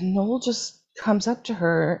Noel just comes up to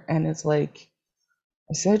her and is like,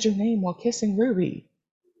 I said your name while kissing Ruby.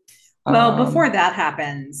 Well, before Um, that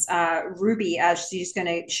happens, Ruby, as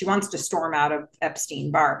she wants to storm out of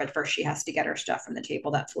Epstein Bar, but first she has to get her stuff from the table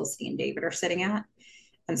that Felicity and David are sitting at.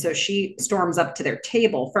 And so she storms up to their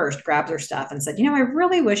table first, grabs her stuff, and said, I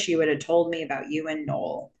really wish you would have told me about you and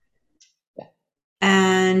Noel.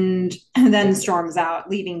 And then storms out,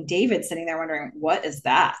 leaving David sitting there wondering, what is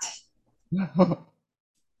that?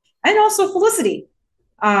 And also Felicity,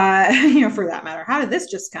 for that matter. How did this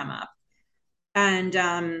just come up? And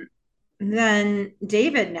then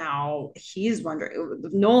David now, he's wondering.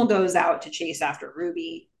 Noel goes out to chase after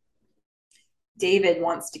Ruby. David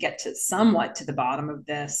wants to get to somewhat to the bottom of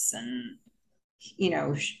this. And, you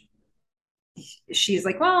know, she's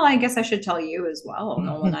like, well, I guess I should tell you as well.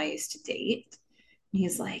 Noel and I used to date.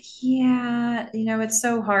 He's like, yeah, it's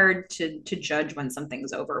so hard to judge when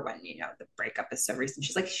something's over when, the breakup is so recent.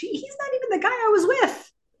 She's like, he's not even the guy I was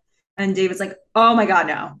with. And David's like, oh my God,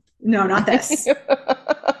 no, no, not this.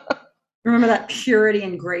 Remember that purity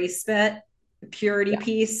and grace bit? The purity Yeah.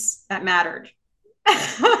 piece that mattered.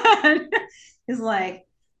 Is like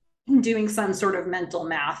doing some sort of mental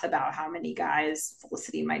math about how many guys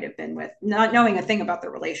Felicity might have been with, not knowing a thing about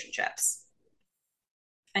their relationships.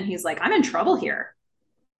 And he's like, I'm in trouble here.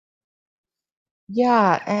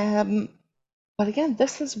 Yeah. But again,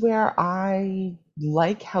 this is where I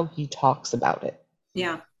like how he talks about it.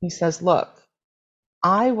 Yeah. He says, look,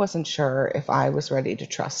 I wasn't sure if I was ready to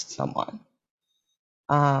trust someone.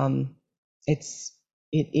 Um, it's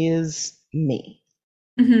it is me.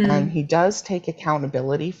 And Mm-hmm. he does take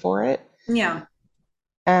accountability for it. Yeah.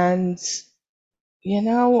 And you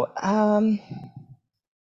know, um,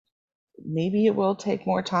 maybe it will take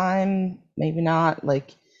more time, maybe not.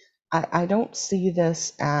 Like, I don't see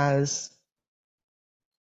this as,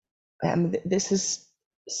 this is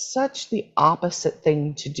such the opposite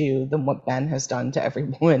thing to do than what Ben has done to every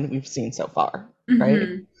woman we've seen so far, right?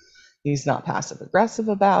 Hmm. He's not passive aggressive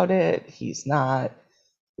about it. He's not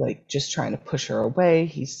like just trying to push her away.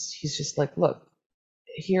 He's just like, look,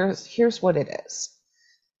 here's what it is.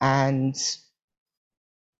 And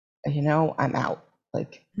I'm out.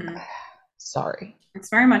 Like, Hmm. sorry. It's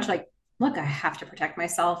very much like, look, I have to protect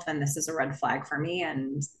myself, and this is a red flag for me,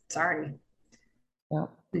 and sorry. Yep.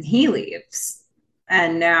 And he leaves.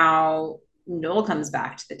 And now Noel comes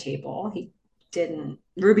back to the table.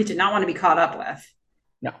 Ruby did not want to be caught up with.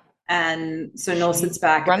 No. And so Noel She's sits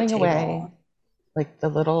back at the running away table. like the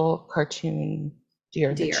little cartoon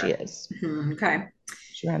deer that she Dear. is. Okay.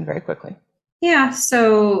 She ran very quickly. Yeah.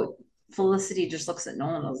 So Felicity just looks at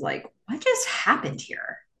Noel and was like, what just happened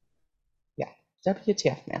here? Yeah.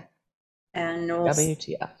 WTF, man. And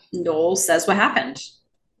WTF. Noel says what happened.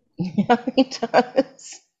 Yeah, he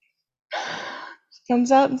does.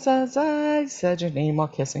 Comes out and says, I said your name while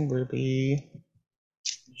kissing Ruby.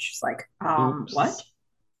 She's like, what?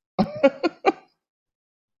 Oops.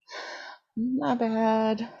 My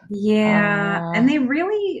bad. Yeah. And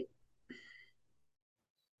Uh,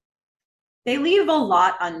 they leave a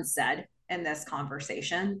lot unsaid in this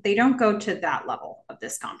conversation. They don't go to that level of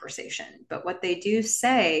this conversation. But what they do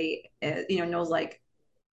say, is, Noel's like,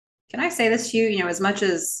 can I say this to you? As much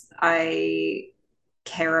as I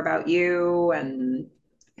care about you and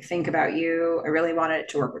I think about you, I really wanted it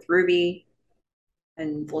to work with Ruby.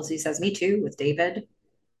 And Felicity says, me too, with David.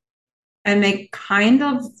 And they kind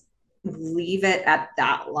of leave it at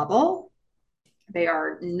that level. They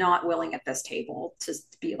are not willing at this table to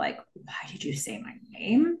be like, why did you say my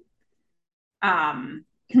name? Um,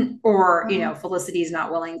 or, uh, Felicity's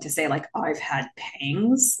not willing to say, like, I've had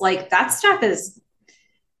pangs. Like, that stuff is,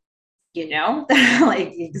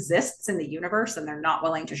 like exists in the universe and they're not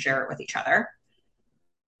willing to share it with each other.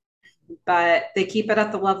 But they keep it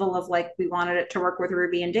at the level of like, we wanted it to work with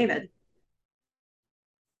Ruby and David.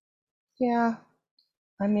 yeah.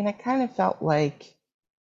 I mean, I kind of felt like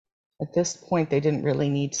at this point they didn't really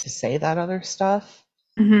need to say that other stuff.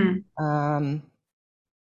 Mm-hmm. Um,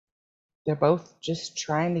 they're both just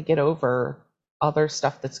trying to get over other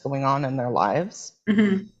stuff that's going on in their lives,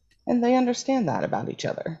 Mm-hmm. and they understand that about each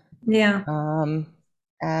other. Yeah. Um,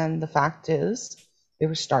 and the fact is, they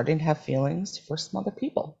were starting to have feelings for some other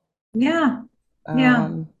people. Yeah. Yeah.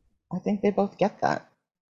 Um, I think they both get that.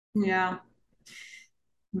 Yeah.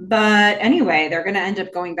 But anyway, they're going to end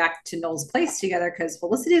up going back to Noel's place together because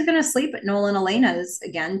Felicity is going to sleep at Noel and Elena's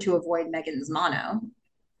again to avoid Megan's mono.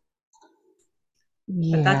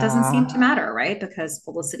 But that doesn't seem to Yeah. matter, right? Because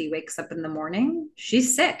Felicity wakes up in the morning,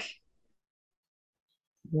 she's sick,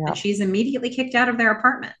 and Yep. she's immediately kicked out of their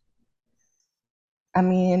apartment. I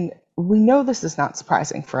mean, we know this is not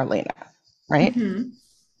surprising for Elena, right? Mm-hmm.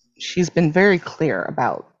 She's been very clear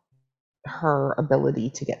about her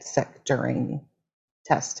ability to get sick during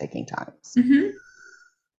test taking times.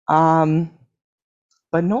 Mm-hmm. Um,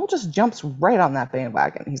 but Noel just jumps right on that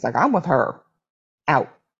bandwagon. He's like, I'm with her.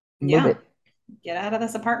 Out. Move Yeah. it. Get out of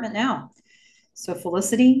this apartment now. So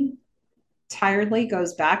Felicity tiredly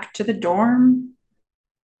goes back to the dorm.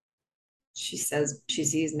 She says she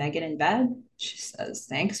sees Megan in bed. She says,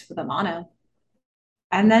 thanks for the mono.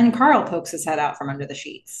 And then Carl pokes his head out from under the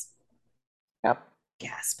sheets. Yep.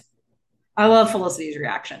 Gasp. I love Felicity's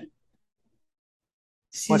reaction.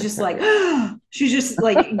 What She's is just her like, reaction? she's just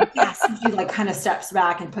like, yes. She like kind of steps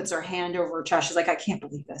back and puts her hand over her chest. She's like, I can't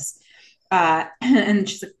believe this. And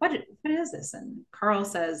she's like, what is this? And Carl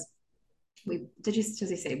says, does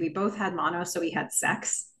he say we both had mono, so we had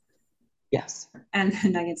sex? Yes. And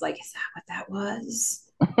Megan's like, is that what that was?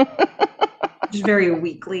 Just very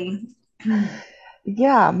weakly.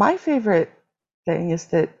 Yeah, my favorite thing is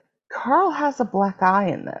that Carl has a black eye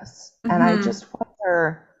in this. And I Mm-hmm. just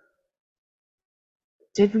wonder,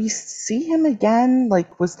 did we see him again?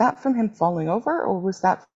 Like, was that from him falling over, or was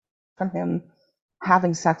that from him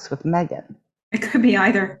having sex with Megan? It could be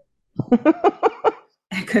either.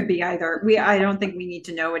 It could be either. I don't think we need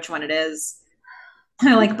to know which one it is.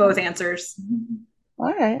 I like both Okay. answers.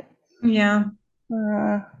 All right. Yeah.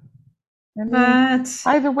 Uh, I mean, But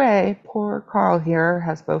either way, poor Carl here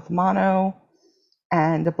has both mono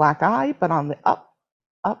and a black eye, but on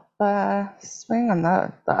the swing, on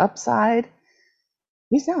the upside,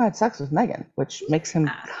 he's now had sex with Megan, which makes him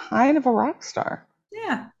yeah. kind of a rock star.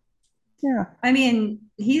 Yeah. Yeah. I mean,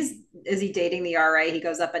 is he dating the RA? He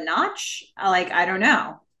goes up a notch? Like, I don't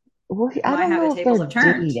know. Well, I Why don't how the know if tables they're have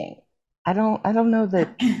turned. dating. I don't know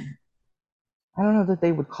that I don't know that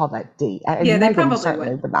they would call that date. Yeah, they Megan probably certainly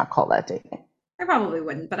would. would not call that dating. I probably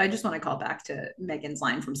wouldn't, but I just want to call back to Megan's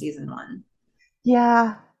line from season one.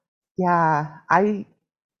 Yeah, yeah. I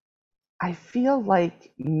feel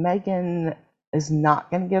like Megan is not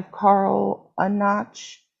going to give Carl a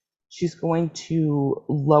notch. She's going to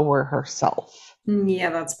lower herself. Yeah,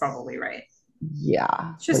 that's probably right.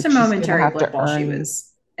 Yeah, It's just a like she's going to momentary have blip to while she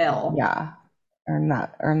was ill. yeah, earn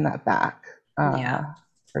that back Yeah.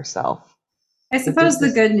 herself. I But there's suppose the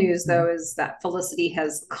this, good news though is that Felicity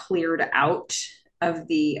has cleared out of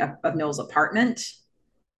the of Noel's apartment,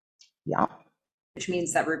 yeah, which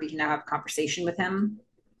means that Ruby can now have a conversation with him.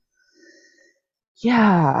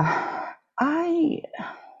 yeah. I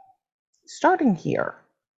starting here.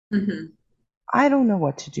 Mm-hmm. I don't know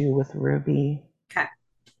what to do with Ruby. Okay.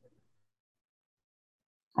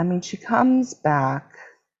 I mean, she comes back.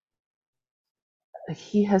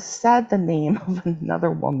 He has said the name of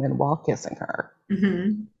another woman while kissing her,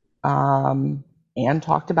 Mm-hmm. and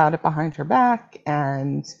talked about it behind her back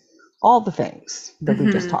and all the things that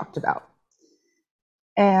we just Mm-hmm. talked about.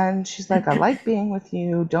 And she's like, I like being with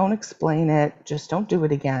you. Don't explain it. Just don't do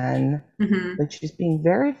it again. Mm-hmm. Like she's being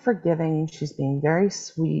very forgiving. She's being very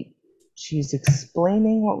sweet. She's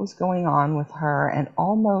explaining what was going on with her. And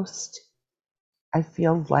almost, I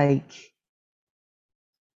feel like,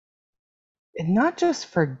 not just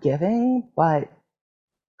forgiving, but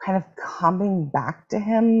kind of coming back to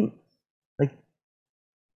him, like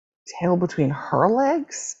tail between her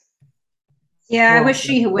legs Yeah, I for wish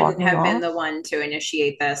she wouldn't walking have been off. the one to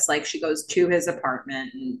initiate this. Like she goes to his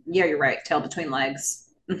apartment, and yeah, you're right, tail between legs.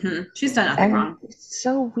 She's done nothing And wrong. it's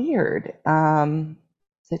so weird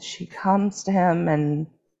that she comes to him and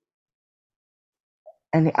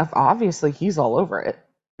obviously he's all over it.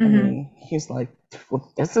 I Mm-hmm. mean, he's like,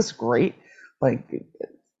 well, this is great. Like,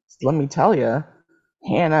 let me tell you,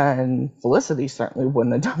 Hannah and Felicity certainly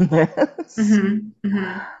wouldn't have done this. Mm-hmm.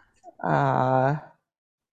 Mm-hmm. Uh,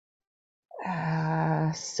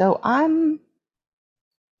 so I'm,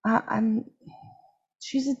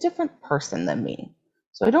 she's a different person than me.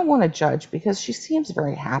 So I don't want to judge because she seems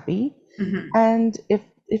very happy. Mm-hmm. And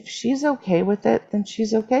if she's okay with it, then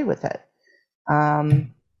she's okay with it.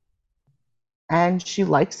 Um, and she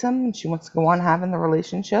likes him and she wants to go on having the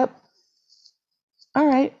relationship. All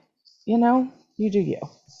right, you do you.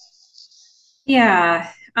 Yeah.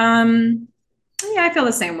 Yeah, I feel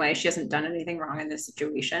the same way. She hasn't done anything wrong in this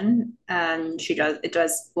situation. And it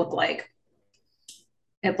does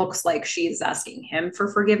it looks like she's asking him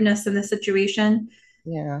for forgiveness in this situation.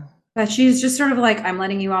 Yeah. But she's just sort of like, I'm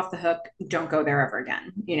letting you off the hook. Don't go there ever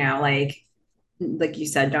again. Like you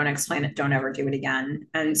said, don't explain it, don't ever do it again.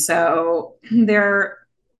 And so they're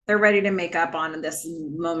ready to make up on this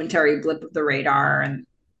momentary blip of the radar and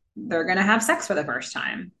they're gonna have sex for the first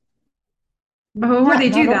time. But before Yeah, they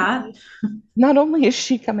do that, not only is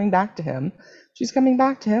she coming back to him, she's coming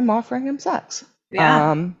back to him offering him sex.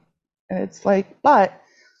 yeah. And it's like, but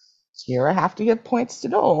here I have to give points to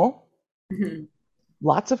Noel. Mm-hmm.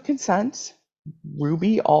 Lots of consent.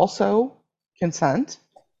 Ruby also consent.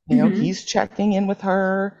 Mm-hmm. He's checking in with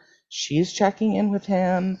her. She's checking in with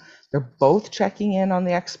him. They're both checking in on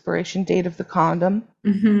the expiration date of the condom.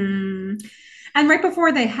 Mm-hmm. And right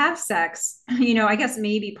before they have sex, I guess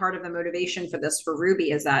maybe part of the motivation for this for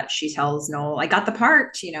Ruby is that she tells Noel, "I got the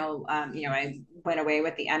part." I went away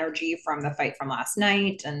with the energy from the fight from last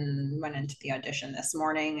night and went into the audition this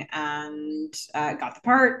morning and got the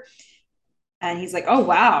part. And he's like, "Oh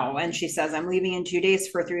wow!" And she says, "I'm leaving in 2 days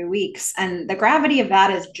for 3 weeks." And the gravity of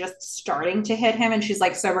that is just starting to hit him. And she's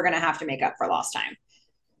like, "So we're gonna have to make up for lost time."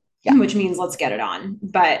 Yeah. Which means let's get it on.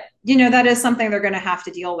 But, that is something they're going to have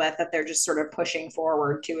to deal with that they're just sort of pushing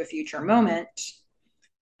forward to a future moment.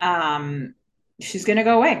 Um, she's going to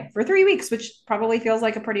go away for 3 weeks, which probably feels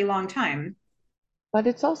like a pretty long time. But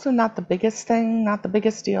it's also not the biggest thing, not the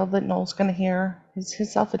biggest deal that Noel's going to hear. His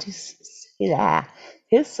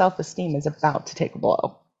self-esteem is about to take a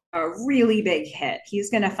blow. A really big hit. He's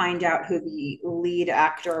going to find out who the lead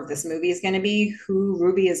actor of this movie is going to be, who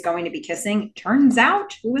Ruby is going to be kissing. Turns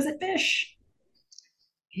out, who was it, Fish?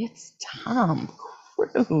 It's Tom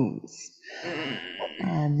Cruise. Mm.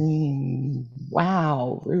 I mean,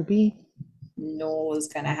 wow, Ruby. Noel is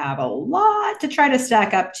going to have a lot to try to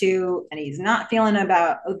stack up to, and he's not feeling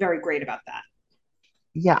very great about that.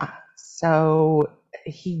 Yeah. So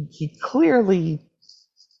he clearly,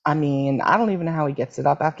 I mean, I don't even know how he gets it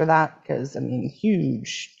up after that because I mean,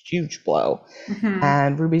 huge blow. Mm-hmm.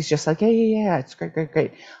 And Ruby's just like, yeah, it's great, great,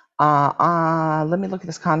 great. Let me look at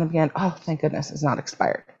this condom again. Oh, thank goodness, it's not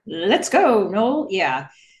expired. Let's go, Noel. Yeah.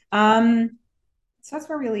 So that's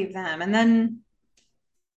where we leave them. And then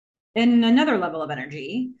in another level of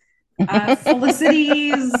energy,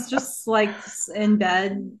 Felicity's just like in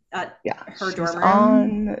bed at Yeah, her she's dorm room.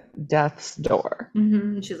 on death's door.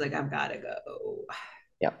 She's like, I've got to go,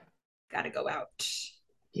 Yep. got to go out.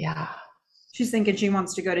 Yeah. She's thinking she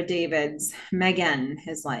wants to go to David's. Megan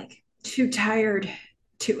is like, too tired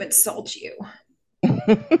to insult you.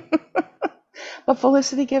 But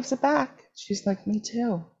Felicity gives it back. She's like, me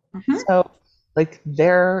too. Mm-hmm. So like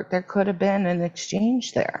there could have been an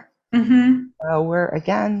exchange there.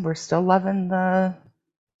 Mm-hmm. We're still loving the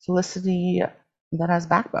Felicity that has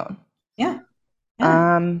backbone. Yeah.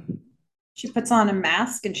 Yeah. Um, She puts on a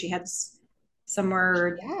mask and she heads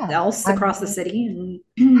somewhere yeah. else I across the mean, city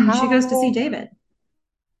and she goes to see how David.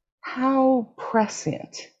 how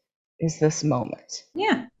prescient is this moment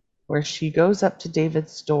Yeah. where she goes up to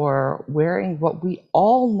David's door wearing what we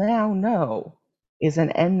all now know is an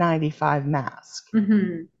N95 mask.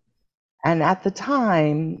 Mm-hmm. And at the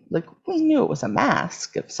time, like we knew it was a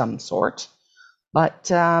mask of some sort, but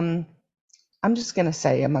I'm just gonna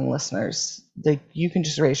say among listeners, like you can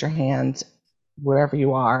just raise your hand wherever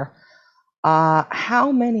you are.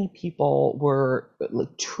 How many people were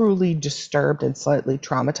like truly disturbed and slightly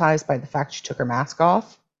traumatized by the fact she took her mask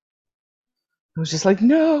off? I was just like,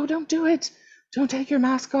 no, don't do it. Don't take your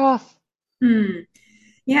mask off. Hmm.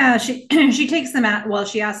 Yeah, she she takes the mat. Well,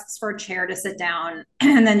 she asks for a chair to sit down,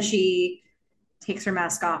 and then she takes her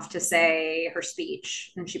mask off to say her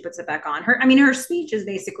speech, and she puts it back on. I mean, her speech is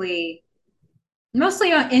basically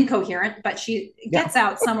mostly incoherent, but she Yeah. gets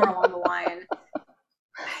out somewhere along the line.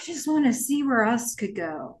 I just want to see where us could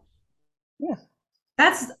go. Yeah.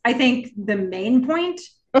 That's, I think, the main point.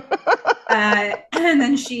 And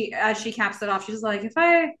then she caps it off. She's like, if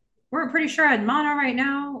I weren't pretty sure I had mono right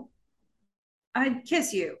now, I'd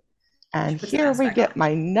kiss you. She And puts the here mask we back on. get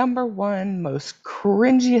my number one most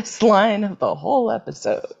cringiest line of the whole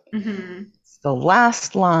episode. Mm-hmm. It's the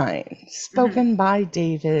last line Mm-hmm. spoken by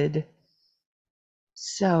David.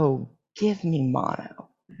 So give me mono.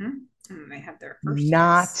 Mm-hmm. And they have their first kiss.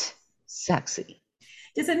 Not sexy.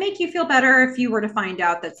 Does it make you feel better if you were to find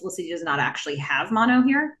out that Felicity does not actually have mono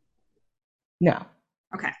here? No.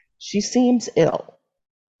 Okay. She seems ill.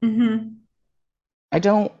 Mm-hmm. I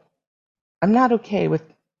don't I'm not okay with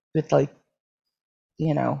like,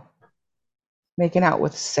 you know, making out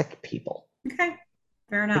with sick people. Okay.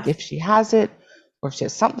 Fair Like enough. if she has it or if she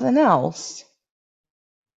has something else,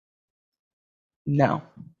 no.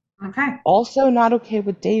 Okay. Also not okay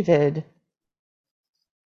with David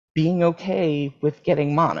being okay with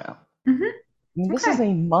getting mono. Mm-hmm. I mean, this is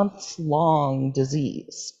Okay. a months long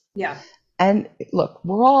disease. Yeah. And look,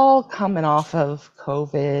 we're all coming off of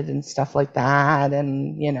COVID and stuff like that.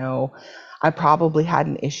 And, I probably had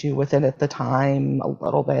an issue with it at the time a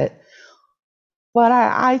little bit. But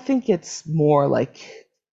I think it's more like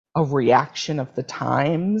a reaction of the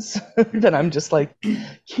times that I'm just like,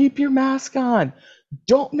 keep your mask on.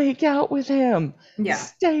 Don't make out with him. Yeah.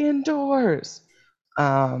 Stay indoors.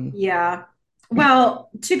 Um, Yeah. Well,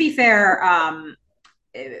 to be fair,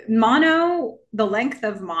 mono, the length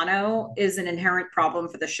of mono is an inherent problem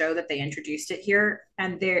for the show that they introduced it here,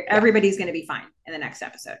 and yeah. everybody's going to be fine in the next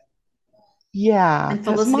episode. Yeah, And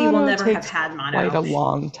because Felicity will mono never have takes had quite a mono.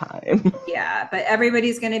 long time. Yeah, but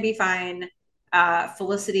everybody's going to be fine.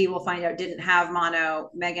 Felicity will find out didn't have mono.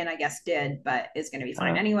 Megan, I guess, did, but is going to be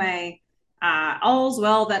fine Uh, anyway. All's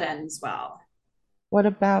well that ends well. what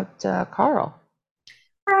about Carl?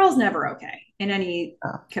 Carl's never okay in any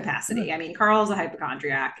Oh, capacity. I mean, Carl's a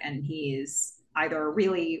hypochondriac and he's either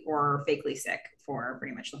really or fakely sick for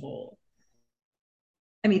pretty much the whole.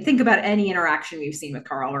 I mean, think about any interaction we've seen with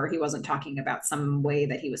Carl where he wasn't talking about some way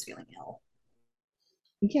that he was feeling ill.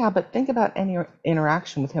 yeah, but think about any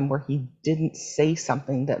interaction with him where he didn't say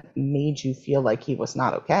something that made you feel like he was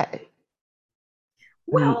not okay. I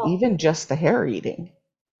mean, Well, even just the hair eating.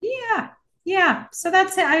 yeah, yeah. So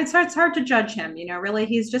that's it. It's hard to judge him. You know, really,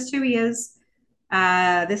 he's just who he is.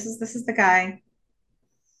 This is the guy.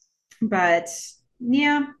 But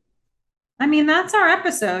yeah, I mean, that's our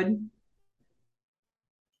episode.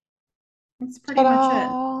 That's pretty much it.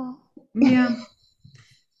 Ta-da! Yeah.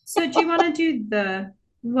 So do you want to do the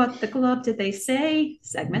what the club did they say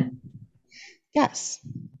segment? Yes.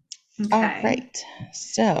 All Okay. right.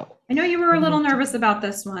 So, I know you were a we little need to, nervous about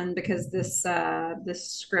this one because this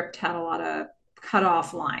script had a lot of cut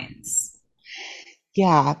off lines.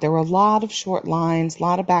 yeah, there were a lot of short lines, a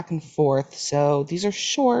lot of back and forth. So these are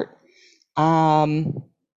short. Um,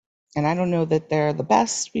 and I don't know that they're the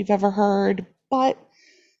best we've ever heard, but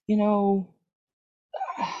you know,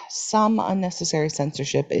 some unnecessary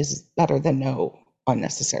censorship is better than no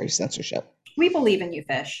unnecessary censorship. We believe in you,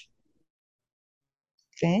 Fish.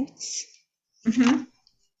 Thanks. Mm-hmm.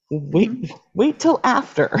 Mm-hmm. Wait till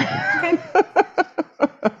after. Okay.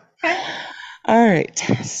 Okay. All right.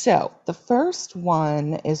 So the first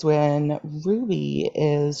one is when Ruby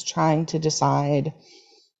is trying to decide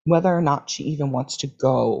whether or not she even wants to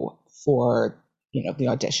go for, the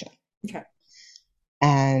audition. Okay.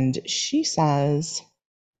 And she says,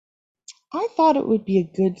 I thought it would be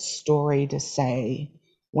a good story to say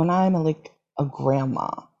when I'm like a grandma.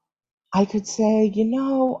 I could say,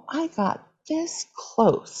 I got this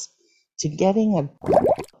close to getting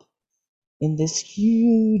in this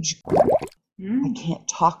huge I Mm. can't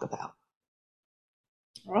talk about.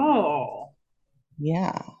 Oh,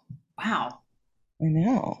 Yeah, wow. I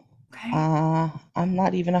know. Okay. I'm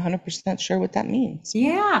not even 100% sure what that means.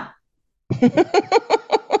 Yeah.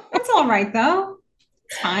 That's all right, though.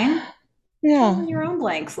 It's fine. Fill Yeah. in your own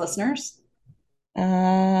blanks, listeners.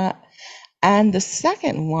 Uh, and the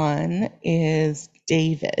second one is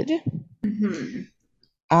David Mm-hmm.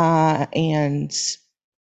 and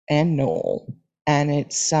Noel, and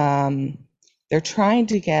it's they're trying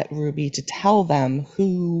to get Ruby to tell them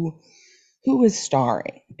who is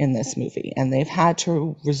starring in this movie, and they've had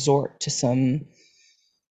to resort to some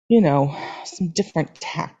different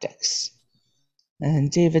tactics. And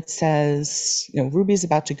David says, Ruby's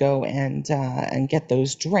about to go and get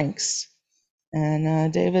those drinks,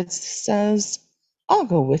 and David says, "I'll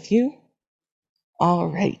go with you." All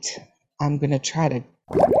right, I'm gonna try to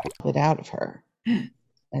it out of her.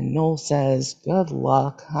 And Noel says, "Good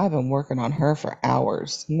luck. I've been working on her for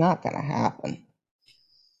hours. Not gonna happen."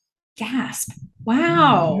 Gasp. I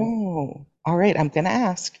Wow. know. All right, I'm gonna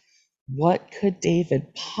ask, what could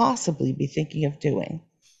David possibly be thinking of doing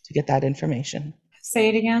to get that information? Say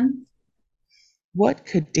it again. What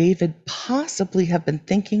could David possibly have been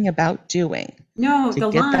thinking about doing No, to the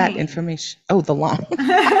get that line. information? Oh, the line.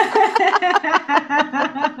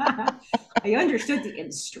 I understood the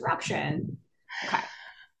instruction. Okay.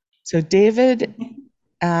 So David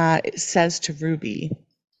says to Ruby,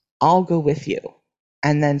 "I'll go with you,"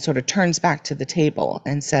 and then sort of turns back to the table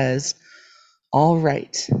and says, "All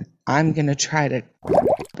right, I'm going to try to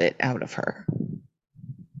it out of her."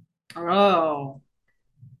 Oh,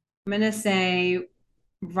 I'm gonna say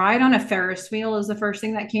ride on a Ferris wheel is the first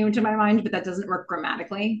thing that came to my mind, but that doesn't work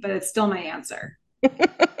grammatically, but it's still my answer.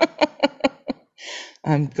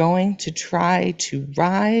 I'm going to try to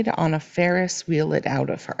ride on a Ferris wheel it out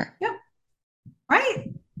of her. Yep. Right?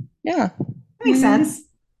 Yeah. That makes sense.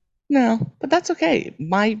 No, but that's okay.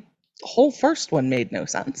 My whole first one made no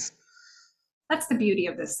sense. That's the beauty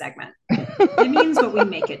of this segment. It means what we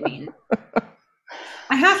make it mean.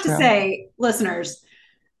 I have to So, say, listeners,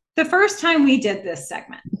 the first time we did this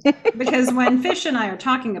segment, because when Fish and I are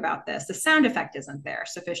talking about this, the sound effect isn't there.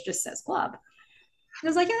 So Fish just says club. I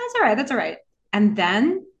was like, yeah, that's all right. That's all right. And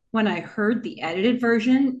then when I heard the edited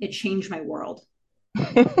version, it changed my world.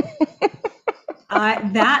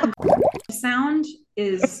 That sound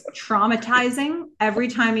is traumatizing every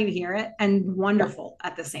time you hear it and wonderful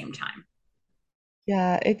at the same time.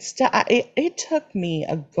 yeah, it took me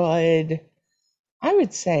a good, I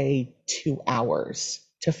would say, 2 hours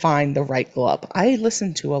to find the right glove. I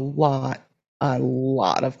listened to a lot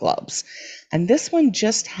of gloves, and this one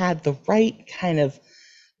just had the right kind of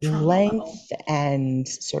Trauma level. length and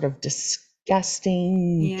sort of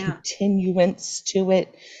disgusting Yeah. continuance to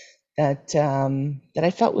it that I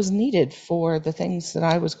felt was needed for the things that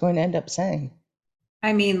I was going to end up saying.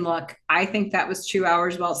 I mean, look, I think that was 2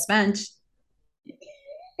 hours well spent.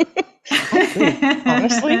 I agree.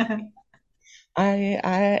 Honestly,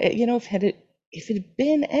 if it had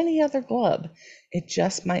been any other glove, it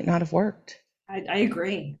just might not have worked. I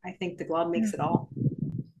agree. I think the glove Yeah. makes it all.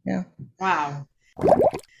 Yeah. Wow.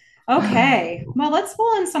 Okay. Well, let's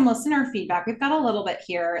pull in some listener feedback. We've got a little bit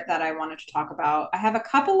here that I wanted to talk about. I have a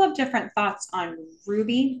couple of different thoughts on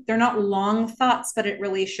Ruby. They're not long thoughts, but it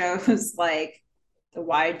really shows like the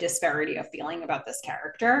wide disparity of feeling about this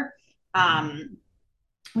character. Um,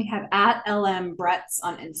 we have at LM Bretts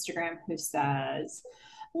on Instagram who says,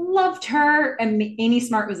 loved her, and Amy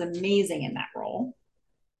Smart was amazing in that role.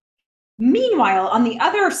 Meanwhile, on the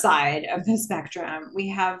other side of the spectrum, we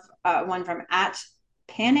have one from at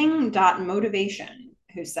panning.motivation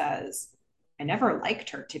who says, I never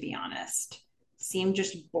liked her, to be honest. Seemed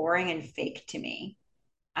just boring and fake to me.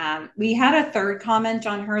 We had a third comment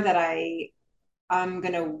on her that I'm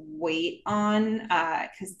going to wait on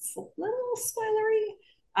because it's a little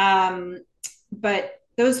spoilery. But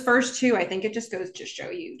those first two, I think it just goes to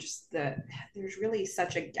show you just there's really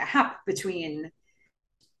such a gap between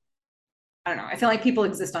I don't know. I feel like people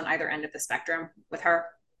exist on either end of the spectrum with her.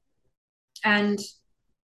 And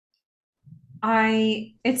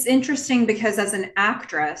It's interesting because as an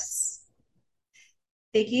actress,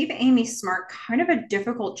 they gave Amy Smart kind of a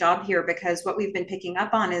difficult job here because what we've been picking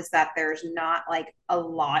up on is that there's not like a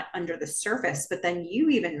lot under the surface. But then you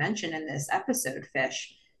even mentioned in this episode,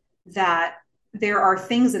 Fish, that there are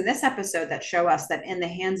things in this episode that show us that in the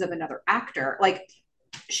hands of another actor, like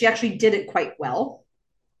she actually did it quite well,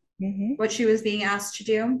 Hmm. what she was being asked to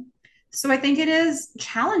do. So I think it is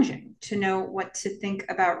challenging to know what to think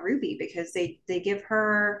about Ruby because they give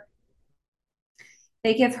her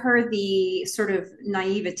the sort of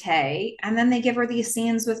naivete, and then they give her these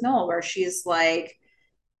scenes with Noel where she's like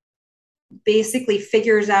basically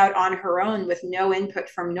figures out on her own with no input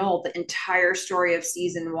from Noel the entire story of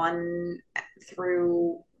season one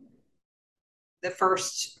through the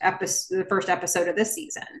first episode of this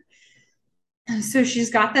season. So she's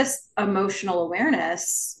got this emotional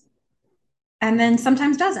awareness and then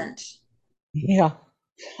sometimes doesn't. Yeah,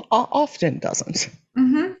 often doesn't.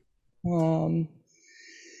 Mm-hmm. Um,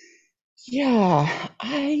 yeah,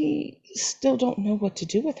 I still don't know what to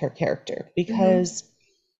do with her character Mm-hmm. because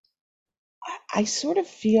I sort of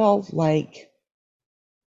feel like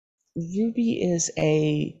Ruby is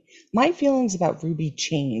a. My feelings about Ruby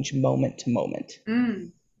change moment to moment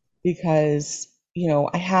Mm. because,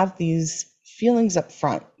 I have these feelings up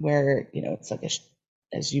front where, it's like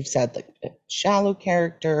as you've said, like a shallow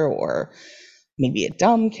character or maybe a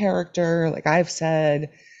dumb character, like I've said,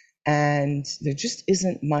 and there just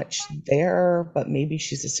isn't much there, but maybe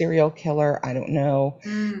she's a serial killer. I don't know.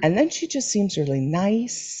 Mm. And then she just seems really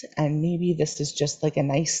nice, and maybe this is just like a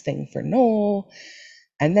nice thing for Noel.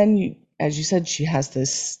 And then as you said, she has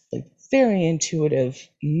this like very intuitive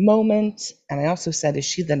moment. And I also said, is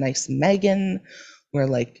she the nice Megan, where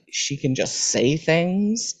like she can just say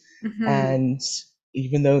things, Mm-hmm. and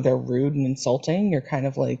even though they're rude and insulting, you're kind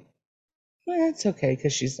of like, it's okay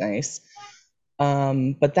because she's nice.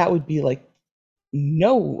 But that would be like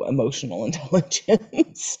no emotional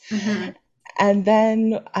intelligence. Mm-hmm. And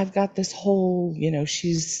then I've got this whole,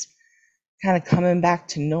 she's kind of coming back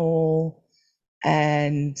to Noel,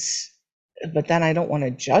 and but then I don't want to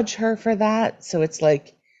judge her for that. So it's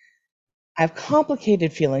like I have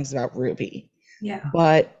complicated feelings about Ruby. Yeah.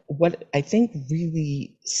 But what I think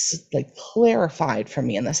really like clarified for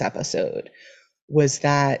me in this episode was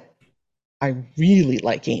that I really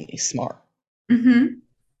like Amy Smart. Mm-hmm.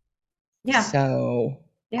 Yeah. So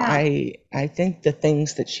Yeah. I think the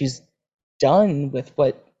things that she's done with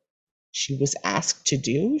what she was asked to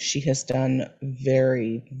do, she has done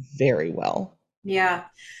very, very well. Yeah.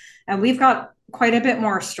 And we've got quite a bit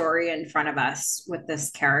more story in front of us with this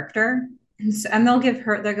character. And they'll give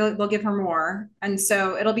her more. And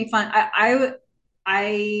so it'll be fun. I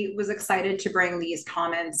was excited to bring these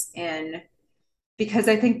comments in because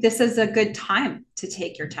I think this is a good time to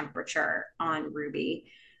take your temperature on Ruby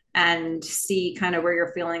and see kind of where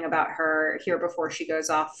you're feeling about her here before she goes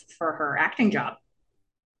off for her acting job.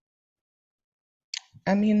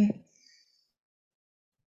 I mean,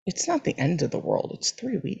 it's not the end of the world. It's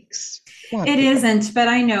 3 weeks. Come on, It people. isn't, but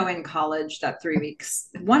I know in college that 3 weeks,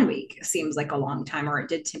 1 week seems like a long time, or it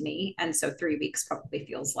did to me. And so 3 weeks probably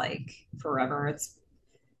feels like forever. It's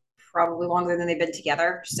probably longer than they've been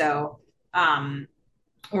together. So, um,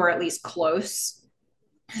 or at least close.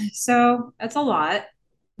 So it's a lot.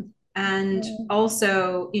 And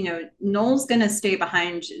also, Noel's going to stay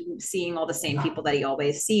behind seeing all the same people that he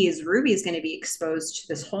always sees. Ruby's going to be exposed to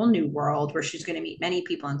this whole new world where she's going to meet many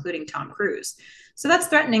people, including Tom Cruise. So that's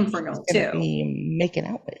threatening for She's Noel, going to too. be making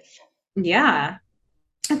out with. Yeah.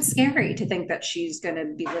 It's scary to think that she's going to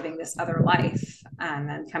be living this other life and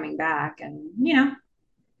then coming back. And,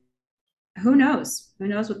 who knows? Who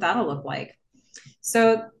knows what that'll look like?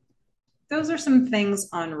 So those are some things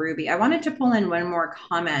on Ruby. I wanted to pull in one more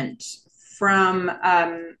comment from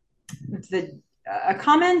the a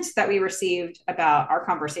comment that we received about our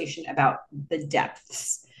conversation about the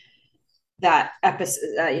depths that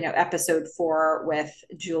episode 4 with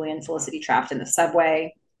Julie and Felicity trapped in the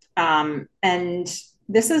subway. And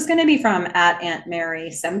this is going to be from at Aunt Mary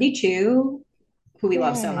 72, who we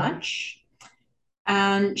love so Yay. much.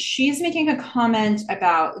 And she's making a comment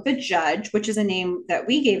about the judge, which is a name that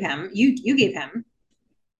we gave him. You gave him,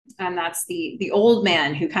 and that's the old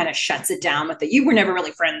man who kind of shuts it down with the "you were never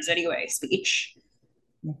really friends anyway" speech.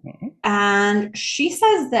 Mhm. And she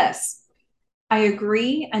says this: I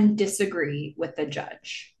agree and disagree with the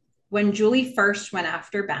judge. When Julie first went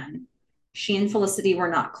after Ben, she and Felicity were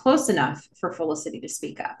not close enough for Felicity to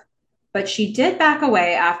speak up. But she did back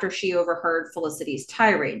away after she overheard Felicity's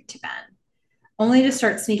tirade to Ben, only to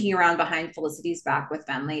start sneaking around behind Felicity's back with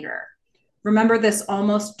Ben later. Remember, this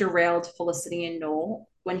almost derailed Felicity and Noel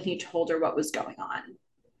when he told her what was going on.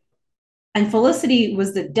 And Felicity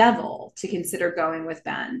was the devil to consider going with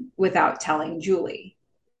Ben without telling Julie.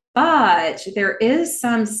 But there is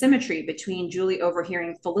some symmetry between Julie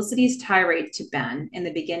overhearing Felicity's tirade to Ben in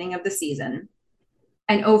the beginning of the season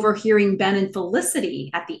and overhearing Ben and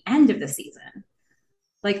Felicity at the end of the season.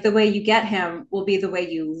 Like the way you get him will be the way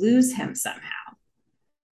you lose him somehow.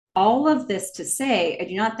 All of this to say, I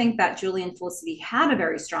do not think that Julie and Felicity had a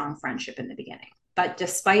very strong friendship in the beginning. But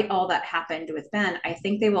despite all that happened with Ben, I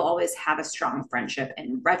think they will always have a strong friendship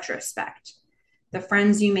in retrospect. The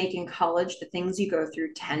friends you make in college, the things you go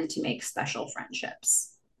through tend to make special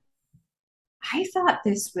friendships. I thought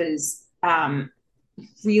this was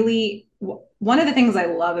really one of the things I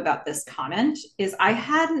love about this comment is I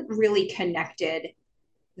hadn't really connected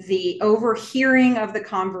the overhearing of the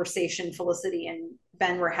conversation Felicity and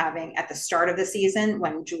Ben were having at the start of the season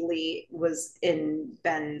when Julie was in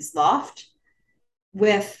Ben's loft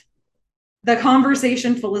with the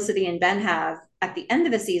conversation Felicity and Ben have at the end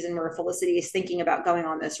of the season where Felicity is thinking about going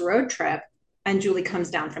on this road trip and Julie comes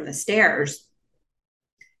down from the stairs.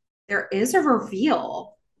 There is a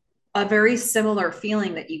reveal, a very similar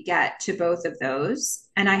feeling that you get to both of those.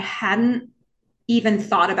 And I hadn't even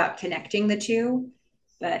thought about connecting the two,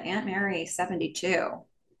 but Aunt Mary 72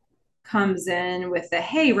 comes in with the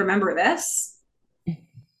hey, remember this?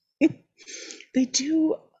 They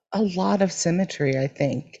do a lot of symmetry, I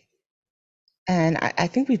think. And I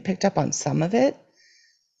think we've picked up on some of it,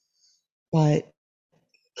 but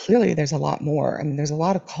clearly there's a lot more. I mean, there's a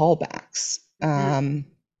lot of callbacks. And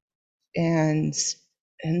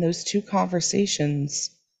those two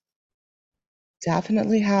conversations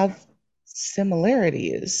definitely have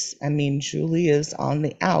similarities. I mean, Julie is on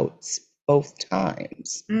the outs both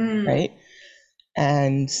times, right?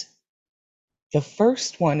 And the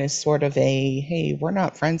first one is sort of a, hey, we're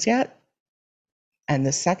not friends yet. And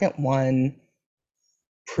the second one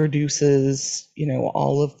produces,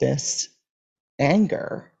 all of this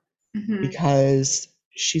anger because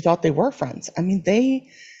she thought they were friends. I mean,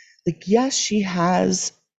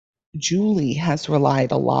 yes, Julie has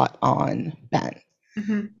relied a lot on Ben,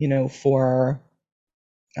 for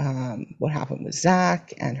what happened with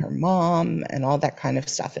Zach and her mom and all that kind of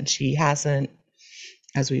stuff. And she hasn't,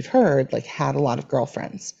 as we've heard, had a lot of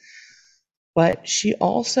girlfriends. But she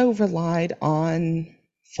also relied on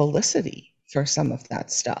Felicity for some of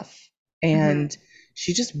that stuff. And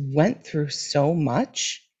she just went through so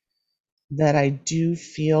much that I do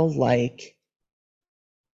feel like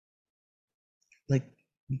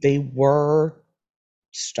they were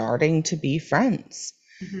starting to be friends.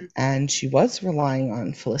 And she was relying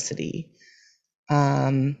on Felicity.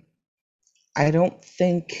 I don't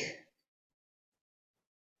think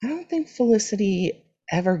Felicity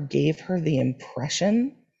ever gave her the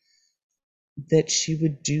impression that she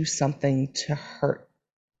would do something to hurt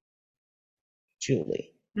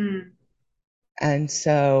Julie. And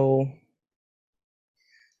so,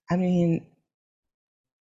 I mean,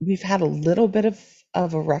 we've had a little bit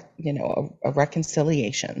of a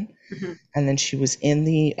reconciliation. And then she was in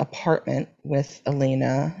the apartment with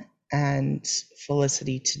Elena and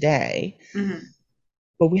Felicity today.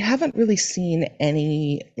 But we haven't really seen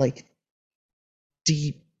any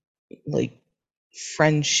deep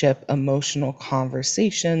friendship, emotional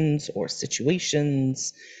conversations or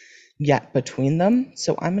situations yet between them.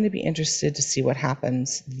 So I'm going to be interested to see what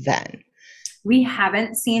happens then. We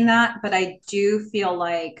haven't seen that, but I do feel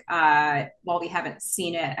like while we haven't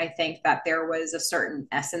seen it, I think that there was a certain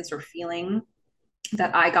essence or feeling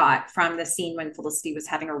that I got from the scene when Felicity was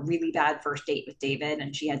having a really bad first date with David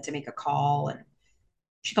and she had to make a call and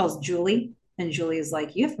she calls Julie and Julie is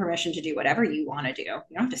like, you have permission to do whatever you want to do. You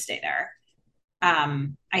don't have to stay there.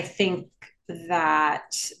 I think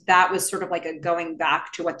that was sort of like a going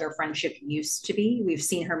back to what their friendship used to be. We've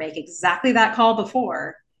seen her make exactly that call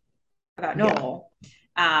before about Noel.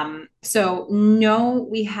 So no,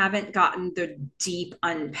 we haven't gotten the deep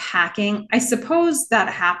unpacking. I suppose that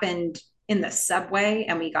happened in the subway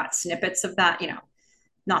and we got snippets of that,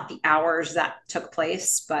 not the hours that took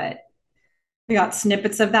place, but we got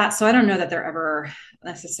snippets of that. So I don't know that they're ever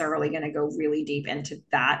necessarily going to go really deep into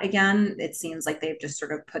that again. It seems like they've just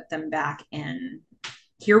sort of put them back in.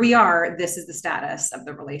 Here we are. This is the status of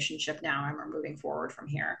the relationship now, and we're moving forward from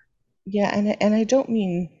here. Yeah, and I don't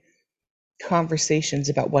mean conversations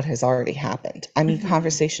about what has already happened. I mean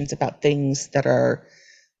conversations about things that are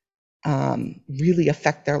really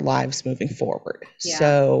affect their lives moving forward. Yeah.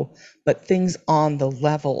 So, but things on the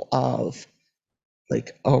level of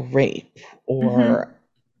a rape or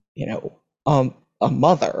a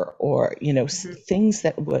mother, or Mhm. things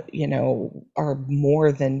that would are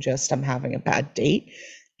more than just I'm having a bad date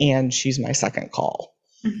and she's my second call.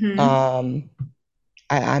 Mhm. um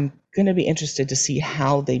I'm going to be interested to see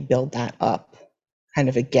how they build that up kind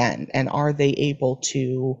of again, and are they able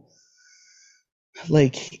to,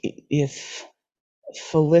 like, if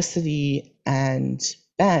Felicity and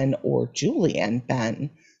Ben, or Julie and Ben,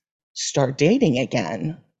 start dating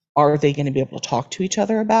again, are they going to be able to talk to each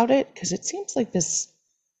other about it? Because it seems like this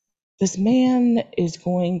man is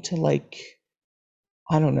going to, like,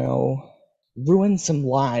 I don't know, ruin some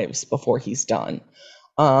lives before he's done.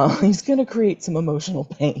 He's going to create some emotional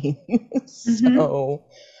pain. Mhm. So,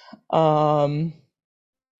 um,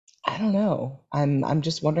 I don't know. I'm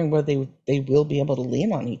just wondering whether they will be able to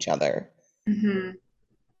lean on each other. Mhm.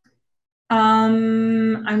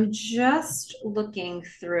 I'm just looking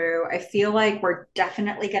through. I feel like we're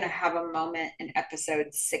definitely going to have a moment in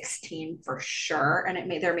episode 16 for sure,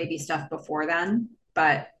 and there may be stuff before then,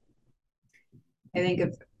 but I think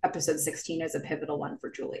of episode 16 as a pivotal one for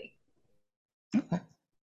Julie. Okay.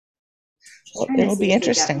 Just Well, trying to it'll see be if we get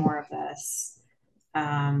interesting. more of this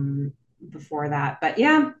um, before that. But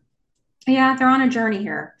yeah, yeah, they're on a journey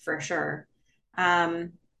here for sure.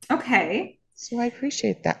 Um, okay. So I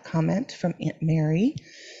appreciate that comment from Aunt Mary.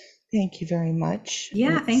 Thank you very much.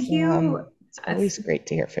 Yeah, thank you. It's Uh, always great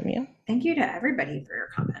to hear from you. Thank you to everybody for your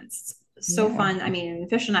comments. It's so Yeah. fun. I mean,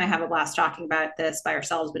 Fish and I have a blast talking about this by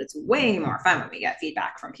ourselves, but it's way more fun when we get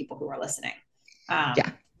feedback from people who are listening. Yeah.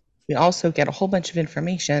 Um, We also get a whole bunch of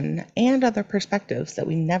information and other perspectives that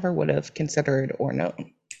we never would have considered or known.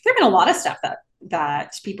 there have been a lot of stuff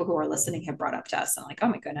that people who are listening have brought up to us, and like, oh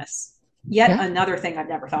my goodness, yet Yeah. another thing I've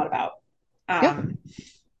never thought about. Yeah. Um,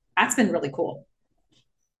 that's been really cool.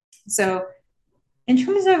 So, in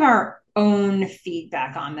terms of our own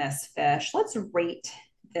feedback on this, Fish, let's rate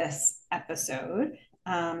this episode.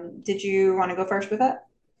 Did you want to go first with it?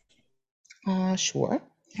 Sure.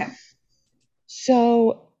 Okay.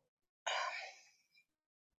 So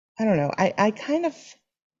I don't know.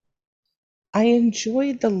 I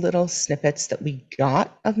enjoyed the little snippets that we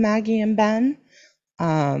got of Maggie and Ben.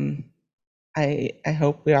 Um, I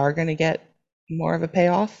hope we are going to get more of a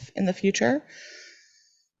payoff in the future.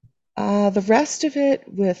 The rest of it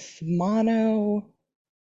with Mono,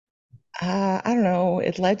 I don't know.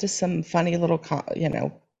 It led to some funny little,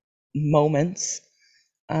 moments.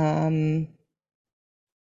 Um,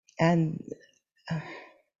 and uh,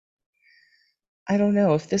 I don't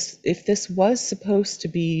know if this was supposed to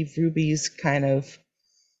be Ruby's kind of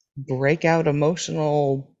breakout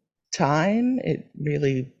emotional time. It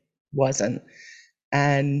really wasn't.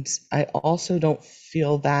 And I also don't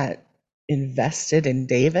feel that invested in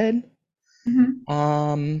David. Mm-hmm.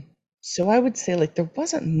 Um, so I would say, like, there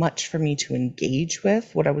wasn't much for me to engage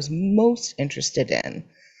with. What I was most interested in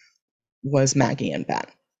was Maggie and Ben.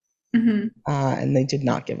 Mm-hmm. And they did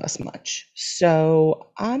not give us much. So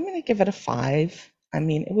I'm going to give it a 5. I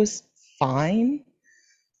mean, it was fine,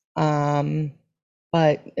 um,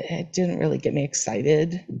 but it didn't really get me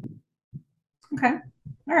excited. Okay.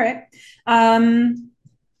 All right. Um,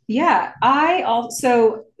 yeah, I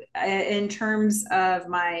also, in terms of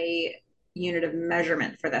my unit of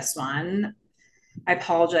measurement for this one, I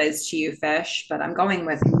apologize to you, Fish, but I'm going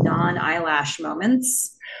with non-eyelash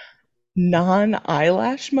moments.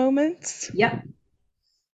 Non-eyelash moments? Yep,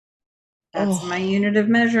 that's my Oh, unit of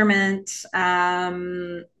measurement,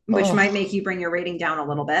 which might oh. make you bring your rating down a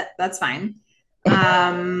little bit. That's fine.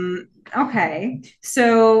 Okay,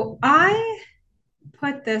 so I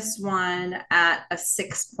put this one at a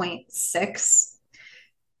 6.6.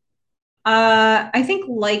 I think,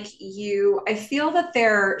 like you, I feel that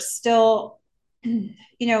they're still,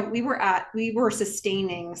 we were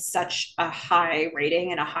sustaining such a high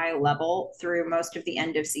rating and a high level through most of the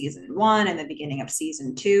end of season one and the beginning of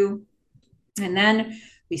season two. And then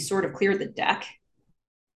we sort of cleared the deck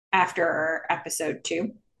after episode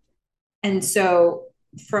two. And so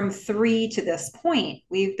from three to this point,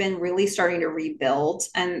 we've been really starting to rebuild,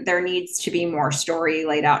 and there needs to be more story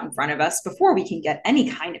laid out in front of us before we can get any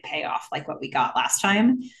kind of payoff like what we got last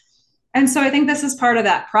time. And so I think this is part of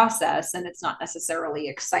that process, and it's not necessarily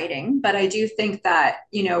exciting, but I do think that,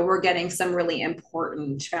 we're getting some really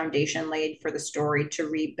important foundation laid for the story to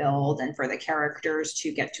rebuild and for the characters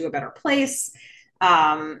to get to a better place.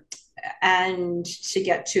 Um, and to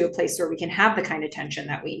get to a place where we can have the kind of tension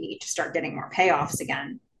that we need to start getting more payoffs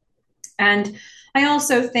again. And I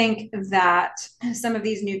also think that some of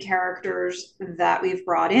these new characters that we've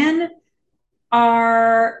brought in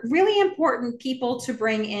are really important people to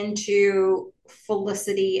bring into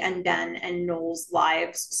Felicity and Ben and Noel's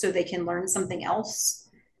lives so they can learn something else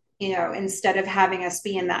instead of having us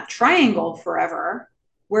be in that triangle forever,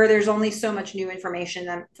 where there's only so much new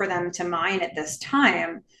information for them to mine at this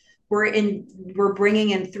time, we're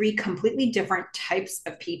bringing in three completely different types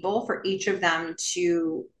of people for each of them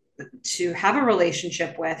to have a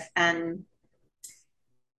relationship with and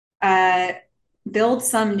uh, build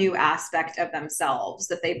some new aspect of themselves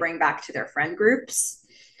that they bring back to their friend groups.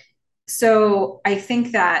 So I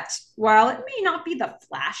think that while it may not be the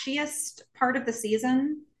flashiest part of the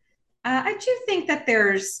season, I do think that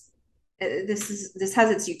this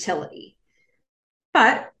has its utility,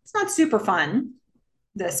 but it's not super fun.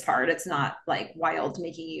 This part, it's not like wild,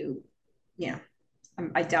 making you know.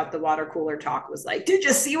 I doubt the water cooler talk was like, did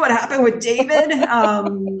you see what happened with David?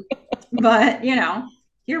 But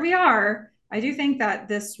here we are. I do think that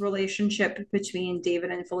this relationship between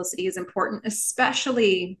David and Felicity is important,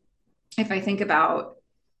 especially if I think about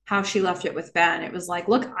how she left it with Ben. It was like,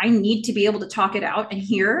 look, I need to be able to talk it out. And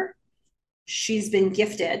here she's been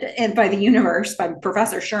gifted and by the universe, by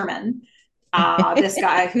Professor Sherman, this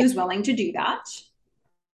guy who's willing to do that.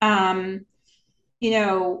 Um,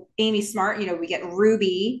 Amy Smart, we get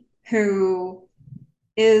Ruby, who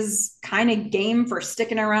is kind of game for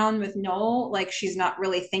sticking around with Noel. Like she's not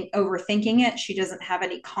really overthinking it. She doesn't have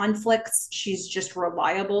any conflicts. She's just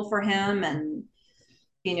reliable for him. And,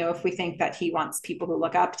 if we think that he wants people who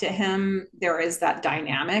look up to him, there is that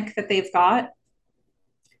dynamic that they've got.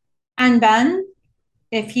 And Ben,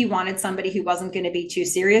 if he wanted somebody who wasn't going to be too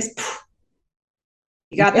serious,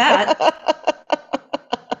 you got that.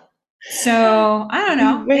 So I don't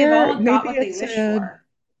know. They've all got what they wish for.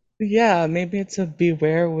 Yeah, maybe it's a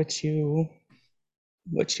beware what you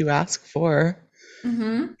ask for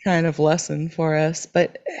Mm-hmm. kind of lesson for us.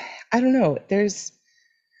 But I don't know. There's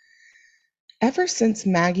ever since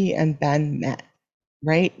Maggie and Ben met,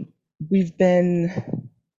 right? We've been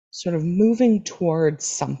sort of moving towards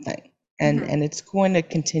something, and it's going to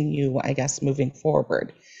continue, I guess, moving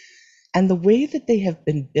forward. And the way that they have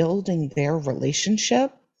been building their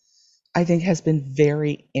relationship, I think, has been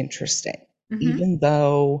very interesting, even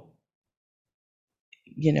though,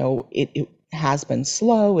 it has been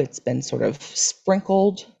slow. It's been sort of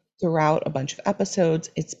sprinkled throughout a bunch of episodes.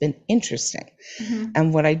 It's been interesting.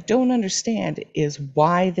 And what I don't understand is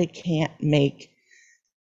why they can't make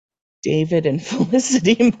David and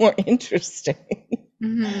Felicity more interesting.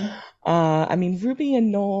 I mean, Ruby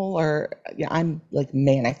and Noel I'm like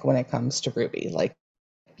manic when it comes to Ruby. Like,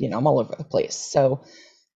 I'm all over the place. So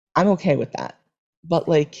I'm okay with that. But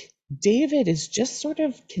like David is just sort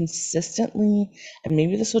of consistently, and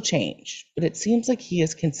maybe this will change, but it seems like he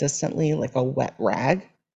is consistently like a wet rag.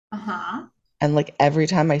 And like every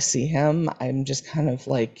time I see him, I'm just kind of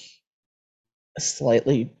like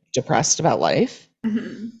slightly depressed about life.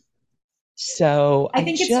 So I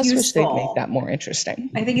think it's just wish they'd useful. make that more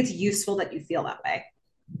interesting. I think it's useful that you feel that way.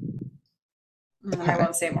 And I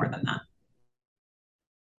won't say more than that.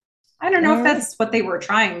 I don't know if that's what they were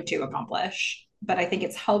trying to accomplish, but I think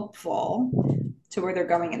it's helpful to where they're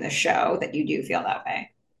going in the show that you do feel that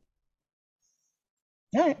way.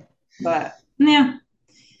 All right. But yeah,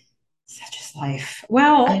 such is life.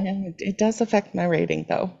 Well, I know it does affect my rating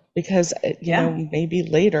though, because you know, maybe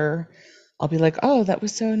later I'll be like, oh, that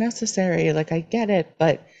was so necessary. Like I get it,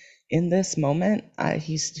 but in this moment,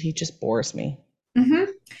 he just bores me.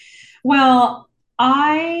 Well,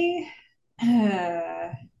 I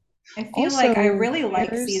feel Also, like I really like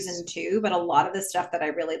season 2, but a lot of the stuff that I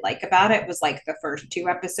really like about it was like the first 2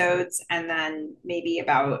 episodes, and then maybe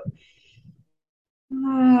about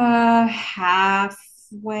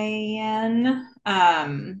halfway in.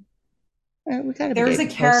 There's a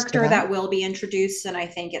character that will be introduced, and I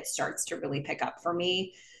think it starts to really pick up for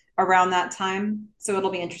me around that time. So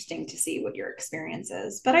it'll be interesting to see what your experience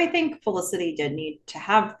is. But I think Felicity did need to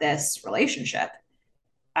have this relationship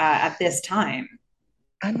at this time.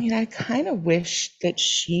 I mean, I kind of wish that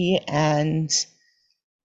she and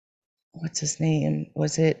what's his name?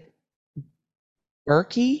 Was it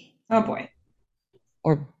Berkey? Oh boy.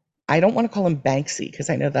 Or I don't want to call him Banksy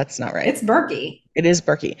because I know that's not right. It's Berkey. It is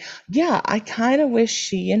Berkey. Yeah, I kind of wish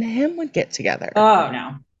she and him would get together. Oh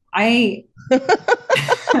no. I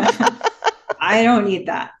I don't need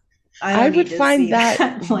that. I would find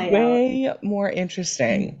that way more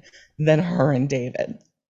interesting than her and David.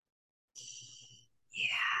 Yeah.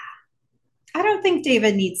 I don't think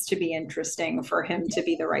David needs to be interesting for him to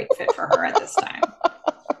be the right fit for her at this time.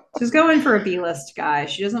 She's going for a B-list guy.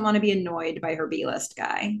 She doesn't want to be annoyed by her B-list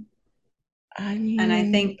guy. I mean, and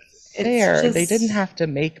I think fair. They didn't have to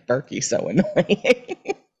make Berkey so annoying.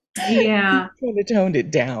 Yeah. Kind of toned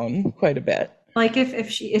it down quite a bit. Like if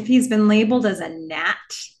he's been labeled as a gnat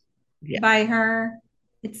by her,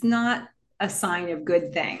 it's not a sign of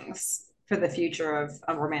good things for the future of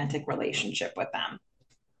a romantic relationship with them.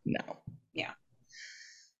 No. Yeah.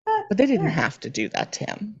 But they didn't Sure. have to do that to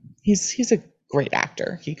him. He's a great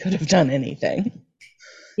actor. He could have done anything.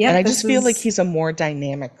 And I Yep, just this feel like is he's a more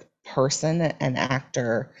dynamic person and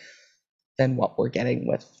actor than what we're getting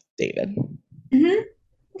with David. mhm,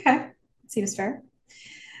 okay. Seems fair.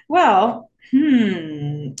 Well,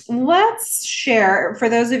 let's share for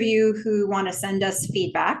those of you who want to send us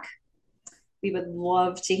feedback. We would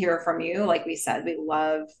love to hear from you. Like we said, we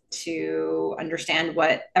love to understand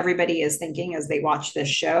what everybody is thinking as they watch this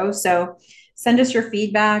show. So send us your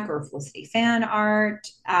feedback or Felicity fan art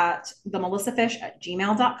at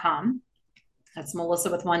themelissafish@gmail.com. That's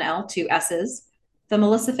Melissa with one L, two S's.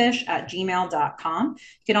 Themelissafish@gmail.com.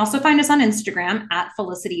 You can also find us on Instagram at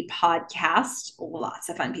Felicity Podcast. Lots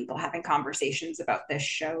of fun people having conversations about this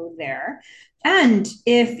show there. And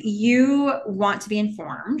if you want to be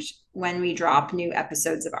informed when we drop new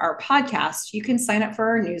episodes of our podcast, you can sign up for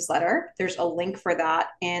our newsletter. There's a link for that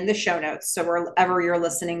in the show notes. So wherever you're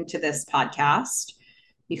listening to this podcast,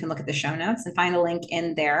 you can look at the show notes and find the link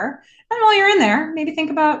in there. And while you're in there, maybe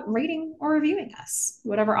think about rating or reviewing us,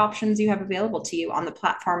 whatever options you have available to you on the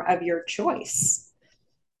platform of your choice.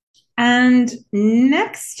 And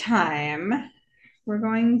next time, we're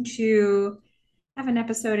going to have an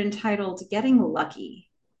episode entitled Getting Lucky.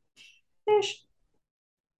 Fish,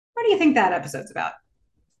 what do you think that episode's about?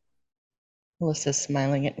 Melissa's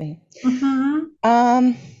smiling at me. Mm-hmm.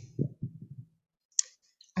 Um,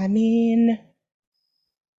 I mean,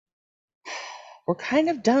 we're kind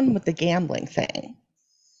of done with the gambling thing.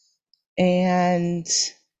 And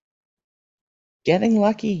getting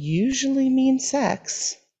lucky usually means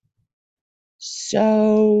sex.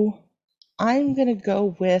 So I'm going to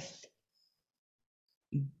go with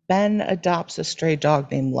Ben adopts a stray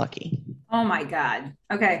dog named Lucky. Oh my God.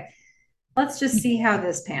 Okay. Let's just see how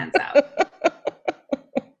this pans out.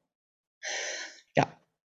 Yeah.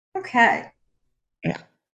 Okay. Yeah.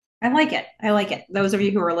 I like it. I like it. Those of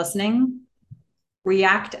you who are listening,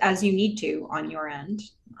 react as you need to on your end.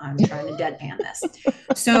 I'm trying to deadpan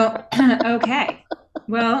this. So, okay.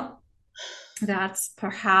 Well, that's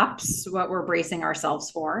perhaps what we're bracing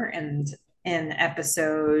ourselves for in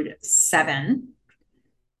episode 7.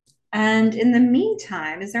 And in the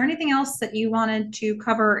meantime, is there anything else that you wanted to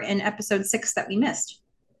cover in episode 6 that we missed?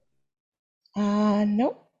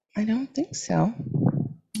 Nope, I don't think so.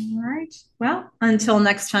 All right. Well, until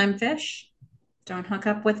next time, fish, don't hook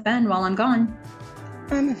up with Ben while I'm gone.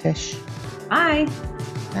 I'm a fish. Bye.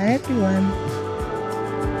 Bye, everyone.